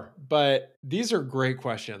fair, but these are great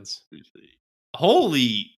questions.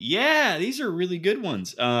 Holy, yeah, these are really good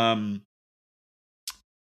ones. Though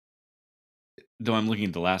I'm looking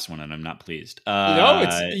at the last one and I'm not pleased. No,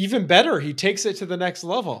 it's even better. He takes it to the next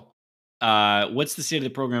level. What's the state of the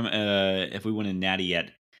program? If we win a natty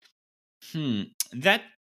yet? That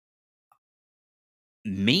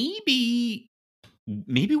maybe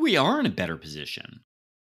we are in a better position.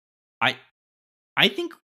 I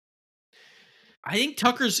think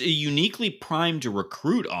Tucker's uniquely primed to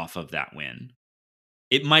recruit off of that win.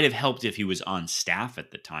 It might have helped if he was on staff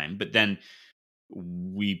at the time, but then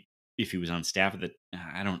if he was on staff at the,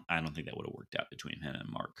 I don't think that would have worked out between him and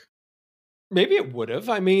Mark. Maybe it would have.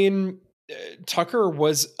 I mean, Tucker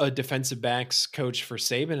was a defensive backs coach for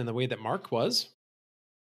Saban in the way that Mark was.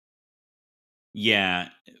 Yeah,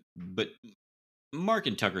 but Mark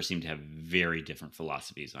and Tucker seem to have very different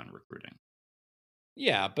philosophies on recruiting.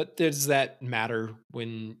 Yeah, but does that matter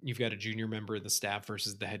when you've got a junior member of the staff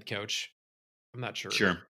versus the head coach? I'm not sure.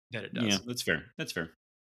 That it does. Yeah, that's fair.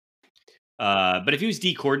 But if he was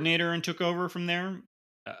D coordinator and took over from there,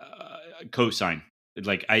 co-sign.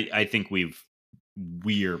 Like, I think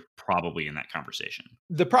we're probably in that conversation.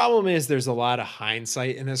 The problem is there's a lot of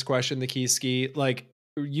hindsight in this question, the Key Ski. Like,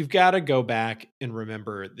 you've got to go back and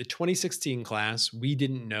remember the 2016 class. We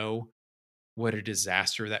didn't know what a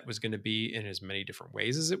disaster that was going to be in as many different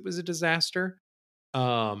ways as it was a disaster.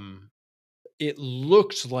 It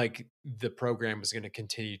looked like the program was going to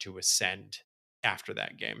continue to ascend after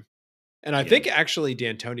that game. And I think actually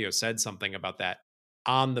D'Antonio said something about that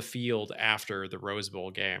on the field after the Rose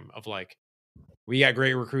Bowl game of like, we got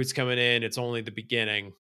great recruits coming in. It's only the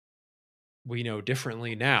beginning. We know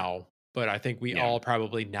differently now, but I think we all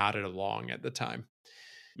probably nodded along at the time.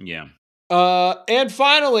 Yeah. And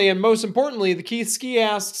finally, and most importantly, the Keith Ski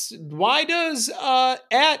asks, why does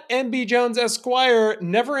at MB Jones Esquire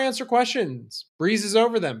never answer questions? Breezes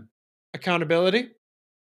over them. Accountability?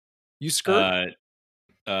 You skirt?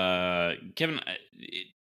 Kevin,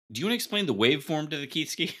 do you want to explain the waveform to the Keith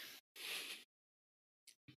Ski?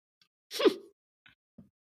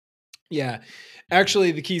 Yeah.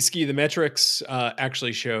 Actually, the Keith Ski, the metrics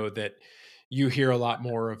actually show that you hear a lot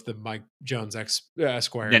more of the Mike Jones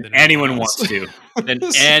Esquire than anyone wants to.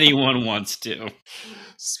 Anyone wants to.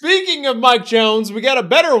 Speaking of Mike Jones, we got a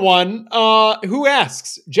better one. Who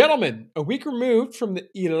asks, gentlemen, a week removed from the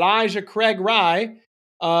Elijah Craig Rye,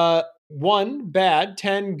 1 bad,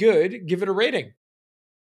 10 good. Give it a rating.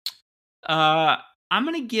 I'm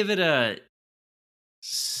gonna give it a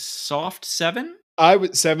soft 7.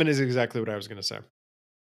 7 is exactly what I was gonna say,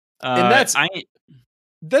 and that's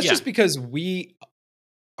just because we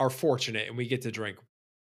are fortunate and we get to drink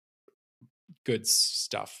good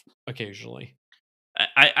stuff occasionally.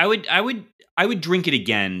 I would drink it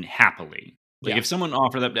again happily. Like if someone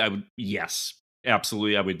offered that, I would. Yes,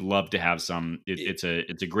 absolutely. I would love to have some. It's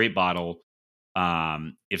a great bottle.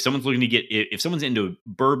 If someone's looking to get, if someone's into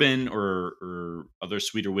bourbon or other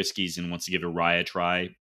sweeter whiskeys and wants to give a rye a try,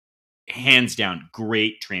 hands down,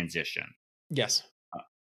 great transition. Yes.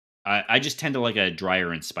 I just tend to like a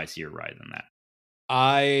drier and spicier rye than that.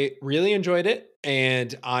 I really enjoyed it,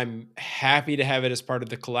 and I'm happy to have it as part of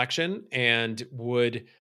the collection, and would,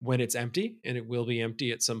 when it's empty, and it will be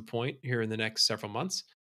empty at some point here in the next several months,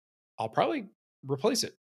 I'll probably replace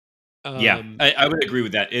it. Yeah, I would agree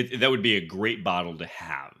with that. That would be a great bottle to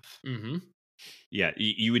have. Mm-hmm. Yeah,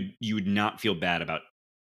 you would not feel bad about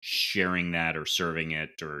sharing that or serving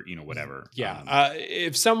it or whatever. Yeah,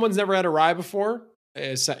 if someone's never had a rye before,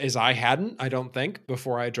 as I hadn't, I don't think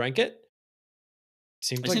before I drank it.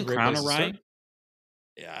 Seems like a great Crown place a to rye? start.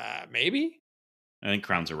 Yeah, maybe. I think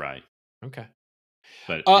Crown's a rye. Okay.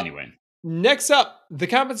 But anyway. Next up, the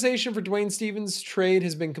compensation for Dwayne Stevens' trade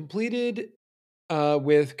has been completed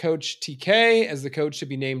with Coach TK as the coach to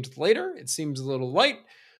be named later. It seems a little light.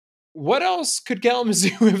 What else could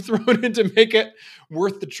Kalamazoo have thrown in to make it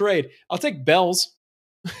worth the trade? I'll take Bells.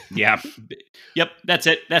 Yeah. Yep. That's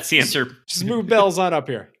it. That's the answer. Just move Bells on up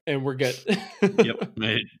here and we're good. Yep.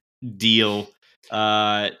 Deal.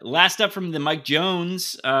 Last up from the Mike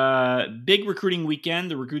Jones, big recruiting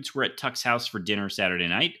weekend. The recruits were at Tuck's house for dinner Saturday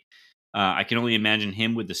night. I can only imagine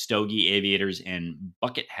him with the stogie, aviators, and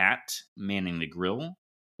bucket hat manning the grill.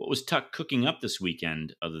 What was Tuck cooking up this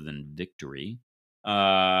weekend other than victory?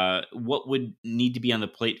 What would need to be on the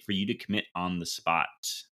plate for you to commit on the spot?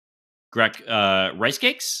 Greg, rice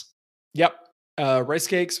cakes? Yep. Rice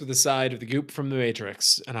cakes with a side of the goop from the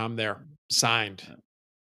Matrix, and I'm there. Signed.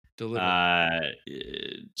 Delivered.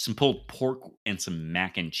 Some pulled pork and some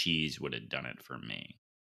mac and cheese would have done it for me.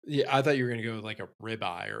 Yeah, I thought you were going to go with like a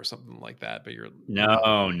ribeye or something like that, but you're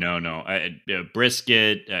no.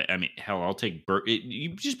 Brisket. I mean, hell, I'll take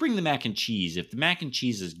you just bring the mac and cheese. If the mac and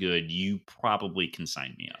cheese is good, you probably can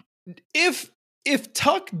sign me up. If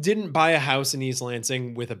Tuck didn't buy a house in East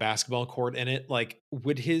Lansing with a basketball court in it, like,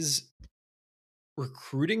 would his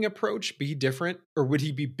recruiting approach be different, or would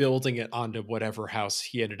he be building it onto whatever house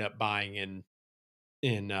he ended up buying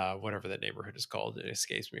in whatever that neighborhood is called? It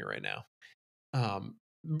escapes me right now.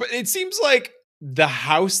 But it seems like the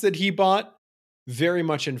house that he bought very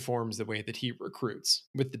much informs the way that he recruits,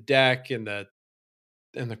 with the deck and the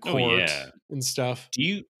court and stuff.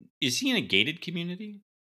 Is he in a gated community?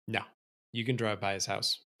 No, you can drive by his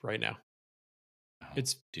house right now. Oh,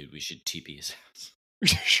 dude, we should TP his house. We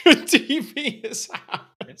should TP his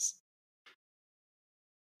house.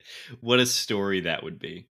 What a story that would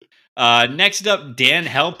be. Next up, Dan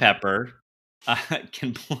Hellpepper.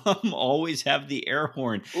 Can Plum always have the air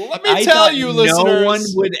horn? Let me tell you, listeners. No one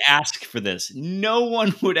would ask for this. No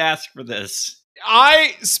one would ask for this.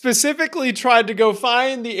 I specifically tried to go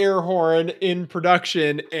find the air horn in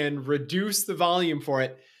production and reduce the volume for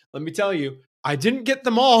it. Let me tell you, I didn't get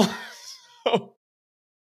them all.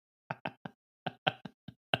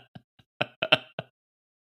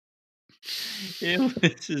 It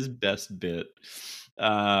was his best bit.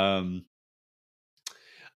 In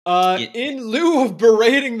lieu of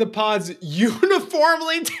berating the pod's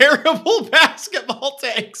uniformly terrible basketball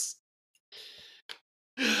takes,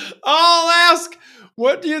 I'll ask,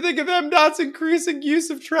 what do you think of MDOT's increasing use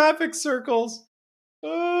of traffic circles?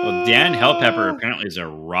 Well, Dan Hellpepper apparently is a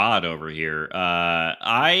rod over here.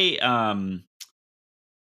 I'm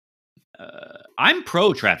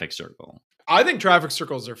pro traffic circle. I think traffic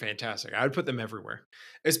circles are fantastic. I would put them everywhere,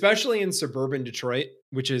 especially in suburban Detroit,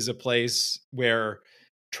 which is a place where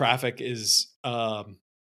traffic is, I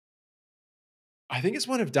think it's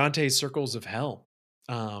one of Dante's circles of hell.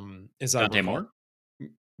 Is Dante Moore?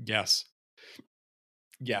 Yes,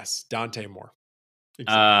 Dante Moore.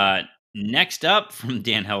 Exactly. Next up from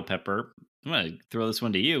Dan Hellpepper, I'm going to throw this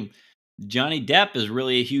one to you. Johnny Depp is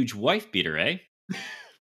really a huge wife beater, eh?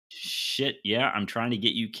 Shit, yeah, I'm trying to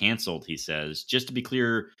get you canceled, he says. Just to be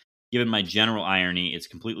clear, given my general irony, it's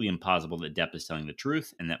completely impossible that Depp is telling the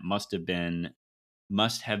truth, and that must have been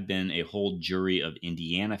a whole jury of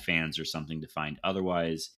Indiana fans or something to find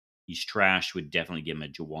otherwise. He's trash. Would definitely give him a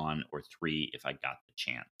Jawan or 3 if I got the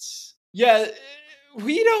chance. Yeah,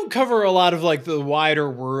 we don't cover a lot of like the wider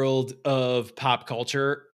world of pop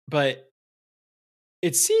culture, but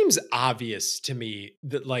it seems obvious to me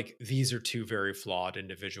that like these are two very flawed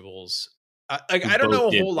individuals. I don't know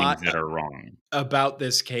a whole lot that are wrong about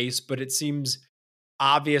this case, but it seems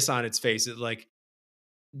obvious on its face. It like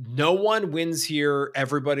no one wins here.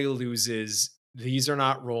 Everybody loses. These are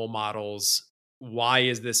not role models. Why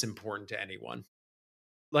is this important to anyone?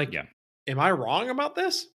 Like, Yeah. am I wrong about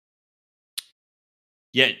this?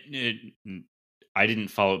 Yeah. I didn't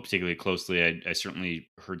follow it particularly closely. I certainly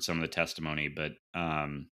heard some of the testimony, but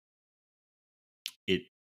it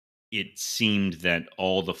it seemed that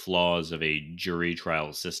all the flaws of a jury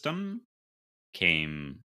trial system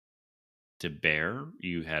came to bear.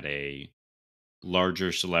 You had a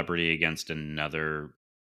larger celebrity against another,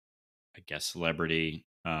 I guess, celebrity.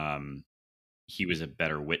 He was a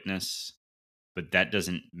better witness, but that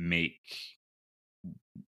doesn't make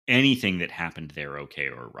anything that happened there okay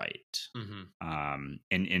or right. And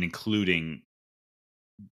including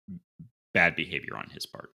bad behavior on his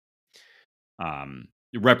part.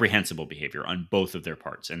 Reprehensible behavior on both of their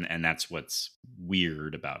parts, and that's what's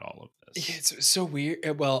weird about all of this. Yeah, it's so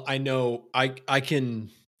weird. Well, I know I can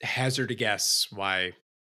hazard a guess why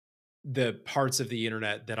the parts of the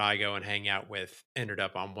internet that I go and hang out with ended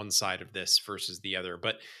up on one side of this versus the other.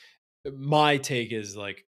 But my take is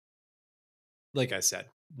like I said,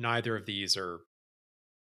 neither of these are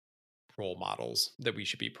role models that we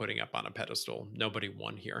should be putting up on a pedestal. Nobody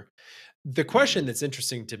won here. The question that's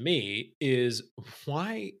interesting to me is,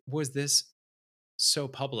 why was this so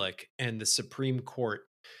public and the Supreme Court,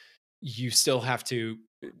 you still have to,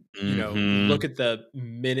 look at the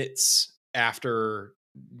minutes after,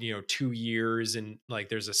 2 years, and like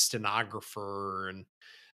there's a stenographer, and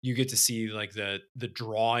you get to see like the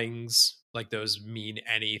drawings, like those mean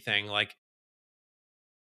anything. Like,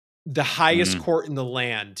 the highest court in the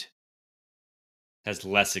land has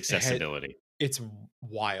less accessibility. It's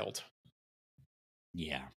wild.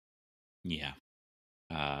 Yeah.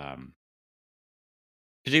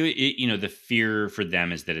 Particularly, the fear for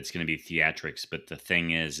them is that it's going to be theatrics, but the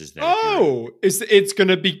thing is that it's going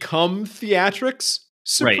to become theatrics,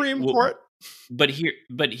 Supreme right. Court. But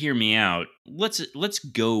hear me out. Let's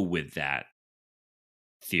go with that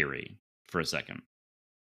theory for a second.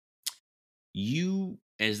 You,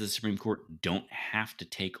 as the Supreme Court, don't have to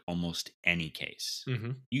take almost any case.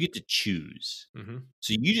 You get to choose.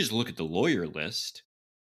 So you just look at the lawyer list,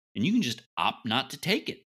 and you can just opt not to take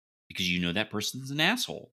it because you know that person's an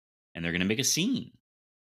asshole and they're going to make a scene.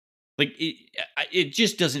 Like, it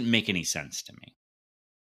just doesn't make any sense to me.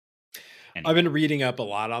 Anyway. I've been reading up a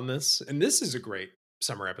lot on this, and this is a great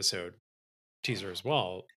summer episode teaser as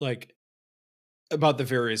well, like about the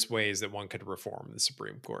various ways that one could reform the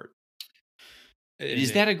Supreme Court.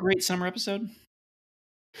 Is that a great summer episode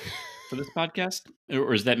for this podcast?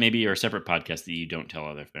 Or is that maybe your separate podcast that you don't tell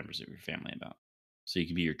other members of your family about? So you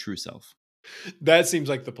can be your true self. That seems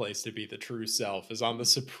like the place to be the true self, is on the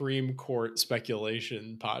Supreme Court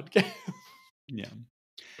speculation podcast. Yeah.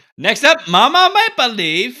 Next up, Mama Maple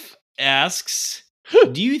Leaf asks,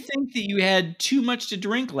 do you think that you had too much to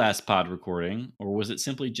drink last pod recording, or was it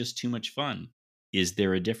simply just too much fun? Is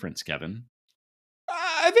there a difference, Kevin?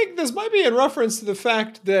 I think this might be in reference to the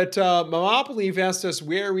fact that Mama Maple Leaf asked us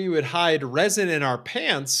where we would hide resin in our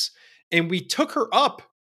pants, and we took her up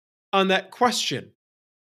on that question.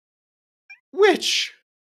 Which,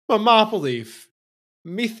 Mama Maple Leaf,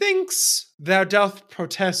 methinks thou doth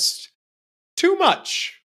protest too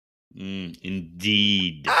much.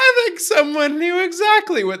 Indeed. I think someone knew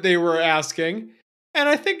exactly what they were asking, and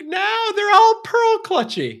I think now they're all pearl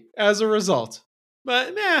clutchy as a result.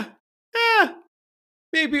 But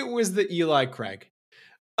maybe it was the Eli Craig.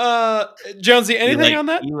 Jonesy, anything on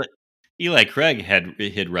that? Eli Craig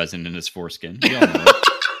hid resin in his foreskin. We all know it.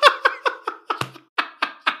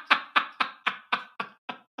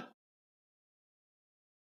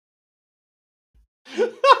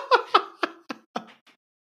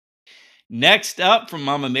 Next up from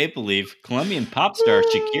Mama Maple Leaf, Colombian pop star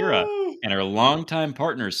Shakira and her longtime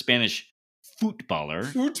partner, Spanish footballer.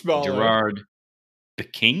 Gerard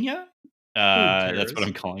Piquena. That's what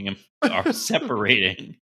I'm calling him. Are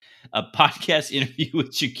separating. A podcast interview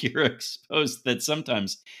with Shakira exposed that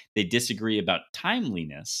sometimes they disagree about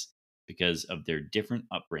timeliness because of their different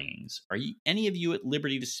upbringings. Are any of you at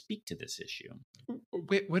liberty to speak to this issue?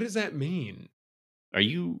 Wait, what does that mean? Are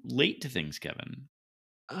you late to things, Kevin?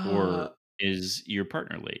 Or is your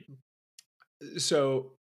partner late?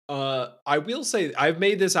 So I will say I've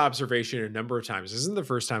made this observation a number of times. This isn't the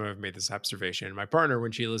first time I've made this observation. My partner,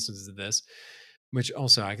 when she listens to this, which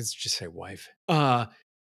also I could just say wife, when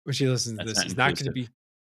she listens to this, is not going to be.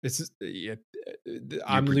 This is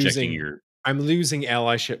I'm losing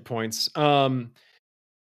allyship points.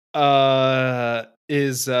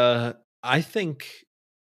 I think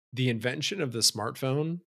the invention of the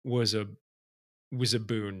smartphone was a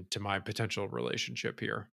boon to my potential relationship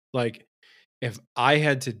here. Like, if I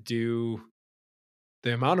had to do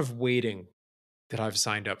the amount of waiting that I've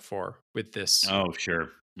signed up for with this Oh, sure.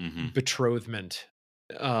 betrothment,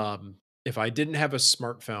 if I didn't have a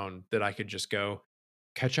smartphone that I could just go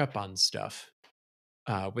catch up on stuff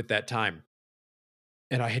with that time,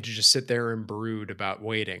 and I had to just sit there and brood about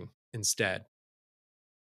waiting instead,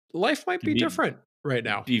 life might be Be different right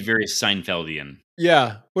now. be very Seinfeldian.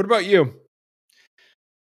 Yeah. What about you?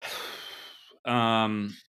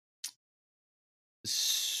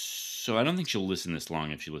 So I don't think she'll listen this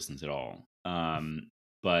long if she listens at all.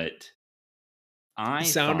 But I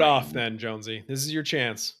Sound off find then, Jonesy. This is your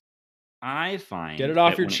chance. I Get find it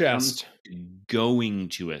off that your when it comes chest. to going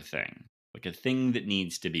to a thing, like a thing that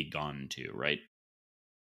needs to be gone to, right?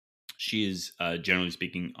 She is generally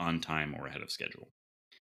speaking on time or ahead of schedule.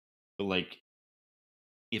 But like,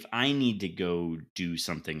 if I need to go do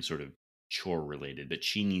something sort of chore related, but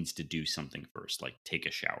she needs to do something first, like take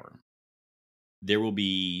a shower, there will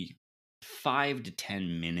be 5 to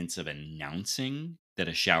 10 minutes of announcing that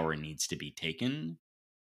a shower needs to be taken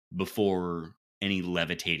before any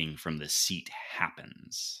levitating from the seat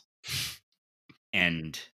happens.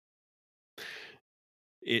 And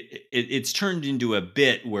it's turned into a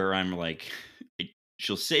bit where I'm like,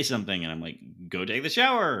 she'll say something and I'm like, go take the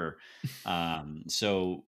shower.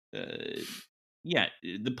 So yeah,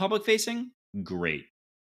 the public facing, great.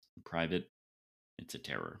 Private, it's a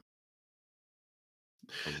terror.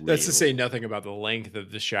 That's to say nothing about the length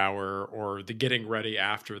of the shower or the getting ready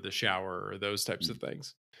after the shower or those types of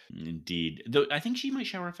things. Indeed. Though I think she might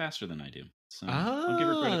shower faster than I do. So I'll give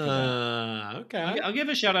her credit for that. Okay. I'll give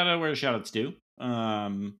a shout out where a shout out's due.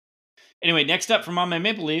 Anyway, next up from On My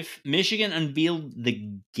Maple Leaf, Michigan unveiled the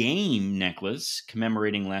game necklace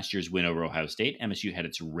commemorating last year's win over Ohio State. MSU had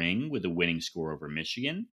its ring with a winning score over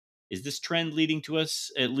Michigan. Is this trend leading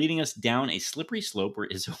us down a slippery slope where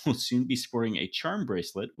Izzo will soon be sporting a charm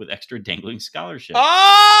bracelet with extra dangling scholarships?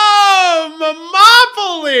 Oh,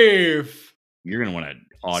 Maple Leaf! You're going to want to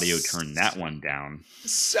audio turn that one down.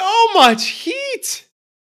 So much heat!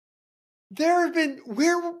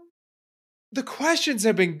 The questions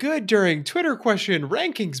have been good during Twitter question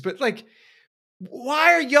rankings, but like,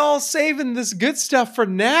 why are y'all saving this good stuff for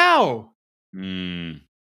now?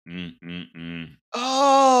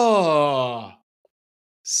 Oh,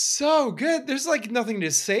 so good. There's like nothing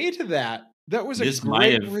to say to that. That was a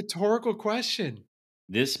great rhetorical question.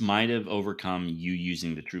 This might have overcome you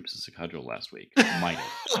using the troops as a cudgel last week. Might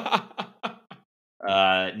have.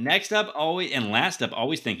 Next up, last up,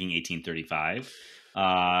 always thinking 1835.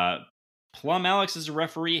 Plum Alex is a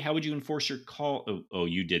referee. How would you enforce your call? Oh,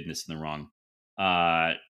 you did this in the wrong.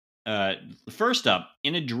 First up,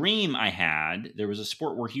 in a dream I had, there was a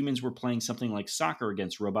sport where humans were playing something like soccer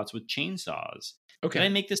against robots with chainsaws. Okay. Did I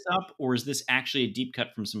make this up, or is this actually a deep cut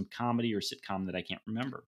from some comedy or sitcom that I can't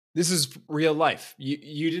remember? This is real life.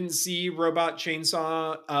 You didn't see robot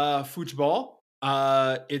chainsaw football.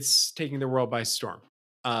 It's taking the world by storm.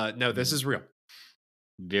 No, this is real.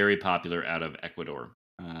 Very popular out of Ecuador.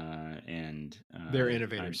 And they're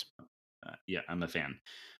innovators. I'm a fan.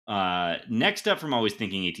 Next up from Always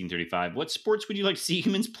Thinking 1835, what sports would you like to see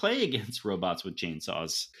humans play against robots with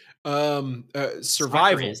chainsaws?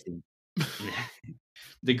 Survival.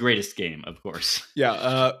 The greatest game, of course.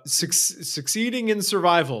 Yeah. Succeeding in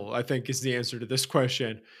survival, I think, is the answer to this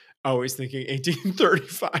question. Always Thinking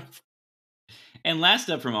 1835. And last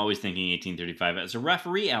up from Always Thinking 1835, as a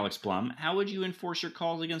referee, Alex Plum, how would you enforce your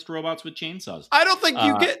calls against robots with chainsaws? I don't think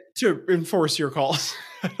you get to enforce your calls.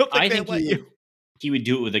 I don't think he would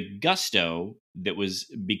do it with a gusto that was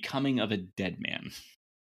becoming of a dead man.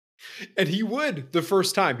 And he would the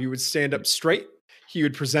first time. He would stand up straight. He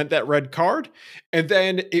would present that red card, and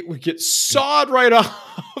then it would get sawed right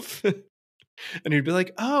off. And he'd be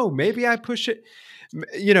like, oh, maybe I push it.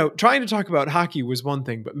 You know, trying to talk about hockey was one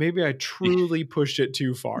thing, but maybe I truly pushed it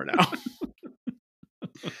too far now.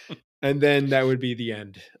 And then that would be the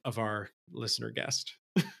end of our listener guest.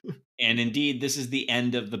 And indeed, this is the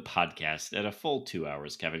end of the podcast at a full 2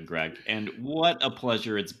 hours, Kevin Gregg. And what a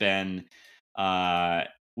pleasure it's been.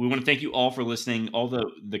 We want to thank you all for listening. All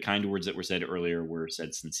the kind words that were said earlier were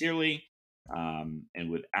said sincerely and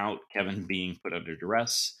without Kevin being put under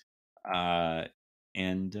duress. Yeah,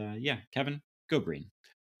 Kevin, go green.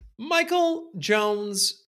 Michael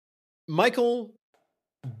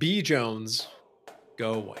B. Jones,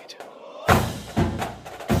 go white.